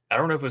I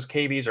don't know if it was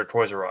KB's or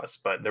Toys R Us,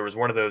 but there was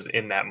one of those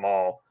in that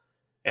mall.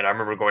 And I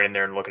remember going in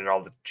there and looking at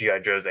all the G.I.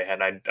 Joes they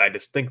had. And I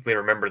distinctly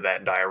remember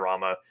that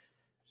diorama.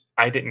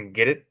 I didn't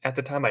get it at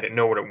the time. I didn't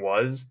know what it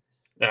was.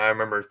 And I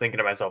remember thinking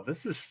to myself,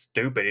 this is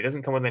stupid. He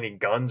doesn't come with any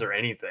guns or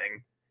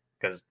anything.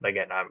 Because,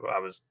 again, I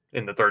was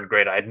in the third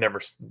grade. I had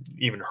never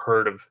even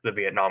heard of the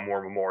Vietnam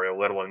War Memorial,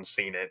 let alone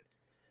seen it.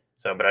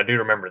 So, but I do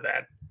remember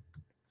that.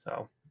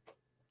 So,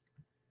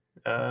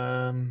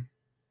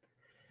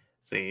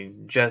 see,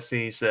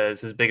 Jesse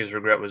says his biggest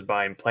regret was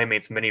buying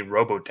Playmates mini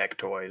Robotech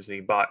toys. He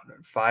bought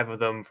 5 of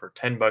them for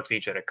 $10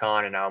 each at a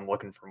con, and now I'm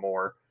looking for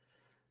more.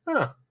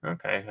 Oh,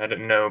 okay. I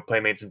didn't know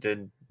Playmates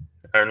did,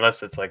 or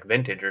unless it's like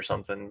vintage or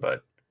something,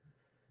 but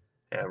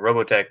yeah,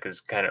 Robotech is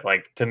kind of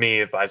like, to me,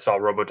 if I saw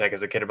Robotech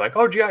as a kid, I'd be like,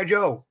 oh, G.I.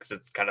 Joe, because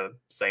it's kind of the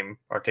same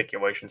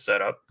articulation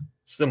setup.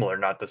 Similar,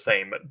 not the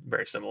same, but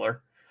very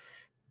similar.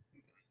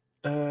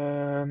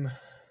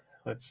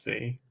 Let's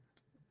see.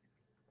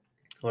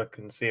 Look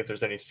and see if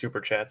there's any super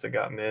chats that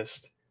got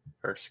missed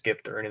or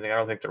skipped or anything. I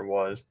don't think there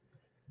was.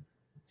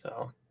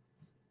 So,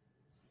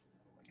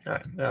 all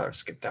right, now I'll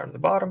skip down to the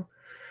bottom.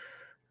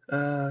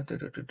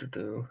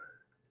 Do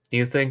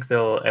you think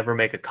they'll ever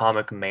make a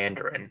comic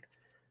Mandarin?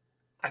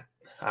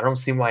 I don't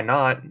see why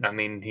not. I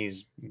mean,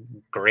 he's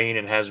green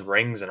and has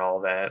rings and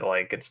all that.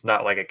 Like, it's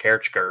not like a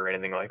character or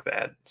anything like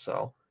that.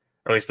 So,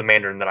 or at least the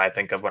Mandarin that I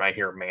think of when I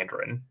hear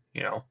Mandarin,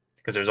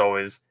 because there's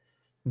always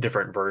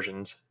different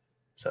versions.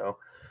 So,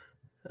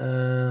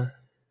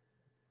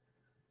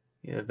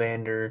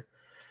 Vander,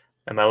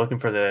 am I looking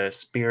for the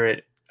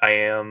Spirit I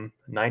am.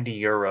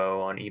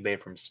 €90 on eBay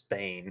from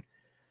Spain.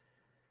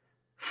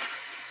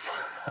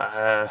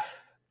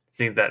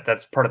 See,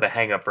 that's part of the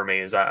hang up for me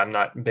is I'm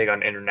not big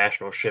on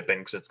international shipping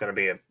because it's going to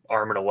be an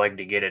arm and a leg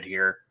to get it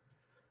here.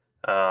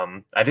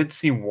 I did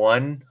see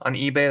one on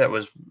eBay that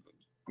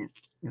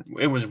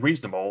was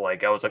reasonable.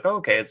 Like I was like, oh,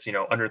 okay, it's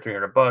under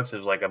 $300. It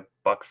was like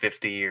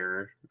 $150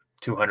 or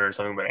 200 or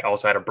something, but it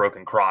also had a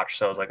broken crotch.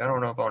 So I was like, I don't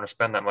know if I want to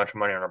spend that much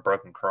money on a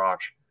broken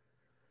crotch.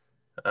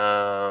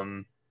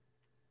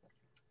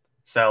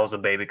 Sal's a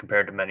baby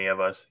compared to many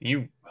of us.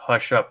 You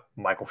hush up,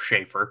 Michael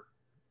Schaefer.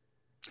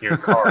 Your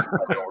car is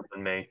probably older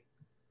than me.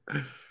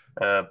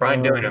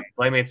 Brian Dillingham,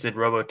 Playmates did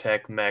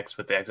Robotech Mechs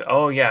with the Exo.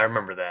 Oh yeah, I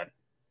remember that.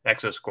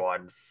 Exo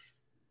Squad,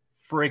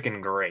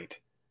 freaking great.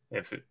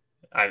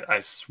 I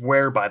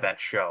swear by that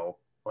show.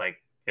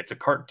 Like it's a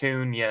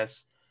cartoon,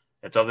 yes.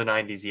 It's of the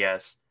 '90s,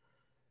 yes.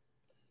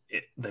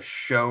 The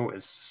show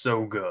is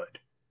so good.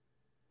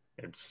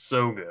 It's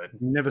so good.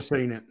 Never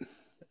seen it.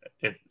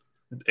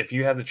 If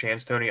you have the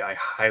chance, Tony, I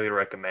highly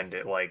recommend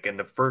it. Like in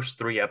the first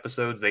 3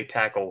 episodes, they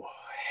tackle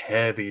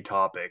heavy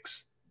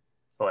topics.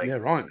 Like yeah,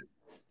 right.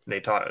 They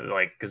talk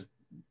like because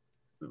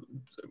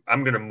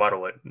I'm gonna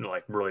muddle it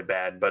like really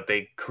bad, but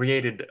they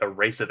created a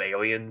race of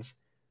aliens,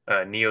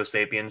 Neo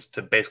Sapiens,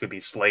 to basically be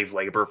slave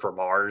labor for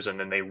Mars, and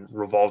then they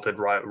revolted,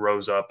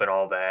 rose up, and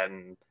all that.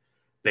 And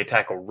they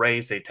tackle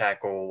race, they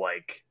tackle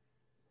like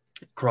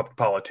corrupt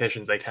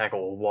politicians, they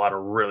tackle a lot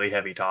of really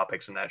heavy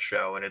topics in that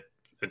show, and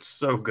it's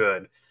so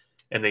good.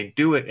 And they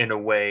do it in a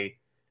way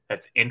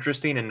that's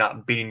interesting and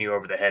not beating you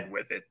over the head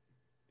with it.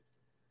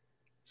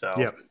 So,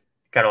 yeah,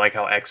 kind of like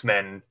how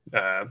X-Men,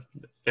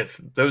 if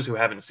those who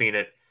haven't seen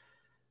it,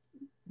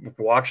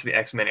 watch the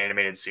X-Men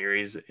animated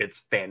series.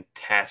 It's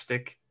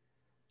fantastic.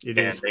 It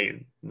is.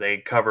 And they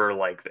cover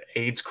like the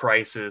AIDS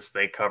crisis,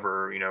 they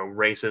cover,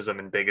 racism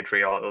and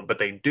bigotry, but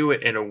they do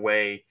it in a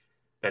way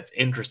that's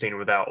interesting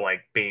without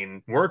like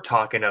being, we're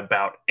talking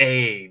about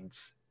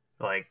AIDS.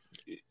 Like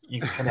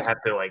you kind of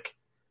have to like,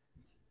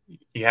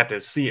 you have to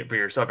see it for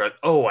yourself. You're like,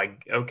 oh,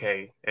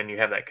 okay. And you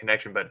have that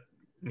connection, but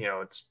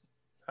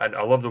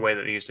I love the way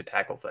that they used to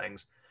tackle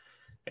things.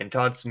 And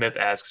Todd Smith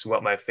asks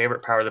what my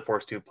favorite Power of the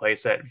Force 2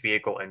 playset,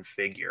 vehicle, and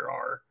figure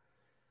are.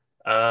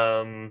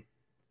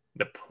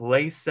 The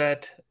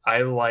playset,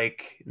 I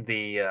like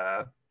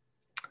the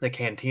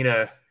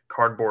Cantina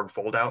cardboard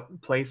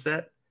foldout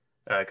playset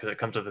because it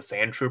comes with a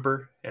Sand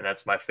Trooper, and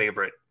that's my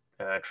favorite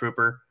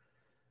trooper.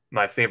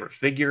 My favorite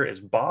figure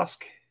is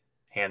Bosk,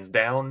 hands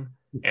down.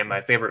 And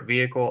my favorite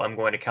vehicle, I'm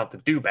going to count the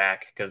Dewback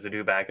because the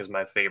Dewback is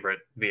my favorite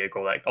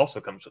vehicle that also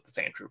comes with the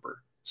Sand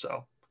Trooper.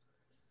 So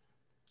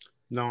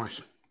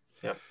nice.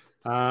 Yep.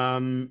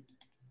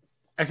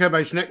 Echo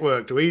Base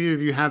Network. Do either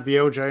of you have the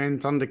LJN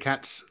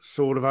Thundercats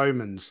Sword of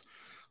Omens?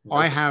 Nope.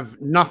 I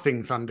have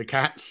nothing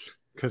Thundercats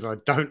because I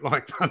don't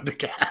like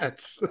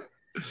Thundercats.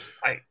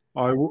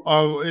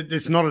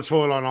 It's not a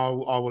toy line I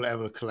will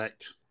ever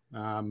collect.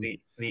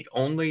 The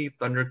only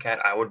Thundercat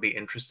I would be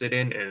interested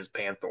in is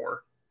Panthor.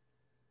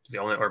 The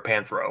only, or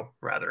Panthro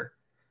rather.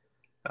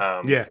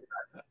 Yeah,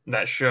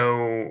 that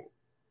show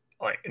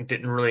like it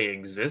didn't really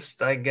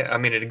exist. I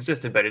mean, it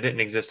existed, but it didn't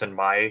exist in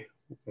my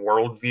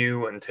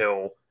worldview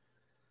until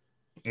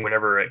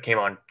whenever it came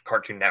on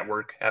Cartoon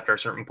Network after a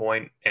certain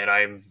point, and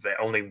I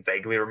only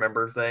vaguely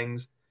remember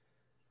things.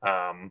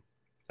 I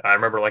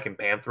remember liking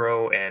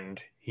Panthro, and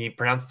he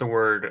pronounced the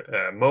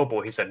word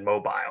mobile. He said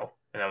mobile,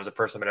 and that was the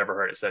first time I'd ever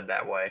heard it said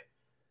that way.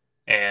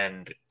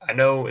 And I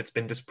know it's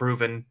been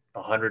disproven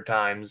 100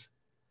 times.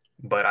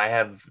 But I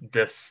have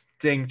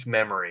distinct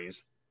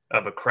memories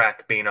of a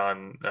crack being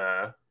on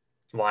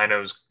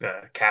Lino's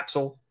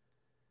capsule.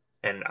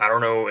 And I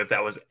don't know if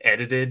that was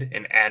edited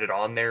and added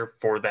on there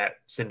for that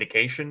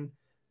syndication,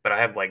 but I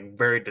have like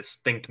very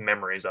distinct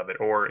memories of it.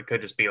 Or it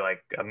could just be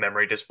like a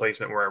memory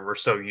displacement where we're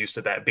so used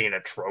to that being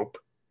a trope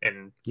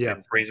and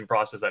freezing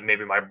process that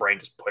maybe my brain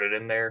just put it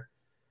in there.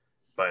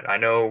 But I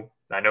know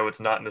it's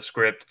not in the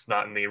script. It's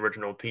not in the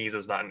original tease.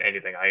 It's not in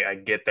anything. I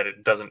get that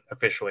it doesn't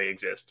officially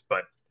exist,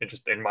 but it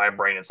just in my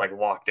brain, it's like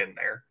locked in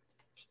there.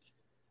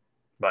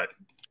 But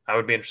I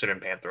would be interested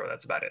in Panthro.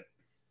 That's about it.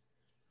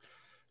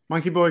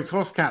 Monkey Boy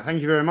Cloth Cat, thank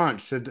you very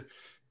much. Said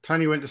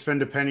Tony went to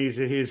spend a penny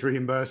to his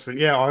reimbursement.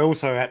 Yeah, I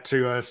also had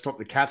to stop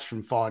the cats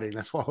from fighting.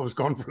 That's why I was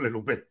gone for a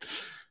little bit.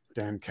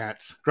 Damn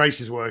cats.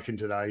 Grace is working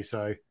today,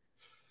 so.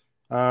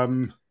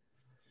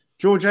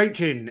 George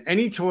Aitken,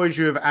 any toys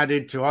you have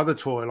added to other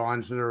toy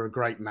lines that are a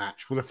great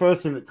match? Well, the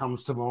first thing that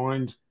comes to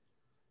mind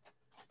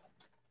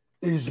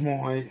is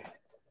my...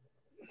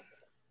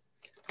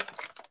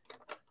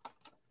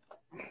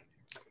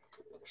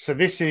 So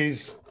this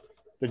is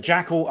the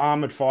Jackal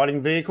Armored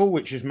Fighting Vehicle,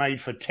 which is made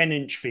for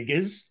 10-inch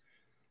figures,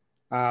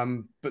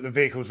 but the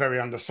vehicle is very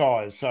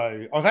undersized. So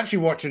I was actually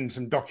watching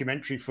some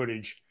documentary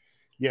footage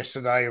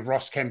yesterday of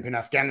Ross Kemp in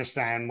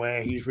Afghanistan,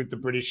 where he's with the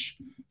British,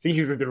 I think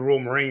he's with the Royal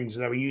Marines,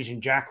 and they were using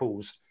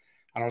Jackals.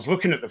 And I was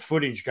looking at the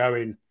footage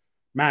going,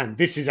 man,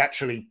 this is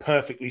actually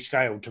perfectly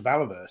scaled to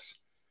Valaverse.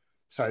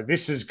 So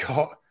this is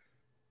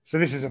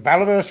a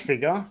Valaverse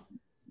figure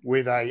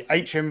with a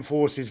HM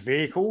Forces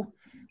vehicle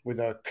with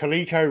a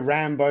Coleco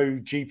Rambo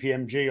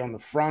GPMG on the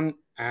front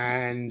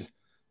and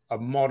a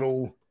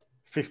model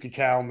 50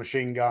 cal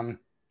machine gun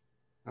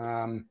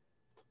on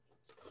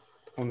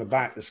the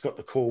back that's got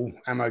the cool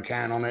ammo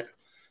can on it.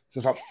 So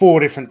it's like 4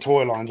 different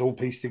toy lines all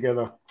pieced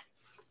together.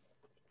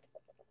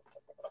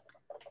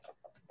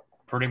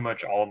 Pretty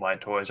much all of my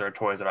toys are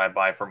toys that I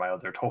buy for my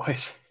other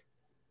toys.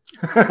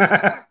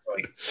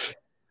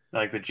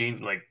 like the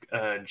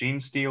Gene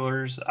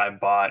Stealers I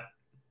bought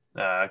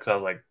because I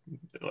was like,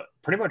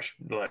 pretty much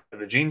like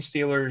the Gene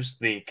Stealers,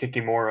 the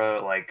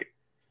Kikimora. Like,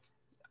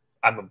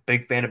 I'm a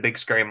big fan of big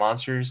scary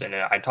monsters, and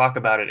I talk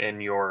about it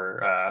in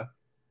your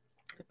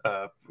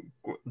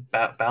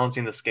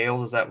balancing the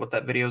scales. Is that what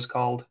that video is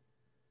called?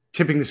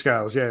 Tipping the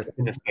scales, yeah.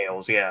 Tipping the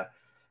scales, yeah.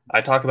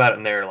 I talk about it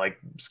in there. Like,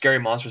 scary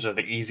monsters are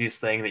the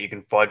easiest thing that you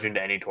can fudge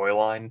into any toy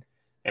line,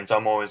 and so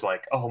I'm always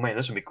like, oh man,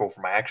 this would be cool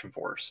for my Action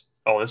Force.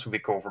 Oh, this would be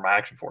cool for my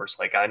Action Force.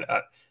 Like,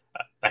 I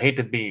hate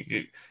to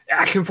be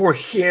Action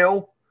Force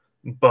hell,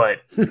 but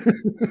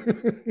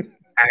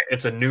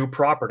it's a new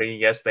property.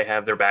 Yes, they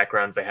have their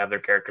backgrounds, they have their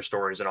character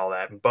stories and all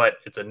that, but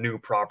it's a new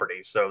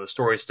property, so the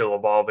story's still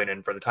evolving,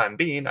 and for the time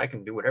being, I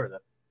can do whatever the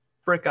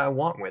frick I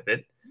want with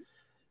it.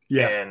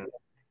 Yeah. And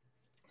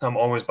I'm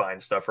always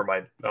buying stuff for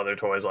my other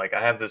toys. Like,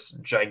 I have this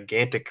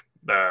gigantic,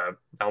 I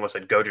almost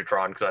said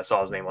Gojitron because I saw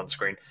his name on the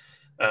screen.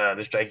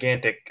 This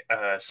gigantic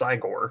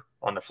Cygor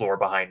on the floor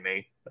behind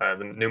me,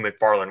 the new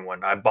McFarlane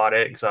one. I bought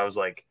it because I was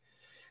like,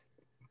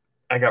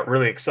 I got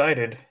really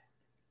excited.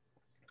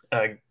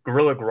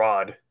 Gorilla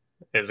Grodd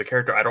is a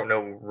character I don't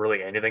know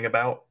really anything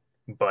about,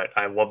 but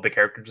I love the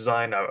character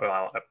design.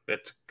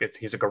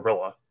 He's a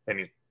gorilla,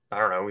 and I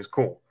don't know, he's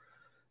cool.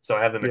 So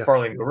I have the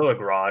McFarlane Gorilla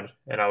Grodd,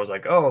 and I was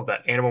like, oh,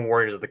 that Animal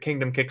Warriors of the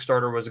Kingdom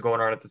Kickstarter was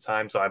going on at the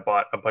time, so I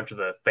bought a bunch of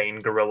the Thane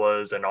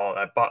gorillas and all.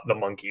 I bought the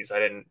monkeys. I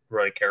didn't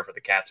really care for the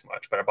cats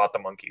much, but I bought the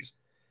monkeys.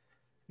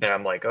 And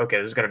I'm like, okay,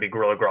 this is going to be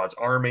Gorilla Grodd's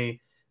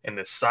army, and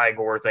this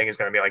Cygor thing is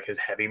going to be like his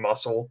heavy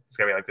muscle. It's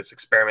going to be like this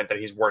experiment that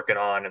he's working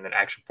on, and then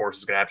Action Force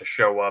is going to have to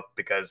show up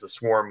because the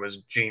swarm was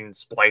gene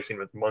splicing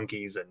with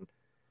monkeys, and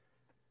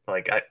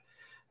like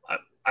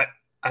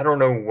I don't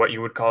know what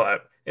you would call it.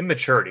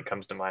 Immaturity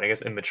comes to mind. I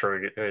guess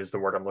immaturity is the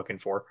word I'm looking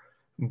for.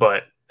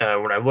 But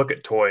when I look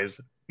at toys,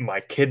 my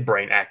kid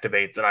brain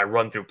activates and I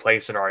run through play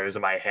scenarios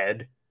in my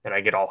head and I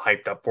get all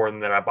hyped up for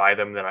them. Then I buy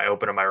them, then I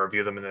open them, I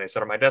review them, and then they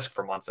sit on my desk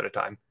for months at a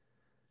time.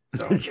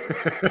 So. I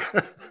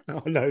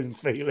know the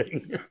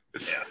feeling.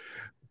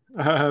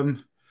 Yeah.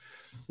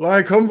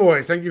 Lion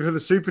Convoy, thank you for the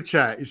super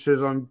chat. He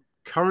says, I'm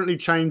currently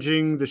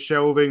changing the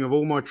shelving of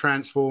all my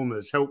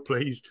Transformers. Help,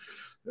 please.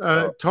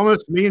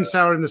 Thomas, me and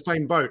Sal are in the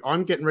same boat.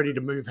 I'm getting ready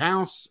to move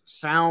house.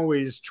 Sal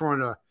is trying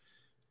to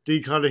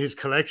declutter his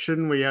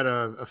collection. We had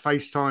a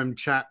FaceTime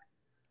chat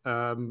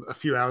a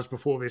few hours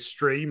before this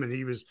stream, and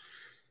he was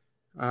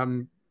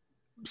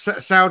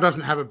Sal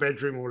doesn't have a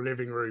bedroom or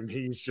living room.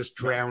 He's just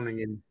drowning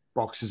in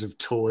boxes of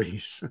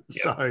toys.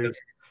 Yeah, so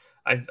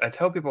I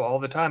tell people all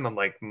the time, I'm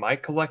like, my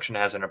collection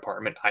has an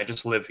apartment. I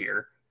just live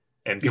here,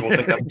 and people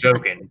think I'm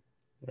joking.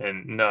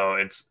 And no,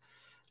 it's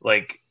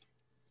like,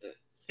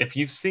 if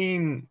you've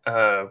seen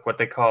what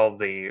they call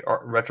the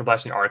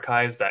Retroblasting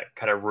Archives, that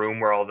kind of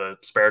room where all the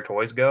spare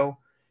toys go,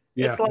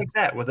 it's like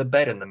that with a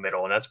bed in the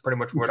middle, and that's pretty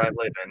much what I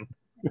live in.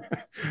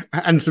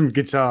 And some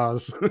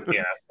guitars.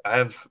 Yeah,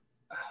 I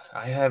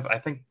have I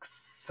think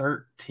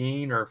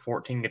 13 or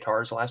 14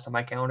 guitars the last time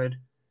I counted.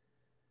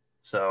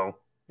 So,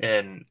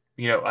 and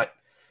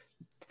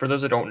for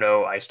those that don't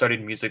know, I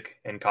studied music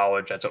in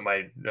college. That's what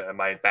my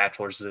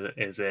bachelor's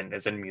is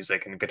in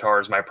music, and guitar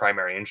is my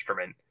primary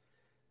instrument.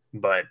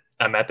 But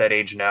I'm at that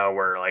age now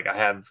where, like,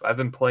 I've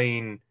been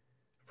playing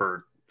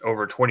for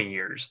over 20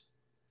 years,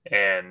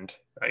 and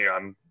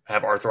I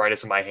have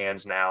arthritis in my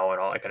hands now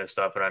and all that kind of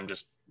stuff, and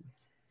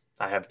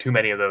I have too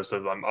many of those,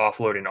 so I'm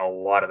offloading a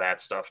lot of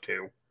that stuff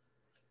too.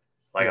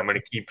 Like, I'm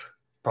going to keep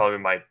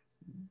probably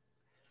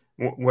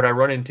what I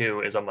run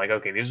into is I'm like,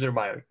 okay, these are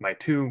my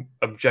two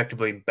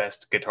objectively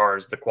best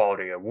guitars, the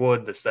quality of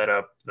wood, the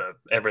setup, the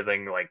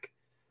everything. Like,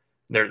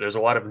 there's a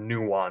lot of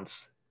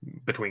nuance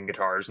between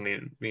guitars,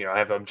 and I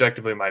have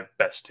objectively my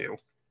best two.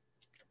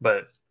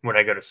 But when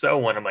I go to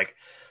sell one, I'm like,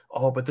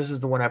 oh, but this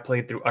is the one I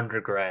played through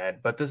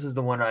undergrad, but this is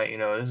the one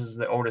this is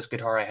the oldest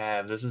guitar I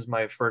have, this is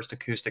my first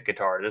acoustic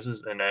guitar,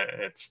 and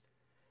it's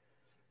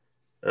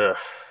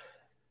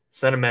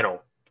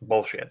sentimental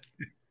bullshit.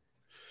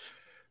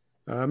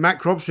 Matt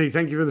Cropsey,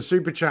 thank you for the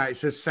super chat. It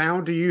says,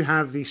 Sal, do you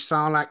have the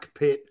Sarlacc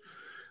Pit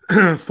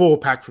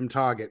 4-pack from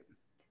Target?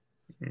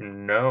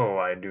 No,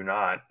 I do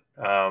not.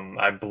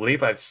 I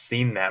believe I've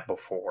seen that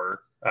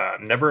before.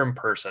 Never in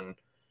person.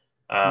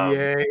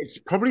 Yeah, it's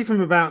probably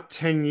from about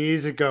 10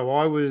 years ago.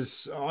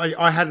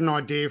 I had an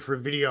idea for a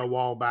video a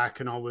while back,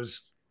 and I did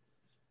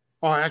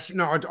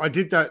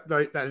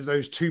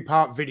those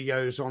 2-part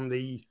videos on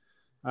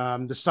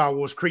the Star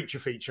Wars creature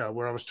feature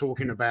where I was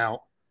talking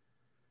about,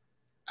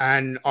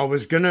 and I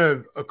was going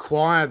to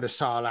acquire the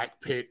Sarlacc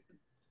Pit,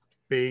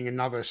 being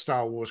another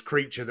Star Wars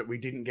creature that we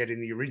didn't get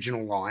in the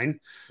original line.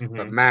 Mm-hmm.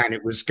 But man,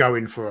 it was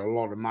going for a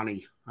lot of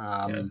money.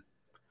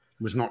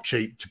 was not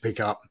cheap to pick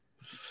up.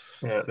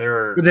 Yeah,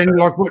 there are. But then,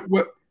 like,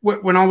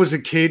 when I was a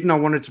kid and I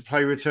wanted to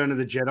play Return of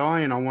the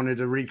Jedi and I wanted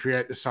to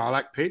recreate the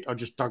Sarlacc pit, I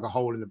just dug a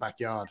hole in the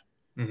backyard.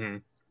 Mm-hmm.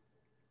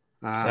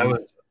 That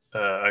was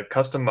a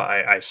custom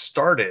I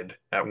started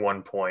at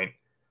one point,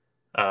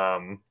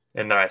 and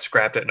then I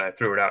scrapped it and I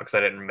threw it out because I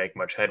didn't make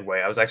much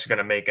headway. I was actually going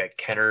to make a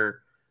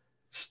Kenner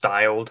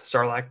styled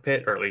Sarlacc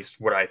pit, or at least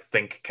what I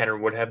think Kenner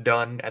would have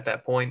done at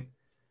that point,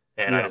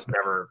 and I just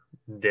never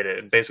did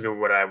it. Basically,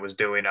 what I was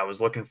doing, I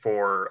was looking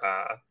for,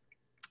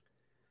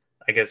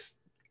 I guess,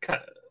 kind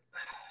of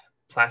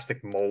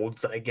plastic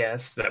molds, I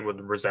guess, that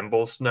would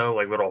resemble snow,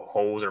 like little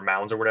holes or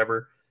mounds or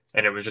whatever,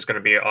 and it was just going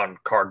to be on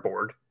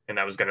cardboard, and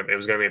it was going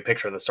to be a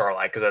picture of the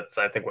Sarlacc, because that's,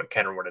 I think, what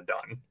Kenner would have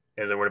done,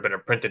 is it would have been a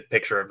printed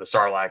picture of the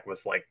Sarlacc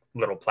with like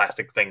little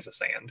plastic things of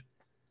sand.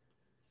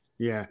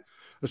 Yeah.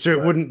 So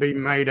it wouldn't be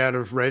made out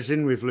of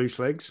resin with loose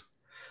legs?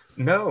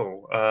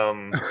 No.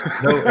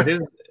 No,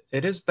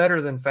 it is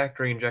better than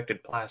factory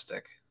injected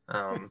plastic.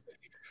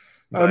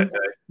 But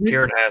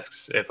Kieran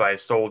asks if I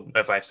still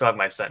have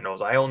my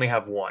Sentinels. I only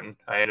have one.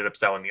 I ended up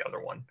selling the other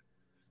one.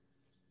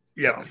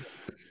 Yeah.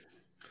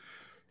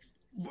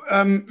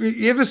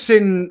 You ever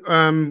seen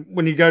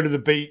when you go to the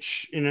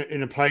beach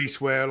in a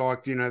place where,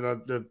 like, you know,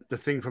 the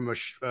thing from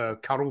a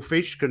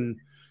cuttlefish can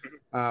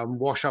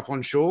wash up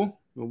on shore?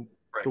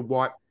 The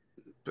white,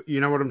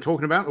 you know what I'm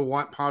talking about? The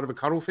white part of a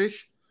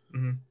cuttlefish.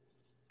 Mm-hmm.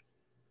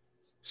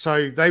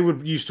 So they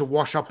used to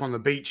wash up on the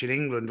beach in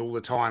England all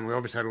the time. We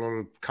obviously had a lot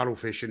of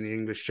cuttlefish in the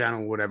English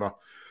Channel, whatever.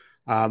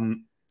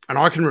 And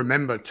I can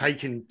remember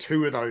taking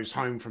 2 of those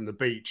home from the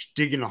beach,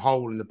 digging a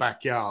hole in the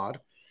backyard,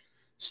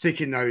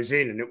 sticking those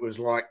in, and it was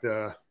like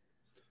the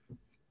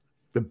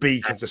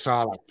beak of the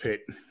Sarlacc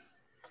pit.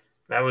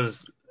 That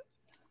was...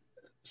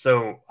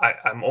 So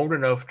I'm old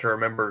enough to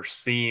remember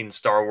seeing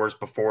Star Wars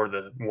before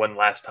the One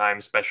Last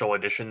Time special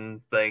edition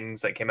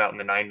things that came out in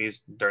the 90s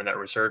during that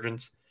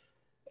resurgence.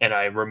 And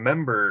I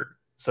remember,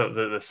 so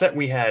the set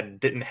we had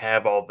didn't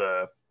have all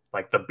the,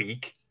 like, the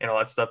beak and all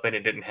that stuff in it.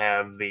 Didn't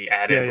have the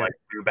added like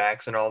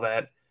dewbacks and all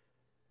that.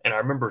 And I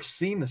remember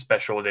seeing the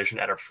special edition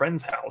at a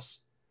friend's house.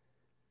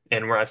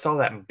 And when I saw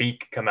that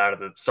beak come out of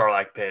the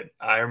Sarlacc pit,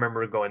 I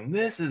remember going,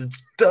 "This is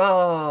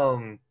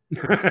dumb."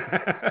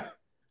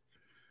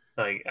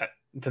 Like,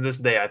 to this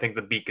day, I think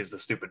the beak is the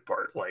stupid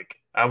part. Like,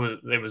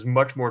 it was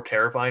much more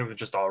terrifying with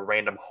just a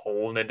random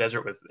hole in the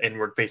desert with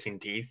inward facing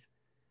teeth.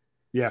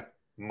 Yeah.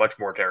 Much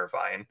more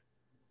terrifying.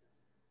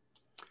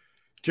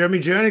 Jeremy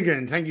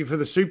Jernigan, thank you for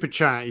the super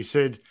chat. He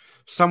said,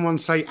 someone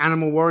say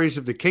Animal Warriors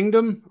of the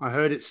Kingdom. I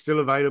heard it's still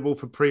available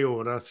for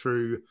pre-order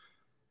through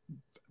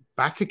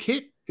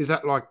Backakit. Is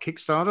that like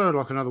Kickstarter,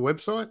 like another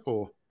website?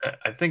 Or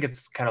I think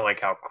it's kind of like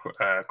how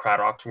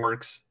Cradox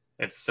works.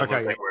 It's a similar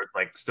thing where it's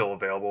like still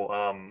available.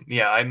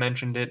 Yeah, I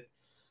mentioned it.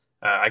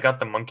 I got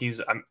the monkeys.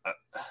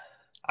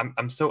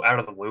 I'm so out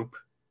of the loop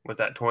with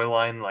that toy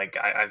line. Like,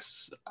 I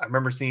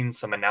remember seeing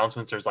some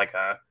announcements. There's like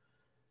a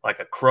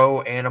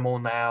crow animal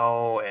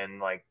now, and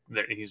like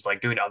he's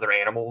like doing other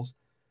animals.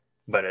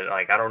 But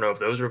like, I don't know if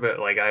those are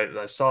like,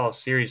 I saw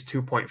Series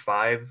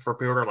 2.5 for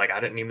pre-order. Like, I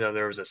didn't even know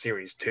there was a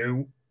Series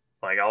 2.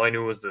 Like, all I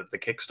knew was the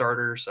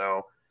Kickstarter.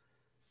 So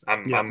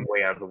I'm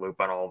way out of the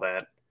loop on all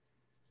that.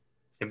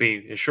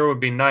 It sure would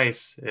be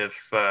nice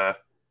if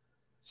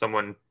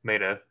someone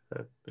made a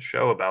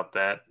show about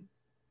that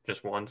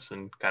just once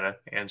and kind of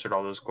answered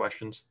all those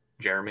questions.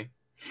 Jeremy.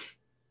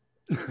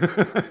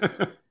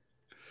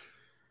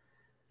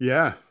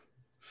 Yeah.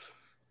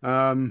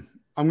 I'm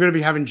going to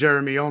be having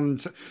Jeremy on.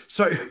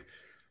 So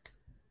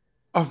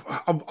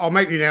I'll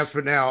make the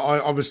announcement now.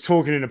 I was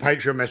talking in a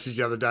Patreon message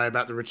the other day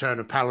about the return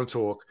of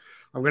Palatalk.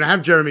 I'm going to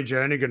have Jeremy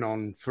Jernigan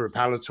on for a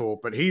Palatalk,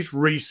 but he's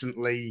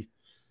recently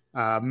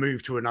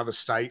moved to another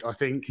state, I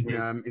think,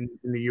 in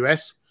the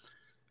US.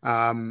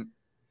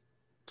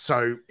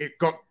 So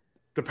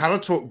the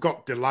Palatalk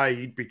got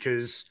delayed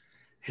because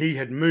he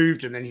had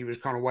moved and then he was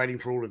kind of waiting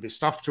for all of his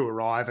stuff to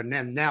arrive. And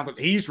then now that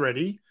he's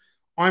ready,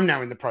 I'm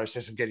now in the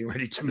process of getting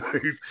ready to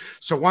move.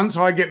 So once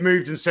I get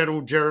moved and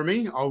settled,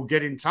 Jeremy, I'll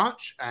get in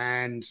touch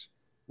and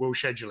we'll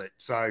schedule it.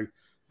 So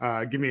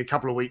give me a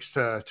couple of weeks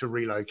to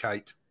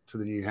relocate to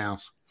the new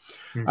house.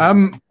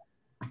 Mm-hmm.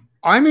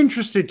 I'm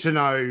interested to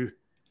know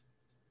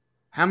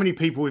how many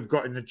people we've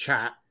got in the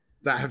chat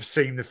that have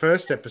seen the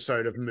first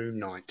episode of Moon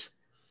Knight.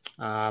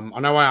 I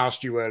know I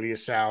asked you earlier,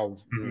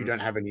 Sal, you don't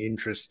have any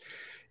interest.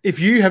 If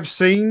you have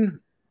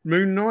seen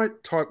Moon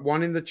Knight, type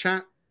 1 in the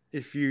chat.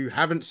 If you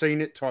haven't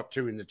seen it, type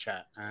 2 in the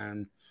chat,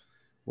 and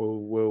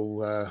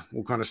we'll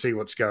kind of see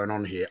what's going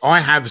on here. I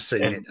have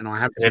seen it, and I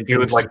have. If you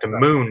would like to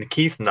moon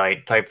Keith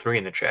Knight, type 3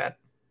 in the chat.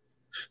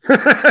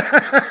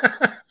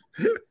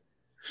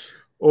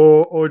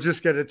 Or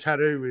just get a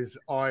tattoo with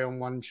I on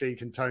one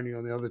cheek and Tony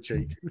on the other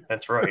cheek.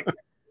 That's right.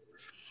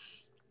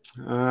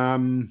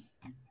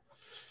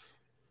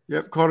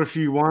 Yep, quite a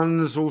few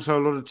ones. Also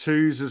a lot of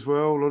 2s as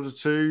well. A lot of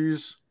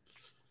 2s.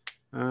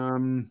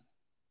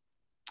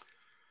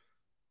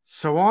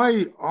 So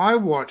I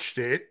watched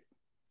it.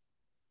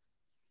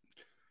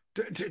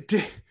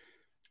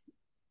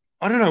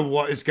 I don't know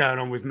what is going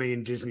on with me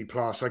in Disney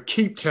Plus. I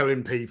keep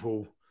telling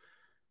people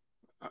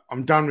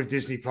I'm done with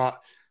Disney Plus.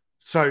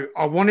 So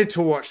I wanted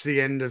to watch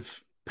the end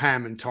of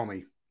Pam and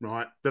Tommy,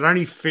 right? That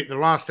only fit. The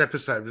last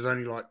episode was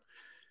only like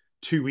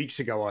 2 weeks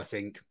ago, I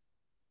think.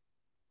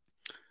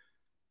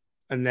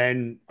 And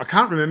then I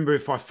can't remember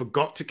if I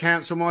forgot to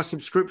cancel my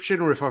subscription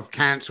or if I've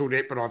cancelled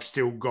it, but I've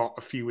still got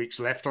a few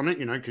weeks left on it,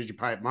 you know, because you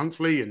pay it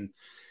monthly. And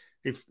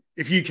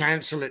if you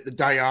cancel it the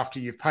day after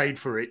you've paid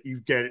for it,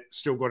 you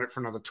still got it for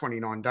another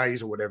 29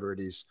 days or whatever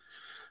it is.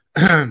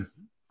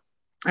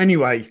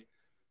 Anyway,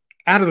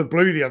 out of the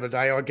blue the other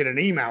day, I get an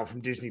email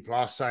from Disney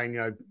Plus saying,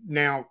 you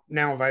know,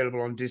 now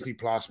available on Disney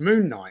Plus,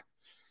 Moon Knight.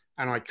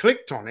 And I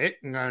clicked on it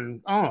and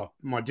going, oh,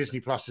 my Disney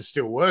Plus is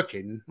still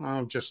working.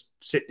 I'll just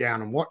sit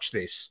down and watch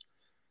this.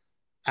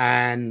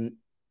 And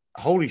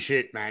holy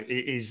shit, man,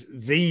 it is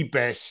the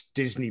best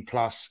Disney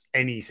Plus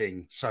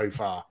anything so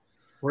far.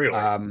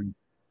 Really?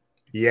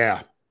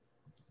 Yeah.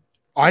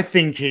 I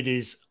think it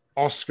is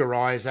Oscar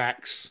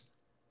Isaac's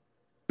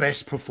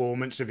best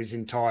performance of his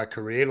entire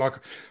career. Like,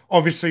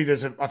 obviously,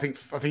 I think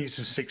it's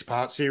a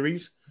 6-part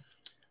series.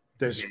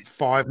 There's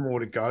 5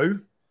 more to go.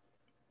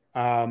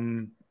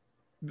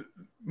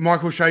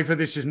 Michael Schaefer,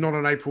 this is not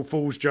an April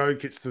Fool's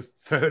joke. It's the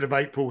 3rd of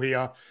April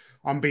here.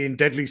 I'm being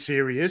deadly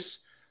serious.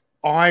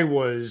 So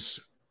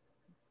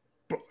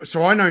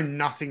I know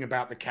nothing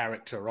about the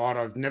character, right?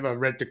 I've never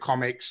read the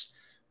comics.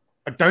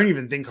 I don't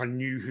even think I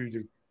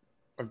knew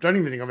I don't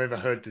even think I've ever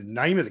heard the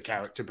name of the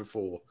character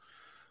before.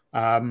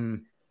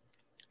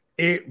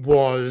 It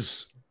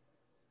was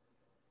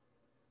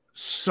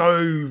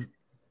so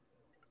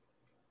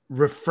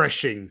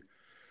refreshing.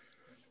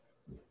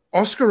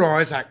 Oscar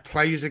Isaac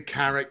plays a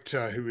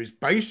character who is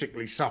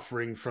basically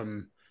suffering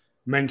from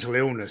mental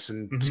illness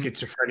and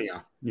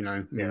schizophrenia, you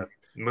know. Yeah.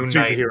 Moon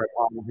Knight, superhero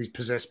who's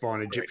possessed by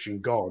an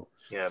Egyptian god.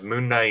 Yeah,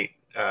 Moon Knight.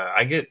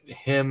 I get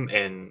him,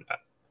 and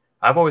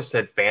I've always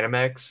said Phantom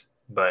X,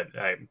 but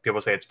people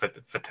say it's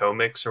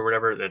Phantomix or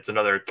whatever. It's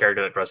another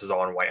character that dresses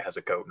all in white, has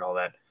a coat and all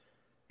that.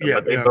 Yeah,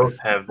 but they both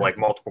have like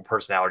multiple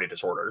personality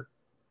disorder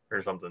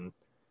or something.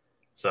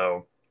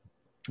 So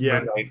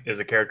Moon Knight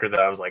is a character that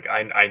I was like,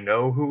 I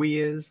know who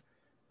he is,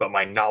 but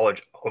my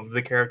knowledge of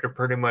the character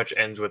pretty much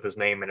ends with his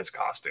name and his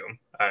costume.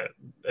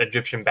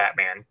 Egyptian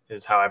Batman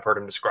is how I've heard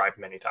him described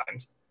many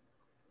times.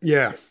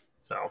 Yeah.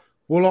 So,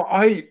 well,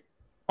 I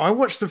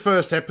watched the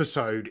first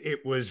episode.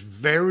 It was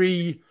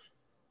very,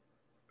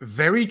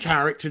 very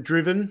character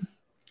driven.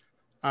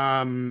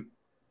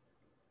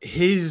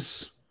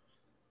 His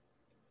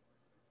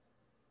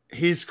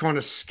kind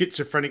of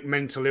schizophrenic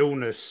mental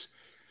illness,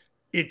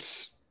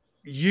 it's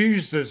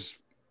used as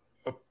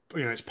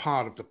it's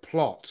part of the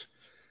plot,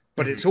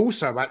 but it's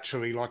also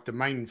actually like the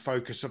main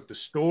focus of the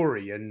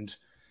story. And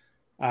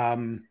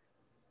man,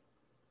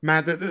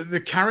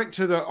 the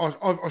character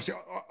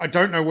that I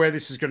don't know where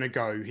this is going to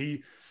go.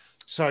 He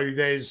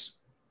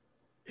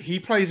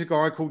plays a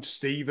guy called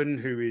Stephen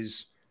who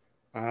is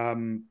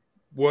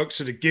works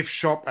at a gift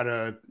shop at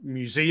a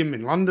museum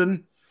in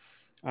London.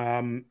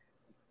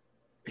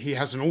 He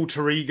has an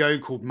alter ego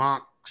called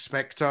Mark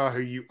Spector,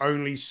 who you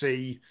only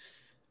see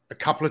a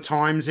couple of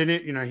times in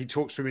it. You know, he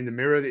talks to him in the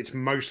mirror. It's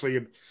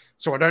mostly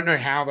so I don't know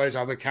how those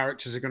other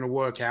characters are going to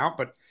work out,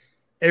 but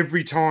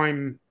every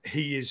time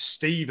he is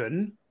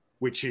Stephen,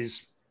 which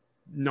is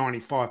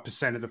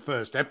 95% of the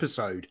first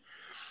episode,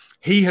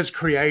 he has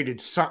created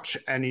such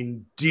an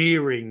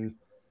endearing,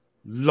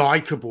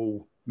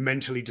 likable,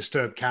 mentally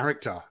disturbed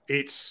character.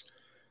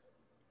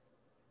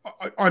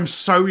 I'm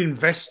so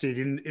invested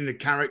in the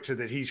character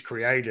that he's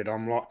created.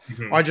 I'm like,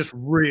 I just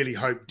really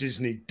hope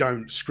Disney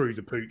don't screw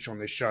the pooch on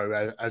this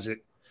show as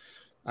it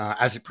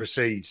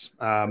proceeds.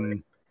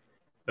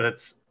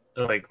 That's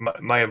like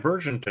my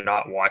aversion to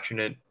not watching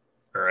it,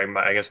 or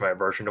I guess my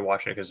aversion to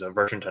watching it, because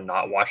aversion to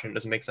not watching it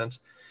doesn't make sense.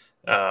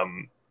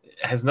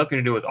 Has nothing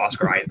to do with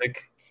Oscar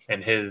Isaac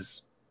and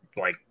his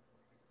like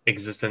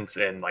existence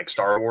in like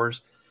Star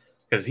Wars,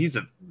 because he's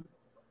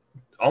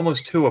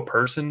almost to a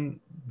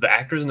person. The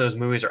actors in those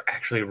movies are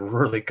actually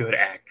really good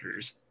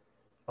actors.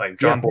 Like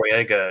John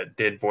Boyega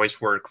did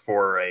voice work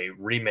for a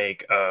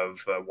remake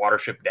of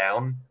Watership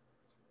Down.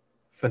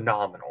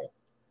 Phenomenal.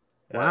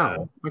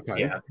 Wow. Okay.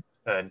 Yeah.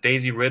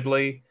 Daisy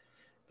Ridley,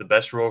 the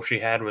best role she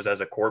had was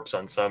as a corpse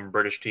on some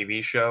British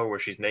TV show where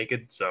she's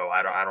naked. So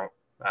I don't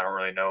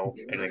really know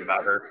anything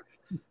about her.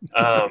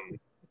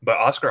 But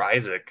Oscar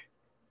Isaac,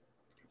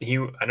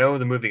 I know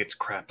the movie gets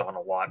crapped on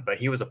a lot, but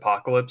he was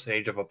Apocalypse,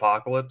 Age of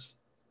Apocalypse,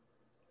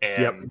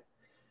 and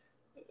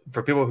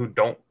for people who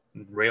didn't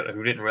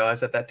realize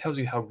that tells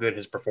you how good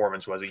his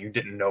performance was, that you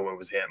didn't know it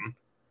was him.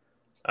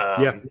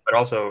 But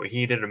also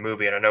he did a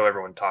movie, and I know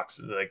everyone talks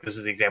like this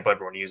is the example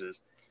everyone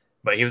uses,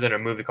 but he was in a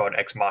movie called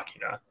Ex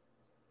Machina,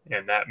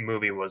 and that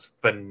movie was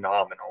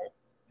phenomenal.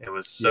 It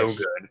was so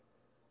good,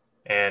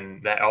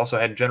 and that also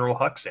had General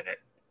Hux in it.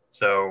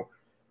 So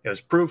it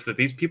was proof that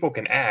these people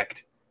can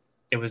act.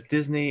 It was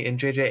Disney and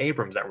J.J.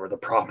 Abrams that were the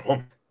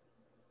problem.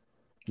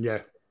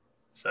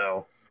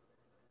 So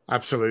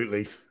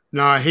absolutely.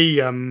 No,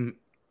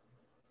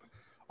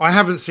 I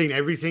haven't seen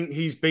everything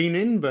he's been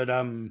in, but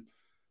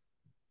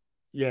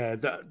yeah,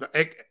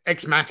 the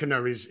Ex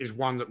Machina is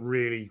one that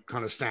really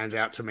kind of stands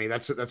out to me.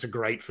 That's a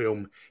great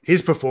film.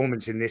 His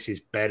performance in this is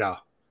better.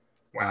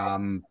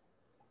 Wow.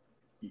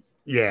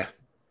 Yeah.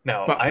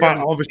 No, but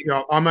obviously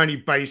I'm only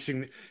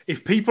basing,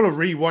 if people are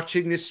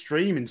rewatching this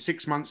stream in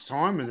 6 months'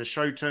 time and the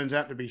show turns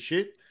out to be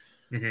shit,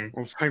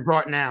 I'll say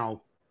right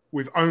now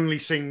we've only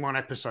seen one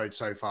episode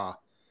so far,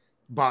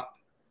 but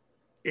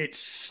it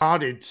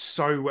started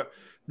so well.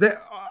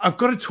 I've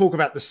got to talk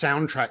about the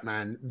soundtrack,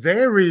 man.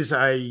 There is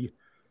a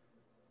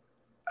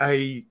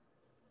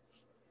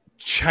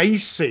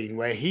chase scene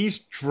where he's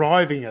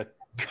driving a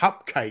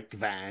cupcake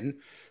van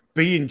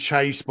being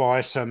chased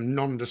by some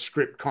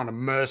nondescript kind of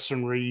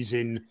mercenaries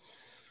in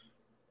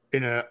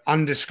an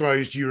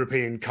undisclosed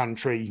European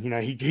country. You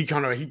know,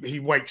 he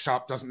wakes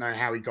up, doesn't know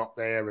how he got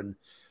there, and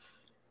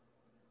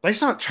they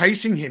start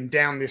chasing him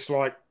down this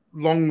like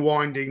long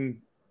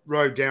winding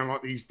road down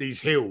like these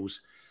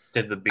hills.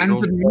 Did the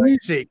Beatles and the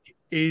music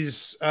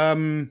is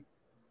The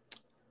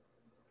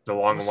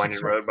Long and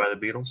Winding Road by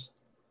the Beatles?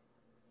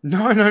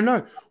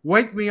 No.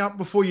 Wake Me Up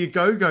Before You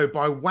Go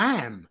by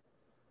Wham.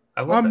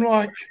 I'm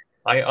like,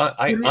 I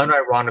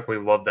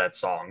unironically love that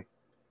song.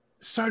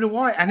 So do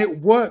I, and it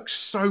works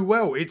so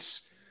well.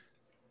 It's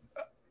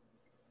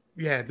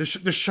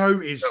the show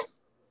is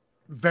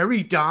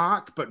very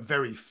dark but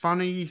very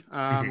funny.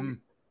 Now,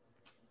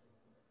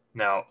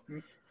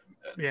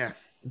 yeah,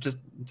 just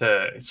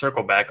to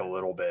circle back a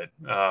little bit,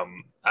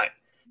 I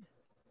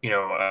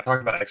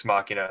talked about Ex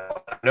Machina.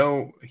 I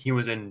know he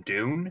was in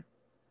Dune,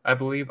 I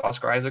believe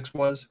Oscar Isaacs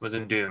was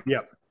in Dune.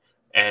 Yep.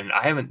 And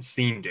I haven't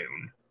seen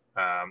Dune.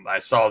 I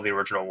saw the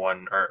original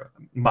one, or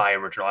my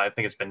original. I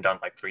think it's been done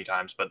like 3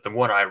 times, but the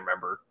one I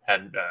remember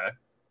had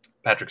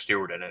Patrick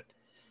Stewart in it.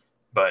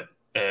 But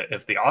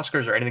if the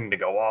Oscars are anything to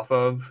go off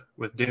of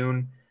with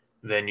Dune,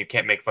 then you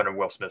can't make fun of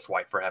Will Smith's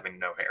wife for having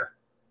no hair.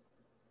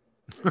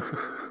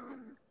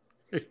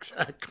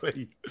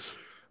 Exactly.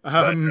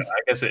 But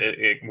I guess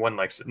it won,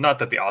 like, not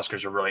that the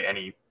Oscars are really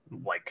any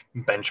like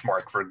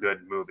benchmark for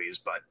good movies,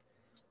 but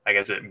I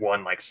guess it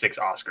won like 6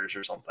 Oscars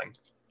or something.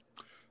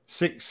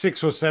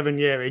 6 or 7,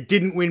 yeah. It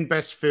didn't win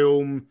Best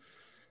Film.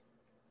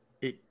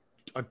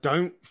 I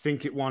don't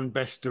think it won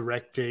Best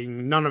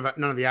Directing. None of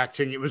the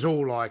acting. It was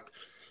all like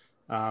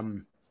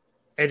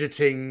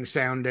editing,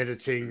 sound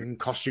editing,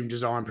 costume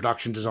design,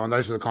 production design.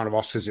 Those were the kind of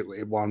Oscars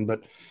it won.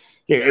 But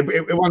yeah,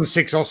 it won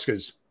 6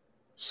 Oscars.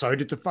 So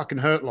did the fucking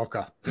Hurt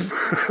Locker.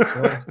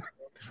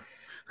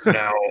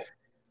 Now,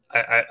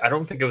 I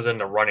don't think it was in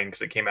the running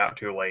because it came out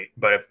too late.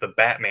 But if the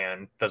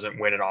Batman doesn't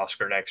win an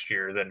Oscar next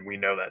year, then we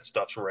know that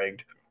stuff's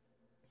rigged.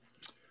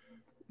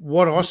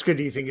 What Oscar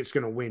do you think it's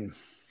going to win?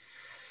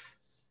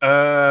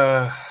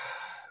 I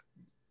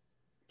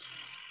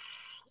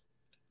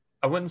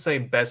wouldn't say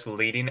Best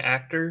Leading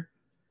Actor,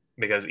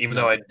 because even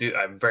though I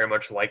very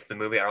much liked the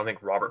movie, I don't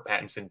think Robert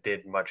Pattinson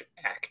did much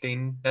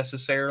acting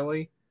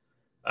necessarily.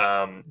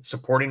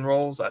 Supporting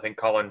roles, I think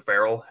Colin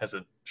Farrell has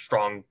a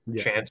strong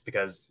chance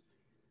because,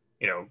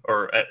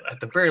 or at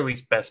the very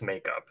least, best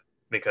makeup,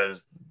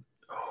 because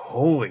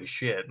holy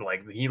shit,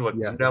 like he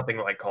looked nothing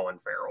like Colin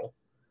Farrell.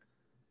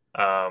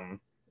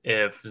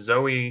 If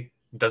Zoe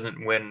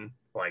doesn't win,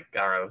 like, I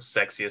don't know,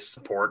 sexiest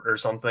support or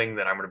something,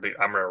 then I'm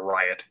gonna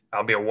riot.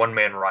 I'll be a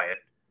one-man riot.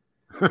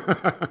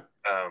 Because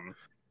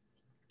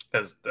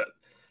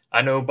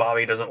I know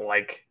Bobby doesn't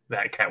like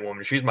that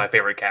Catwoman. She's my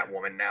favorite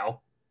Catwoman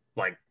now.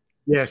 Like,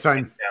 yeah,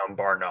 same. Down,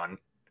 bar none.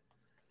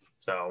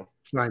 So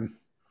same.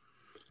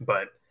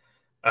 But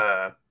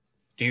I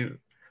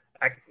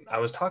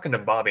was talking to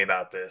Bobby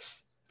about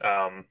this,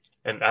 and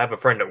I have a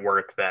friend at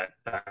work that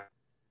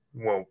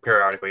will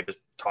periodically just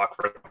talk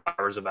for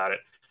hours about it.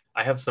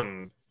 I have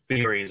some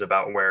theories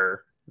about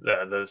where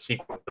the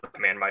sequel to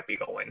Batman might be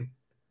going.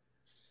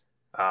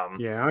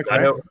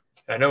 Okay.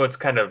 I know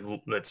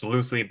it's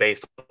loosely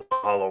based on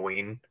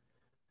Halloween,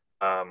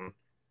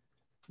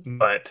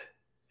 but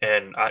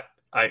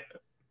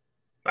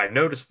I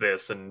noticed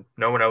this, and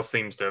no one else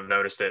seems to have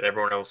noticed it.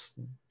 Everyone else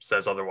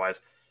says otherwise.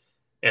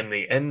 In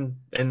the end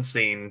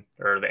scene,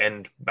 or the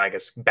end, I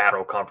guess,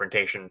 battle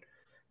confrontation,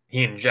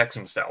 he injects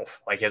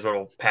himself. Like, he has a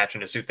little patch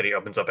in his suit that he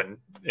opens up and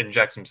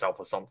injects himself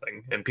with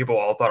something. And people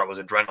all thought it was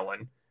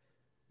adrenaline.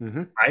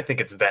 Mm-hmm. I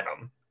think it's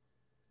venom.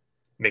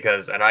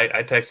 Because, and I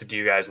texted to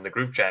you guys in the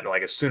group chat,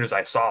 like, as soon as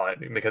I saw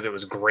it, because it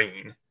was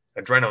green.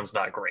 Adrenaline's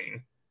not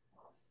green.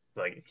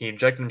 Like, he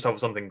injected himself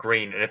with something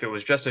green, and if it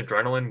was just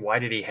adrenaline, why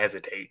did he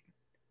hesitate?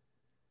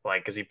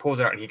 Like, because he pulls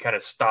it out and he kind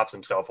of stops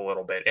himself a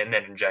little bit and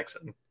then injects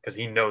him, because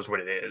he knows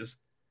what it is.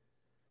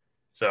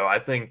 So I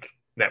think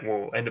that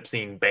we'll end up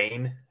seeing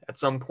Bane at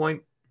some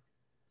point.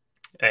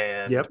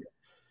 And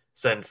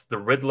since the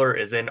Riddler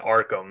is in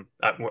Arkham,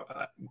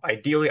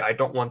 ideally, I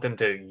don't want them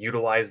to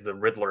utilize the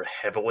Riddler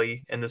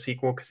heavily in the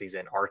sequel because he's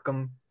in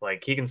Arkham.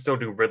 Like, he can still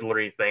do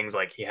Riddler-y things.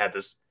 Like, he had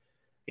this,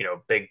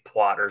 big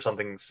plot or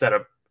something set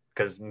up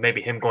because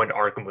maybe him going to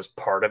Arkham was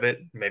part of it.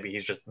 Maybe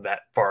he's just that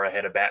far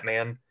ahead of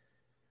Batman.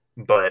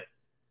 But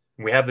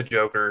we have the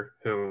Joker,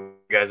 who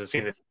you guys have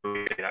seen the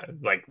movie,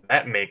 like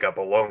that makeup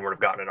alone would have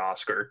gotten an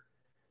Oscar.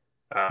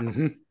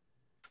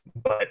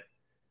 But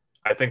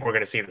I think we're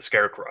going to see the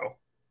Scarecrow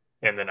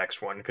in the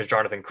next one because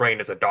Jonathan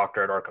Crane is a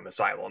doctor at Arkham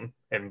Asylum,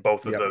 and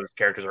both of those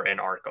characters are in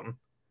Arkham.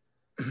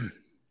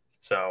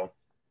 So,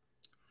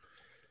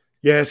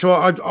 yeah. So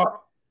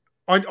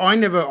I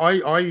never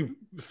I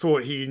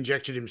thought he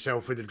injected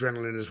himself with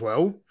adrenaline as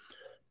well,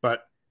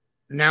 but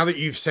now that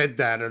you've said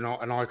that, and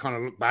I kind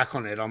of look back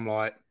on it, I'm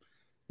like,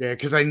 yeah,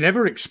 because they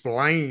never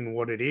explain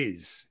what it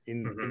is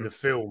in the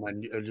film,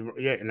 and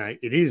yeah,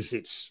 it is.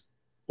 It's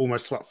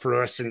almost like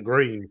fluorescent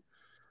green.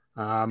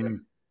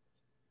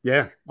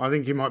 Yeah, I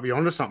think you might be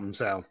onto something,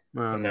 Sal.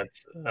 And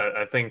that's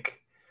I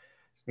think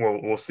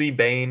we'll see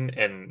Bane,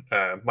 and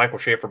Michael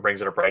Schaefer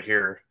brings it up right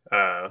here.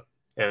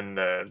 In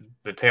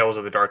the Tales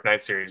of the Dark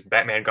Knight series,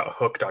 Batman got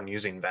hooked on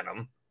using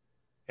venom,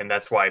 and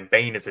that's why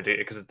Bane is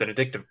addicted, because it's an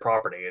addictive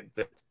property.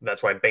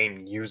 That's why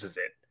Bane uses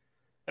it,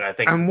 and I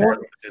think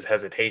his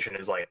hesitation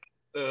is like,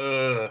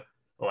 you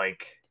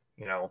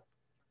know,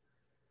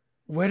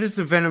 where does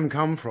the venom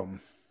come from?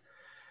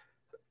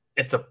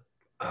 It's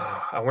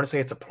I want to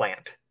say it's a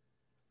plant.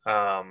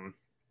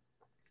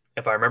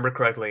 If I remember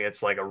correctly,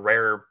 it's like a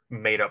rare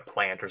made-up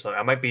plant or something.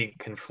 I might be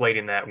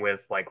conflating that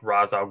with like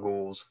Ra's al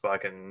Ghul's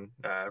fucking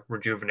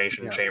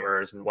rejuvenation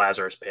chambers and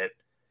Lazarus Pit,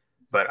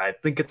 but I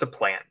think it's a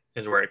plant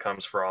is where it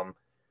comes from.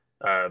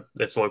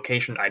 Its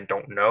location I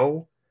don't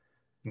know,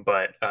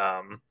 but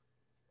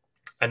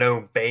I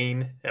know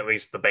Bane, at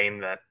least the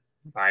Bane that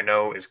I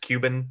know, is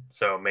Cuban,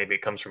 so maybe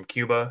it comes from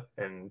Cuba,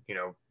 and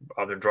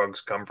other drugs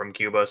come from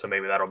Cuba, so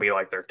maybe that'll be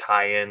like their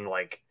tie-in,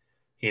 like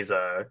he's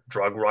a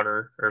drug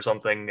runner or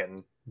something,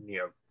 and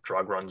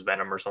drug runs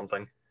venom or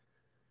something.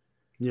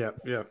 Yeah.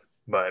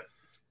 But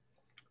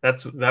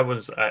that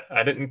was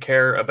I didn't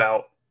care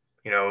about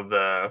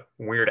the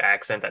weird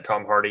accent that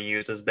Tom Hardy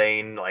used as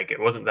Bane. Like, it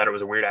wasn't that it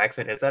was a weird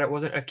accent; it's that it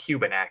wasn't a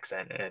Cuban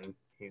accent, and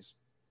he's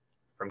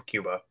from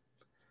Cuba.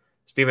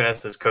 Stephen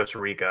S. is Costa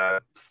Rica.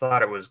 I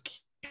thought it was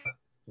Cuba,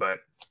 but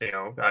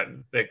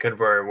it could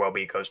very well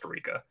be Costa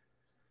Rica.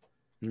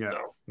 Yeah.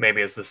 So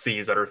maybe it's the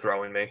C's that are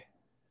throwing me.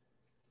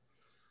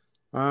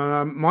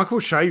 Michael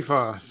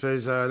Schaefer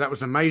says that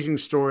was an amazing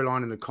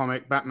storyline in the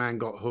comic. Batman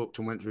got hooked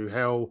and went through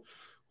hell.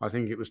 I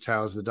think it was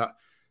Tales of the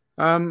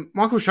Dark.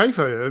 Michael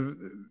Schaefer,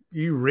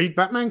 you read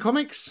Batman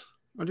comics?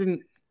 I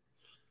didn't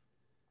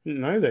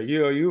know that.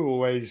 You were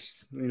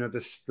always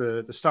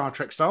the Star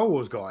Trek Star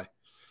Wars guy.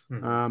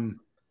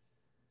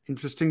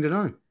 Interesting to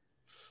know.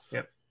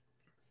 Yep.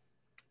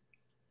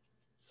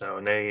 So,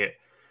 and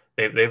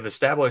they've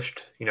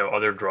established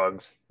other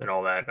drugs and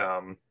all that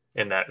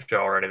in that show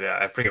already.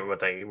 I forget what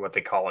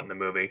they call it in the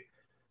movie,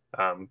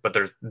 but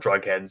there's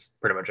drug heads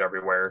pretty much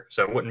everywhere.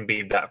 So it wouldn't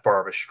be that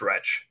far of a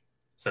stretch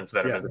since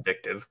venom is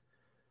addictive.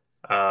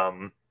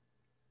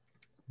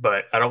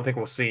 But I don't think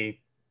we'll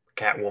see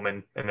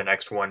Catwoman in the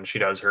next one. She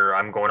does her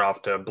I'm going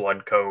off to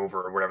Blood Cove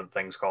or whatever the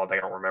thing's called. I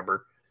don't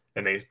remember.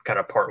 And they kind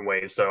of part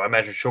ways. So I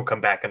imagine she'll come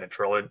back in the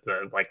trilogy,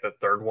 like the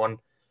third one.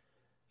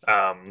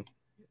 I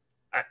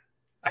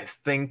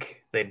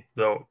think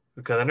though,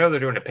 because I know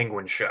they're doing a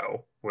Penguin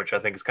show, which I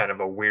think is kind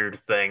of a weird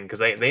thing, because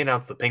they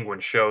announced the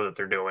Penguin show that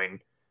they're doing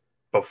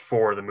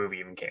before the movie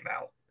even came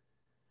out.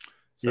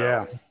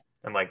 So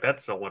I'm like,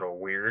 that's a little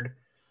weird.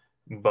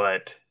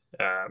 But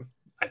I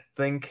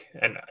think,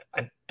 and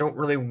I don't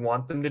really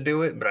want them to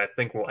do it, but I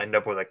think we'll end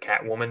up with a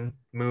Catwoman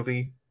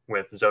movie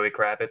with Zoe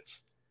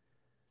Kravitz.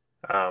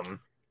 I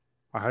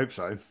hope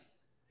so.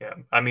 Yeah,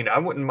 I mean, I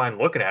wouldn't mind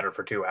looking at her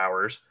for 2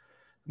 hours,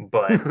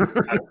 but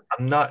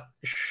I'm not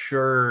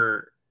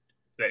sure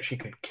that she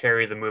could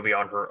carry the movie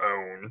on her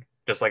own.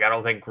 Just like I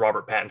don't think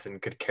Robert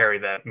Pattinson could carry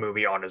that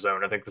movie on his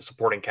own. I think the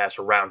supporting cast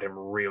around him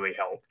really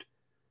helped.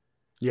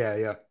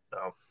 Yeah.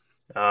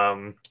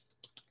 So,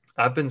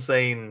 I've been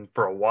saying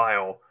for a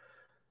while,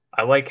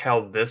 I like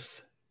how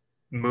this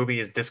movie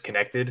is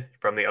disconnected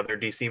from the other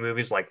DC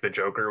movies, like the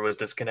Joker was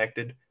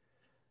disconnected.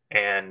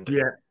 And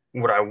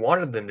what I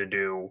wanted them to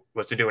do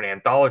was to do an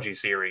anthology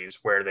series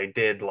where they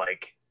did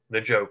like the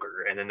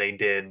Joker, and then they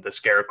did the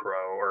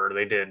Scarecrow, or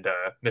they did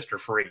Mr.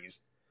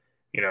 Freeze.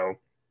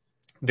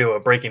 Do a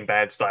Breaking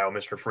Bad style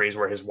Mr. Freeze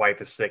where his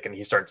wife is sick and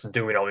he starts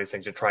doing all these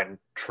things to try and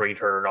treat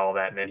her and all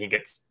that, and then he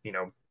gets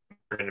into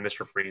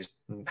Mr. Freeze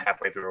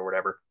halfway through or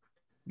whatever.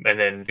 And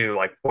then do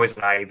like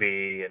Poison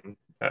Ivy, and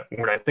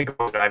when I think of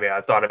Poison Ivy,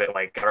 I thought of it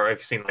like, I don't know if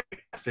you've seen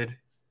like Acid,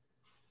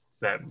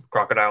 that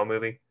crocodile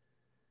movie.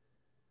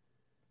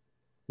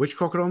 Which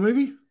crocodile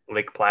movie?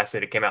 Lake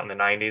Placid. It came out in the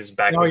 90s.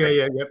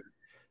 Yep.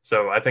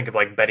 So I think of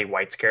like Betty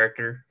White's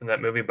character in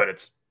that movie, but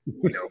it's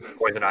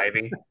Poison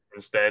Ivy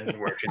instead,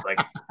 where she like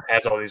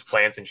has all these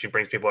plants and she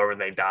brings people over and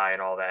they die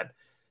and all that.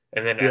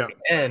 And then at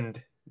the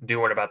end,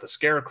 doing about the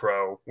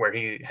Scarecrow, where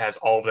he has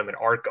all of them in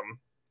Arkham,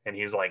 and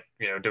he's like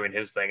doing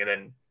his thing, and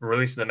then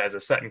releasing them as a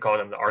set and calling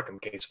them the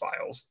Arkham Case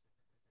Files.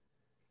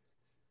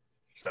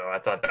 So I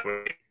thought that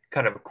would be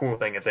kind of a cool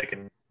thing if they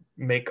can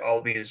make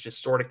all these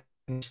just sort of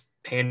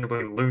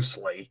tangibly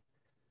loosely,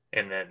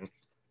 and then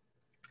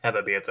have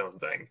it be its own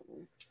thing.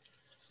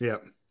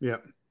 Yep.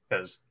 Yep.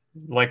 Because,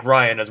 like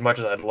Ryan, as much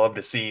as I'd love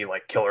to see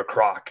like Killer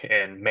Croc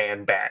and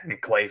Man Bat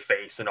and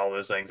Clayface and all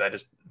those things,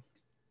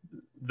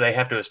 they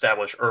have to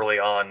establish early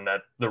on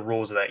that the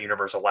rules of that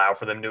universe allow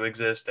for them to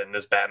exist, and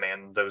this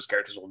Batman, those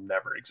characters will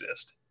never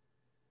exist.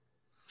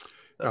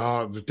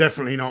 So.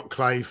 Definitely not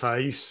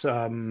Clayface.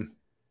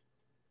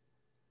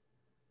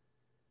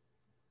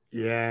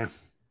 Yeah,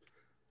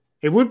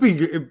 it would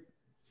be.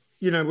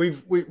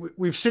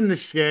 We've seen the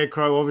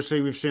Scarecrow. Obviously,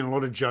 we've seen a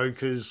lot of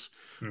Jokers.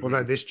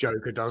 Although this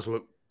Joker does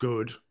look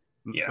good.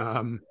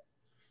 Yeah.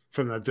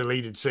 From the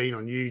deleted scene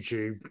on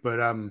YouTube, but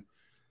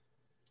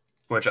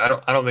which I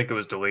don't think it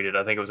was deleted.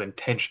 I think it was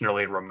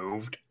intentionally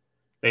removed.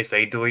 They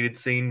say deleted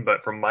scene,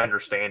 but from my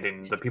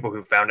understanding, the people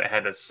who found it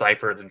had to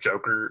cipher the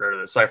Joker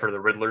or the cipher the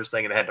Riddler's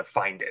thing, and they had to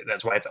find it.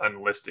 That's why it's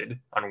unlisted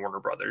on Warner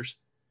Brothers.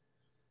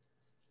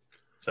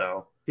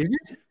 So is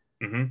it?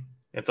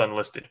 It's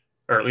unlisted,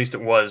 or at least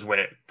it was when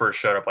it first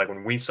showed up. Like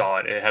when we saw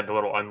it, it had the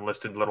little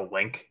unlisted little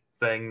link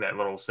thing, that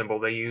little symbol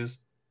they use.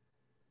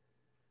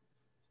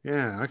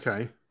 Yeah.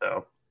 Okay.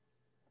 So,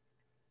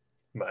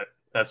 but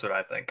that's what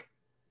I think.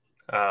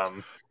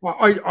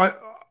 Well,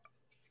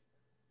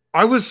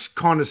 I was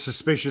kind of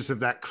suspicious of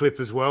that clip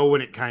as well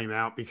when it came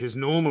out, because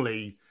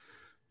normally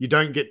you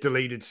don't get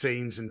deleted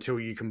scenes until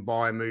you can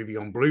buy a movie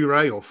on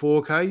Blu-ray or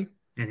 4K,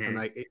 and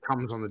it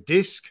comes on the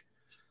disc.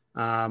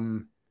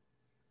 While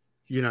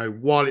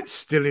it's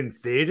still in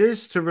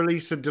theaters to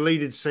release a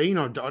deleted scene,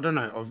 I don't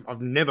know.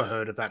 I've never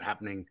heard of that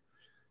happening.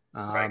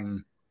 Right.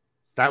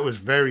 That was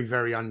very,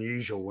 very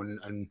unusual,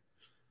 and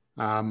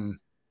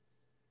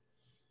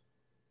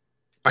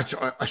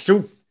I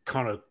still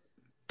kind of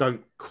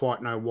don't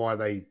quite know why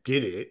they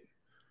did it.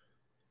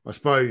 I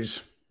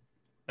suppose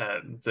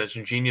it's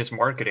genius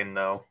marketing,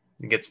 though.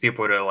 It gets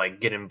people to like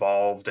get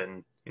involved,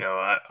 and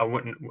I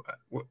wouldn't.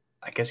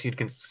 I guess you'd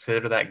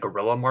consider that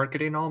guerrilla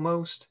marketing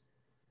almost.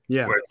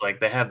 Yeah, where it's like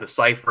they have the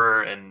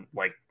cipher, and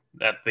like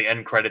at the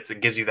end credits,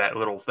 it gives you that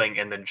little thing,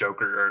 and the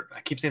Joker, or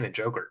I keep saying the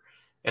Joker,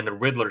 and the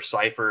Riddler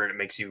cipher, and it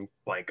makes you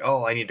like,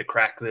 oh, I need to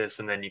crack this,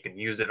 and then you can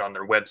use it on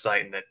their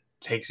website, and it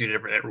takes you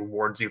different. It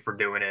rewards you for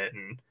doing it,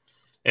 and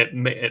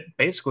it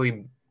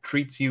basically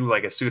treats you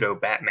like a pseudo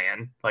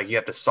Batman. Like you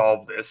have to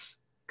solve this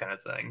kind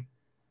of thing.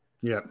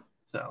 Yeah.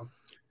 So,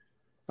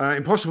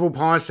 Impossible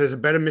Pie says a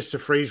better Mr.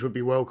 Freeze would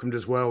be welcomed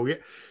as well. Yeah.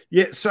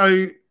 Yeah.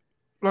 So,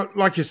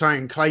 like you're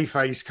saying,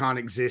 Clayface can't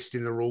exist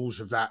in the rules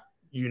of that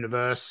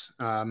universe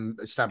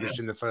established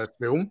in the first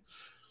film.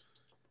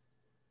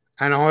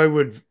 And I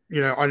would,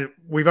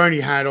 we've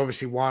only had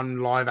obviously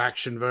one live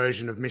action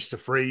version of Mr.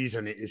 Freeze,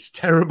 and it is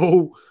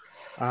terrible.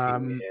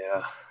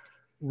 yeah.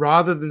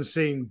 Rather than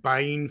seeing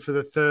Bane for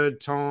the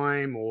third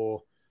time,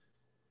 or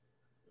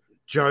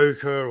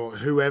Joker, or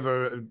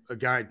whoever,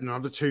 again,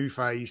 another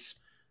Two-Face,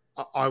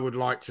 I would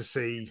like to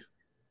see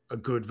a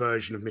good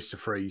version of Mr.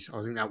 Freeze.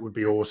 I think that would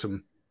be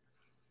awesome.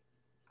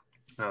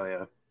 Oh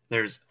yeah.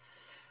 There's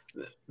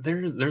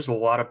a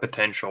lot of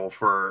potential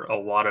for a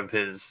lot of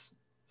his.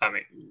 I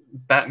mean,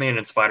 Batman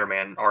and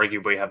Spider-Man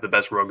arguably have the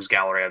best rogues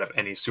gallery out of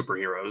any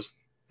superheroes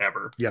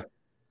ever. Yeah.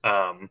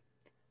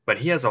 But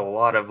he has a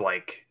lot of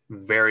like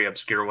very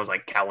obscure ones,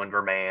 like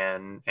Calendar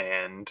Man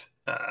and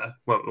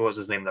what was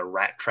his name? The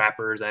Rat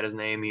Trapper, is that his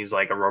name? He's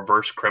like a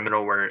reverse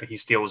criminal where he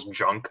steals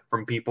junk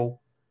from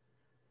people,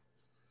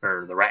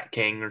 or the Rat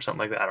King or something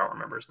like that. I don't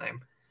remember his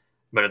name,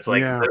 but it's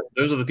like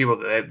those are the people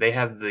that they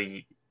have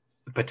the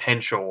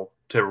potential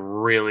to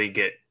really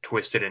get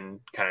twisted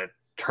and kind of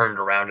turned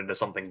around into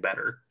something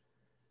better,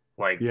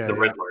 like the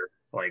Riddler.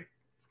 Like,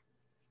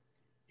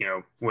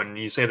 when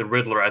you say the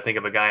Riddler, I think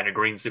of a guy in a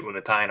green suit with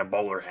a tie and a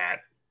bowler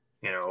hat.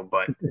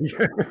 But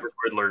the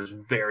Riddler is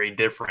very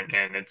different,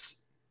 and it's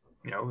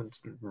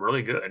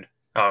really good.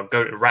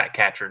 Go to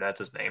Ratcatcher, that's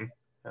his name.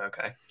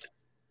 Okay,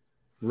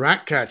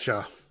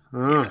 Ratcatcher.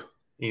 Yeah.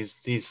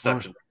 He's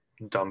such a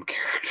dumb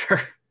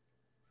character.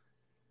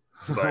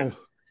 But I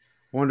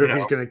wonder if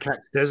he's going to catch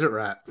Desert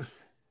Rat.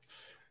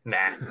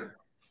 Nah.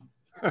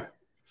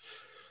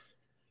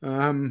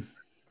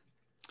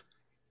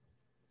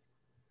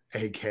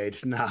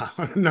 Egghead. Nah,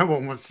 no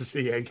one wants to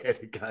see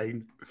Egghead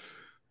again.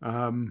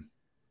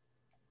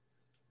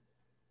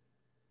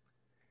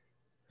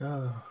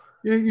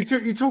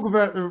 You talk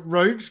about the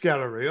rogues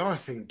gallery. I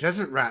think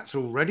Desert Rat's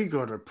already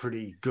got a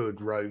pretty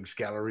good rogues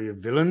gallery of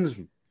villains.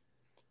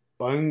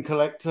 Bone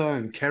Collector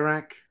and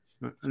Kerak.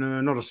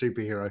 No, not a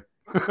superhero.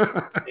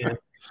 Yeah.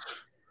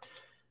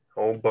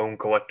 Old Bone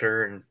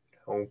Collector and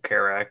old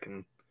Kerak,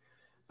 and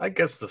I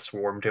guess the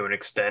Swarm to an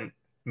extent.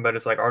 But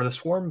it's like, are the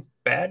Swarm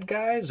bad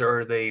guys,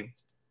 or are they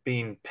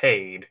being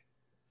paid?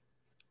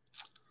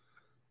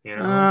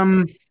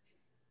 I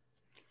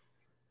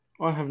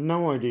have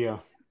no idea.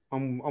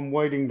 I'm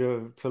waiting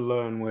to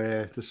learn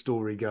where the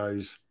story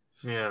goes.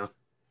 Yeah.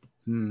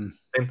 Same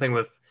thing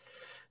with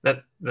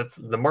that. That's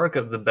the mark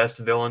of the best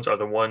villains are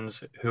the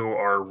ones who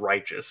are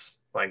righteous,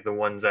 like the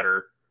ones that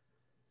are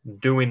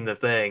doing the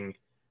thing,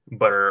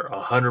 but are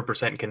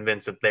 100%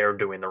 convinced that they're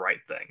doing the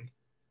right thing.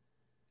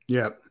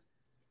 Yep.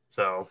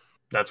 So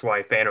that's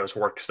why Thanos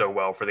worked so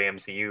well for the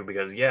MCU,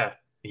 because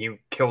he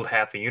killed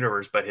half the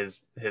universe, but his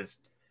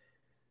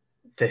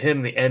to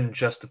him the end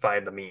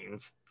justified the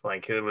means.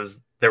 Like there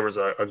was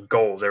a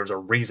goal, there was a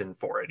reason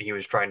for it. He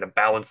was trying to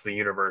balance the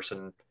universe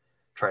and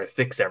try to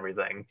fix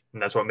everything,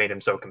 and that's what made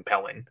him so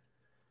compelling.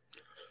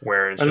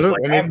 Whereas just look,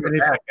 like I'm the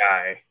bad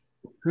guy.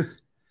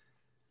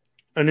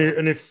 And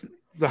if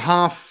the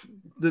half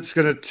that's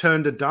going to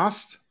turn to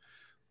dust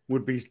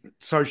would be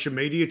social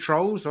media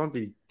trolls, I'd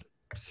be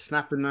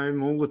snapping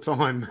them all the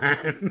time,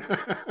 man.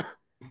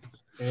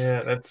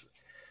 Yeah, that's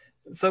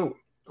so.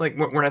 Like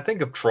when I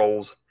think of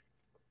trolls,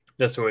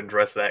 just to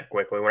address that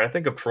quickly, when I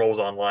think of trolls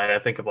online, I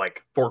think of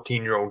like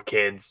 14-year-old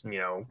kids,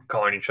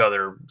 calling each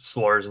other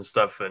slurs and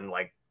stuff, and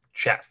like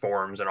chat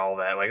forums and all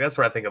that. Like that's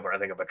what I think of when I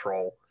think of a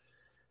troll.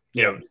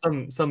 You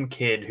know, some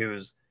kid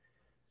who's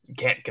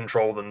can't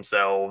control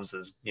themselves,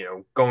 is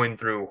going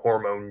through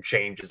hormone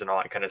changes and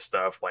all that kind of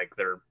stuff. Like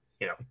they're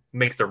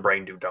makes their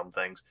brain do dumb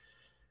things.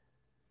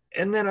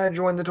 And then I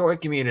joined the toy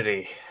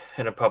community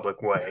in a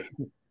public way.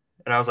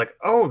 And I was like,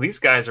 oh, these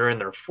guys are in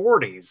their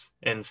 40s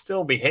and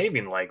still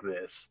behaving like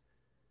this.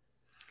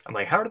 I'm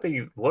like, how do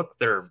they look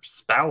their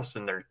spouse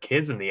and their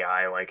kids in the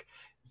eye? Like,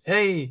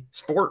 hey,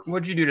 sport,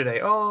 what'd you do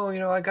today? Oh,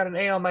 I got an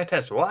A on my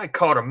test. Well, I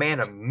caught a man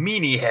a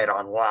meanie head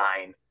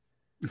online.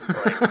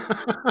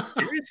 Like,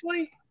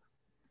 seriously?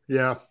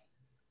 Yeah.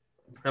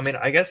 I mean,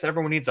 I guess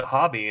everyone needs a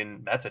hobby,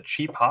 and that's a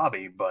cheap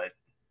hobby, but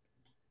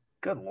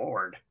good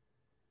Lord.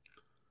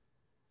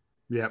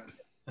 Yep.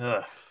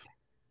 Ugh.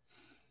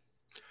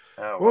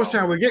 Oh, well,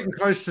 Sal, we're getting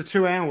close to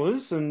 2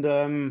 hours, and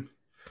I'm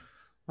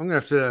going to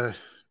have to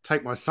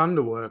take my son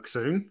to work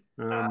soon.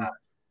 Well,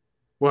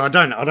 I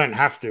don't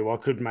have to. I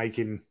could make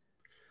him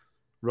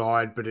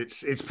ride, but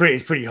it's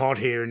pretty hot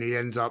here, and he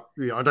ends up.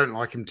 I don't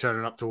like him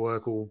turning up to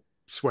work all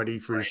sweaty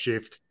for his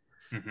shift.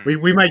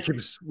 Mm-hmm.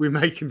 We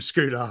make him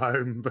scooter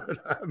home,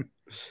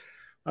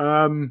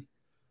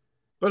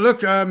 but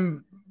look,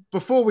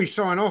 before we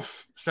sign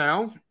off,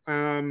 Sal,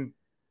 I'm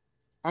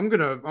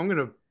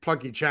gonna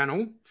plug your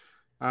channel.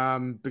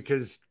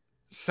 Because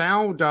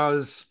Sal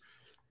does,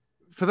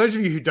 for those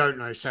of you who don't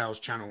know Sal's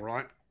channel,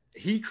 right?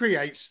 He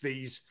creates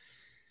these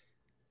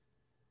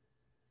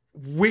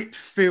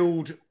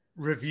wit-filled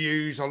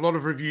reviews, a lot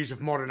of reviews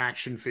of modern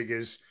action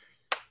figures.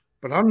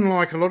 But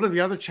unlike a lot of the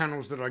other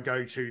channels that I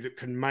go to that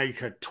can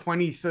make a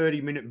 20,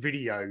 30-minute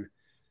video,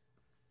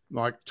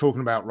 like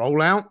talking about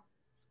Rollout,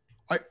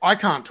 I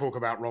can't talk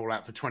about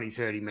Rollout for 20,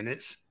 30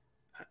 minutes.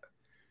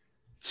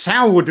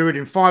 Sal will do it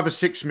in 5 or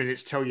 6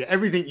 minutes, tell you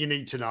everything you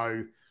need to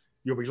know.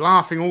 You'll be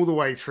laughing all the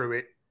way through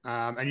it.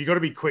 And you've got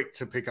to be quick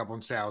to pick up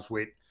on Sal's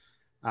wit.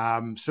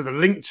 So the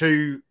link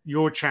to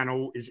your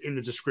channel is in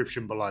the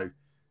description below.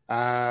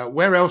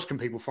 Where else can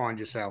people find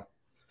you, Sal?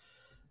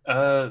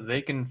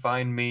 They can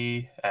find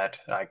me at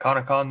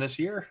Iconicon this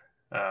year.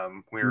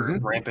 We're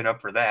ramping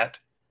up for that.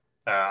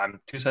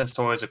 I'm 2 Cents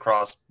Toys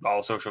across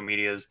all social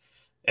medias.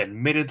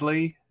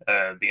 Admittedly,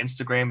 the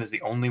Instagram is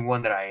the only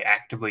one that I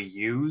actively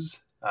use.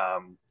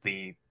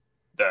 The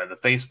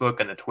Facebook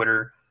and the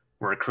Twitter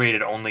were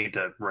created only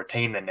to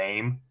retain the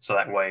name, so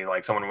that way,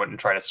 like, someone wouldn't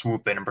try to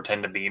swoop in and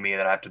pretend to be me,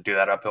 and I have to do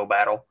that uphill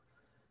battle.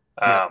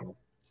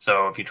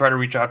 So if you try to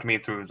reach out to me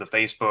through the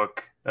Facebook,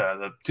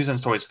 the 2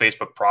 Cents Toys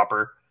Facebook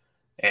proper,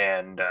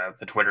 and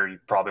the Twitter, you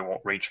probably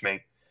won't reach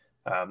me.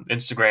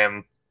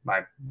 Instagram,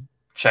 I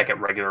check it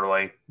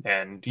regularly,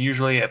 and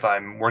usually if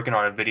I'm working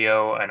on a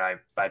video and I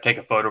take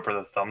a photo for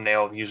the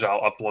thumbnail, usually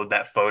I'll upload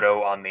that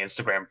photo on the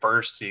Instagram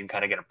first, so you can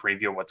kind of get a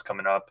preview of what's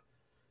coming up.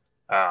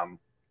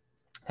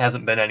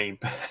 Hasn't been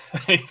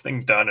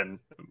anything done in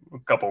a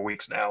couple of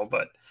weeks now,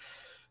 but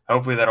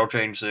hopefully that'll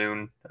change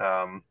soon.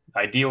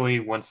 Ideally,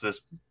 once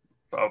this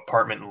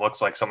apartment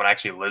looks like someone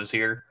actually lives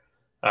here,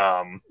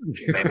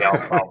 maybe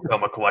I'll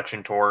film a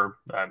collection tour.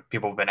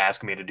 People have been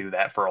asking me to do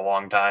that for a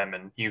long time,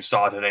 and you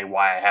saw today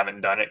why I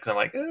haven't done it, because I'm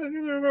like,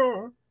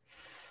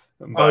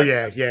 but,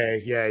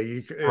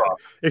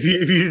 if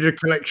you did a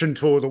collection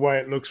tour the way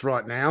it looks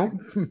right now,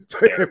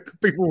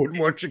 people wouldn't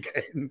watch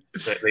again.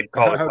 They'd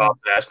call the cops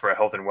and ask for a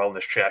health and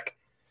wellness check.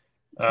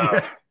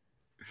 But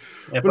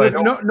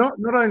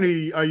not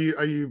only are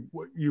you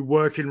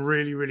working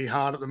really, really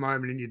hard at the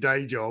moment in your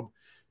day job,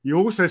 you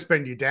also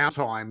spend your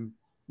downtime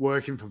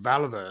working for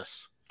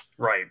Valaverse.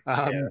 Right.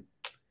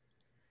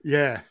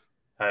 Yeah.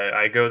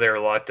 I go there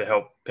a lot to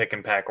help pick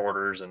and pack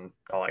orders and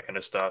all that kind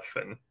of stuff.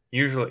 And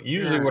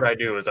usually what I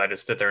do is I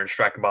just sit there and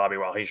distract Bobby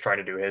while he's trying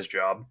to do his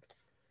job.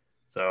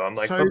 So I'm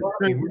like, Bobby, what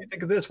do you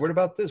think of this? What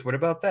about this? What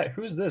about that?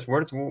 Who's this?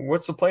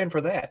 What's the plan for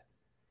that?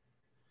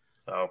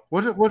 So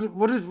what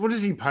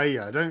does he pay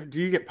you?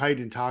 Do you get paid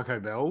in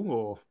Taco Bell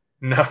or?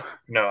 No,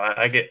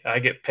 I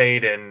get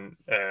paid in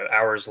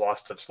hours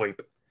lost of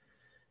sleep.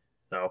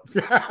 No,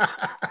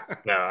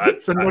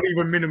 so not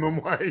even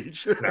minimum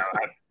wage. No,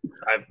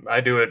 I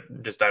do it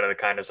just out of the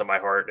kindness of my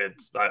heart.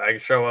 I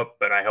show up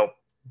and I help,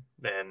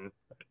 and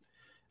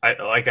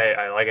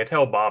I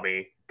tell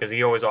Bobby, because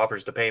he always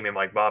offers to pay me. I'm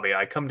like, Bobby,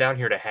 I come down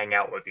here to hang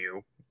out with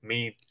you.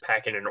 Me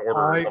packing an order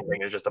or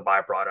something is just a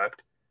byproduct.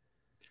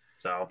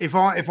 So if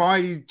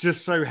I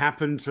just so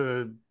happen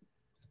to,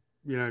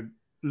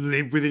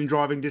 live within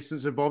driving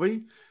distance of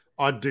Bobby,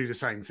 I'd do the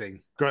same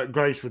thing.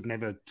 Grace would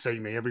never see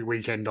me. Every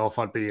weekend off,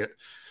 I'd be at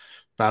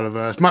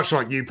Ballaverse, much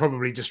like you,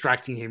 probably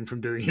distracting him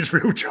from doing his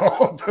real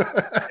job.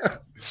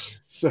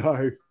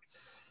 So,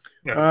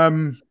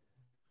 yeah.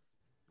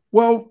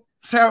 Well,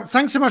 Sal,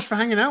 thanks so much for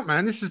hanging out,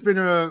 man. This has been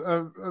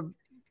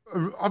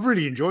I've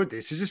really enjoyed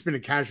this. It's just been a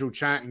casual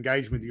chat,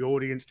 engagement with the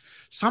audience.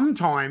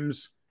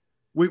 Sometimes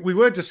we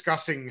were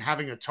discussing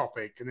having a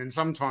topic, and then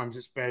sometimes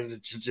it's better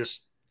to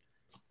just,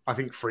 I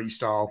think,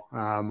 freestyle.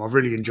 I've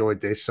really enjoyed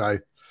this. So,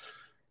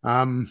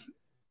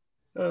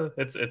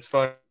 it's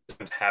fun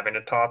having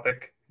a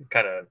topic. It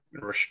kind of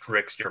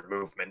restricts your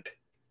movement.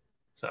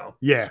 So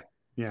yeah.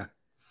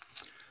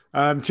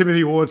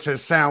 Timothy Ward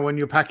says, Sal, when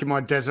you're packing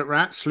my desert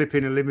rat, slip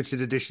in a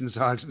limited edition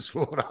Sergeant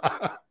Slaughter.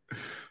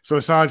 So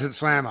a Sergeant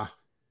Slammer.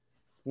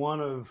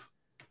 One of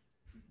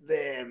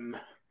them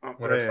up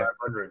one there. Of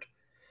 500.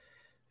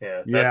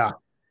 Yeah.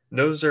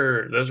 Those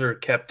are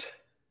kept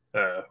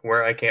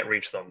where I can't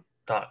reach them.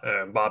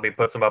 Bobby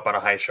puts them up on a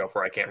high shelf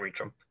where I can't reach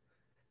them.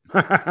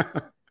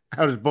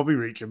 How does Bobby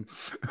reach them?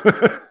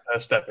 A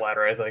step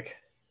ladder, I think.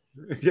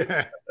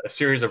 Yeah. A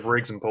series of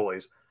rigs and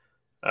pulleys.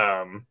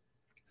 But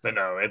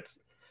no,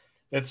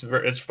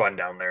 it's fun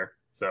down there.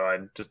 So I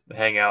just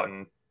hang out,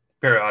 and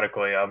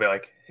periodically I'll be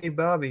like, hey,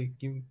 Bobby,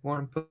 you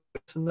want to put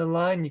this in the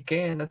line? You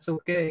can. That's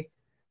okay.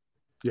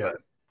 Yeah.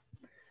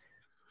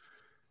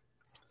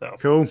 So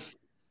cool.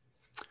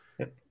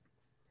 Yep.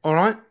 All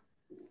right.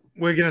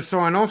 We're going to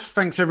sign off.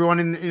 Thanks, everyone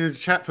in the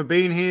chat for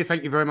being here.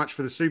 Thank you very much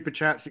for the super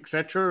chats,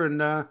 etc. And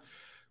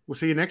we'll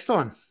see you next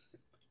time.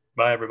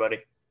 Bye, everybody.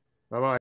 Bye-bye.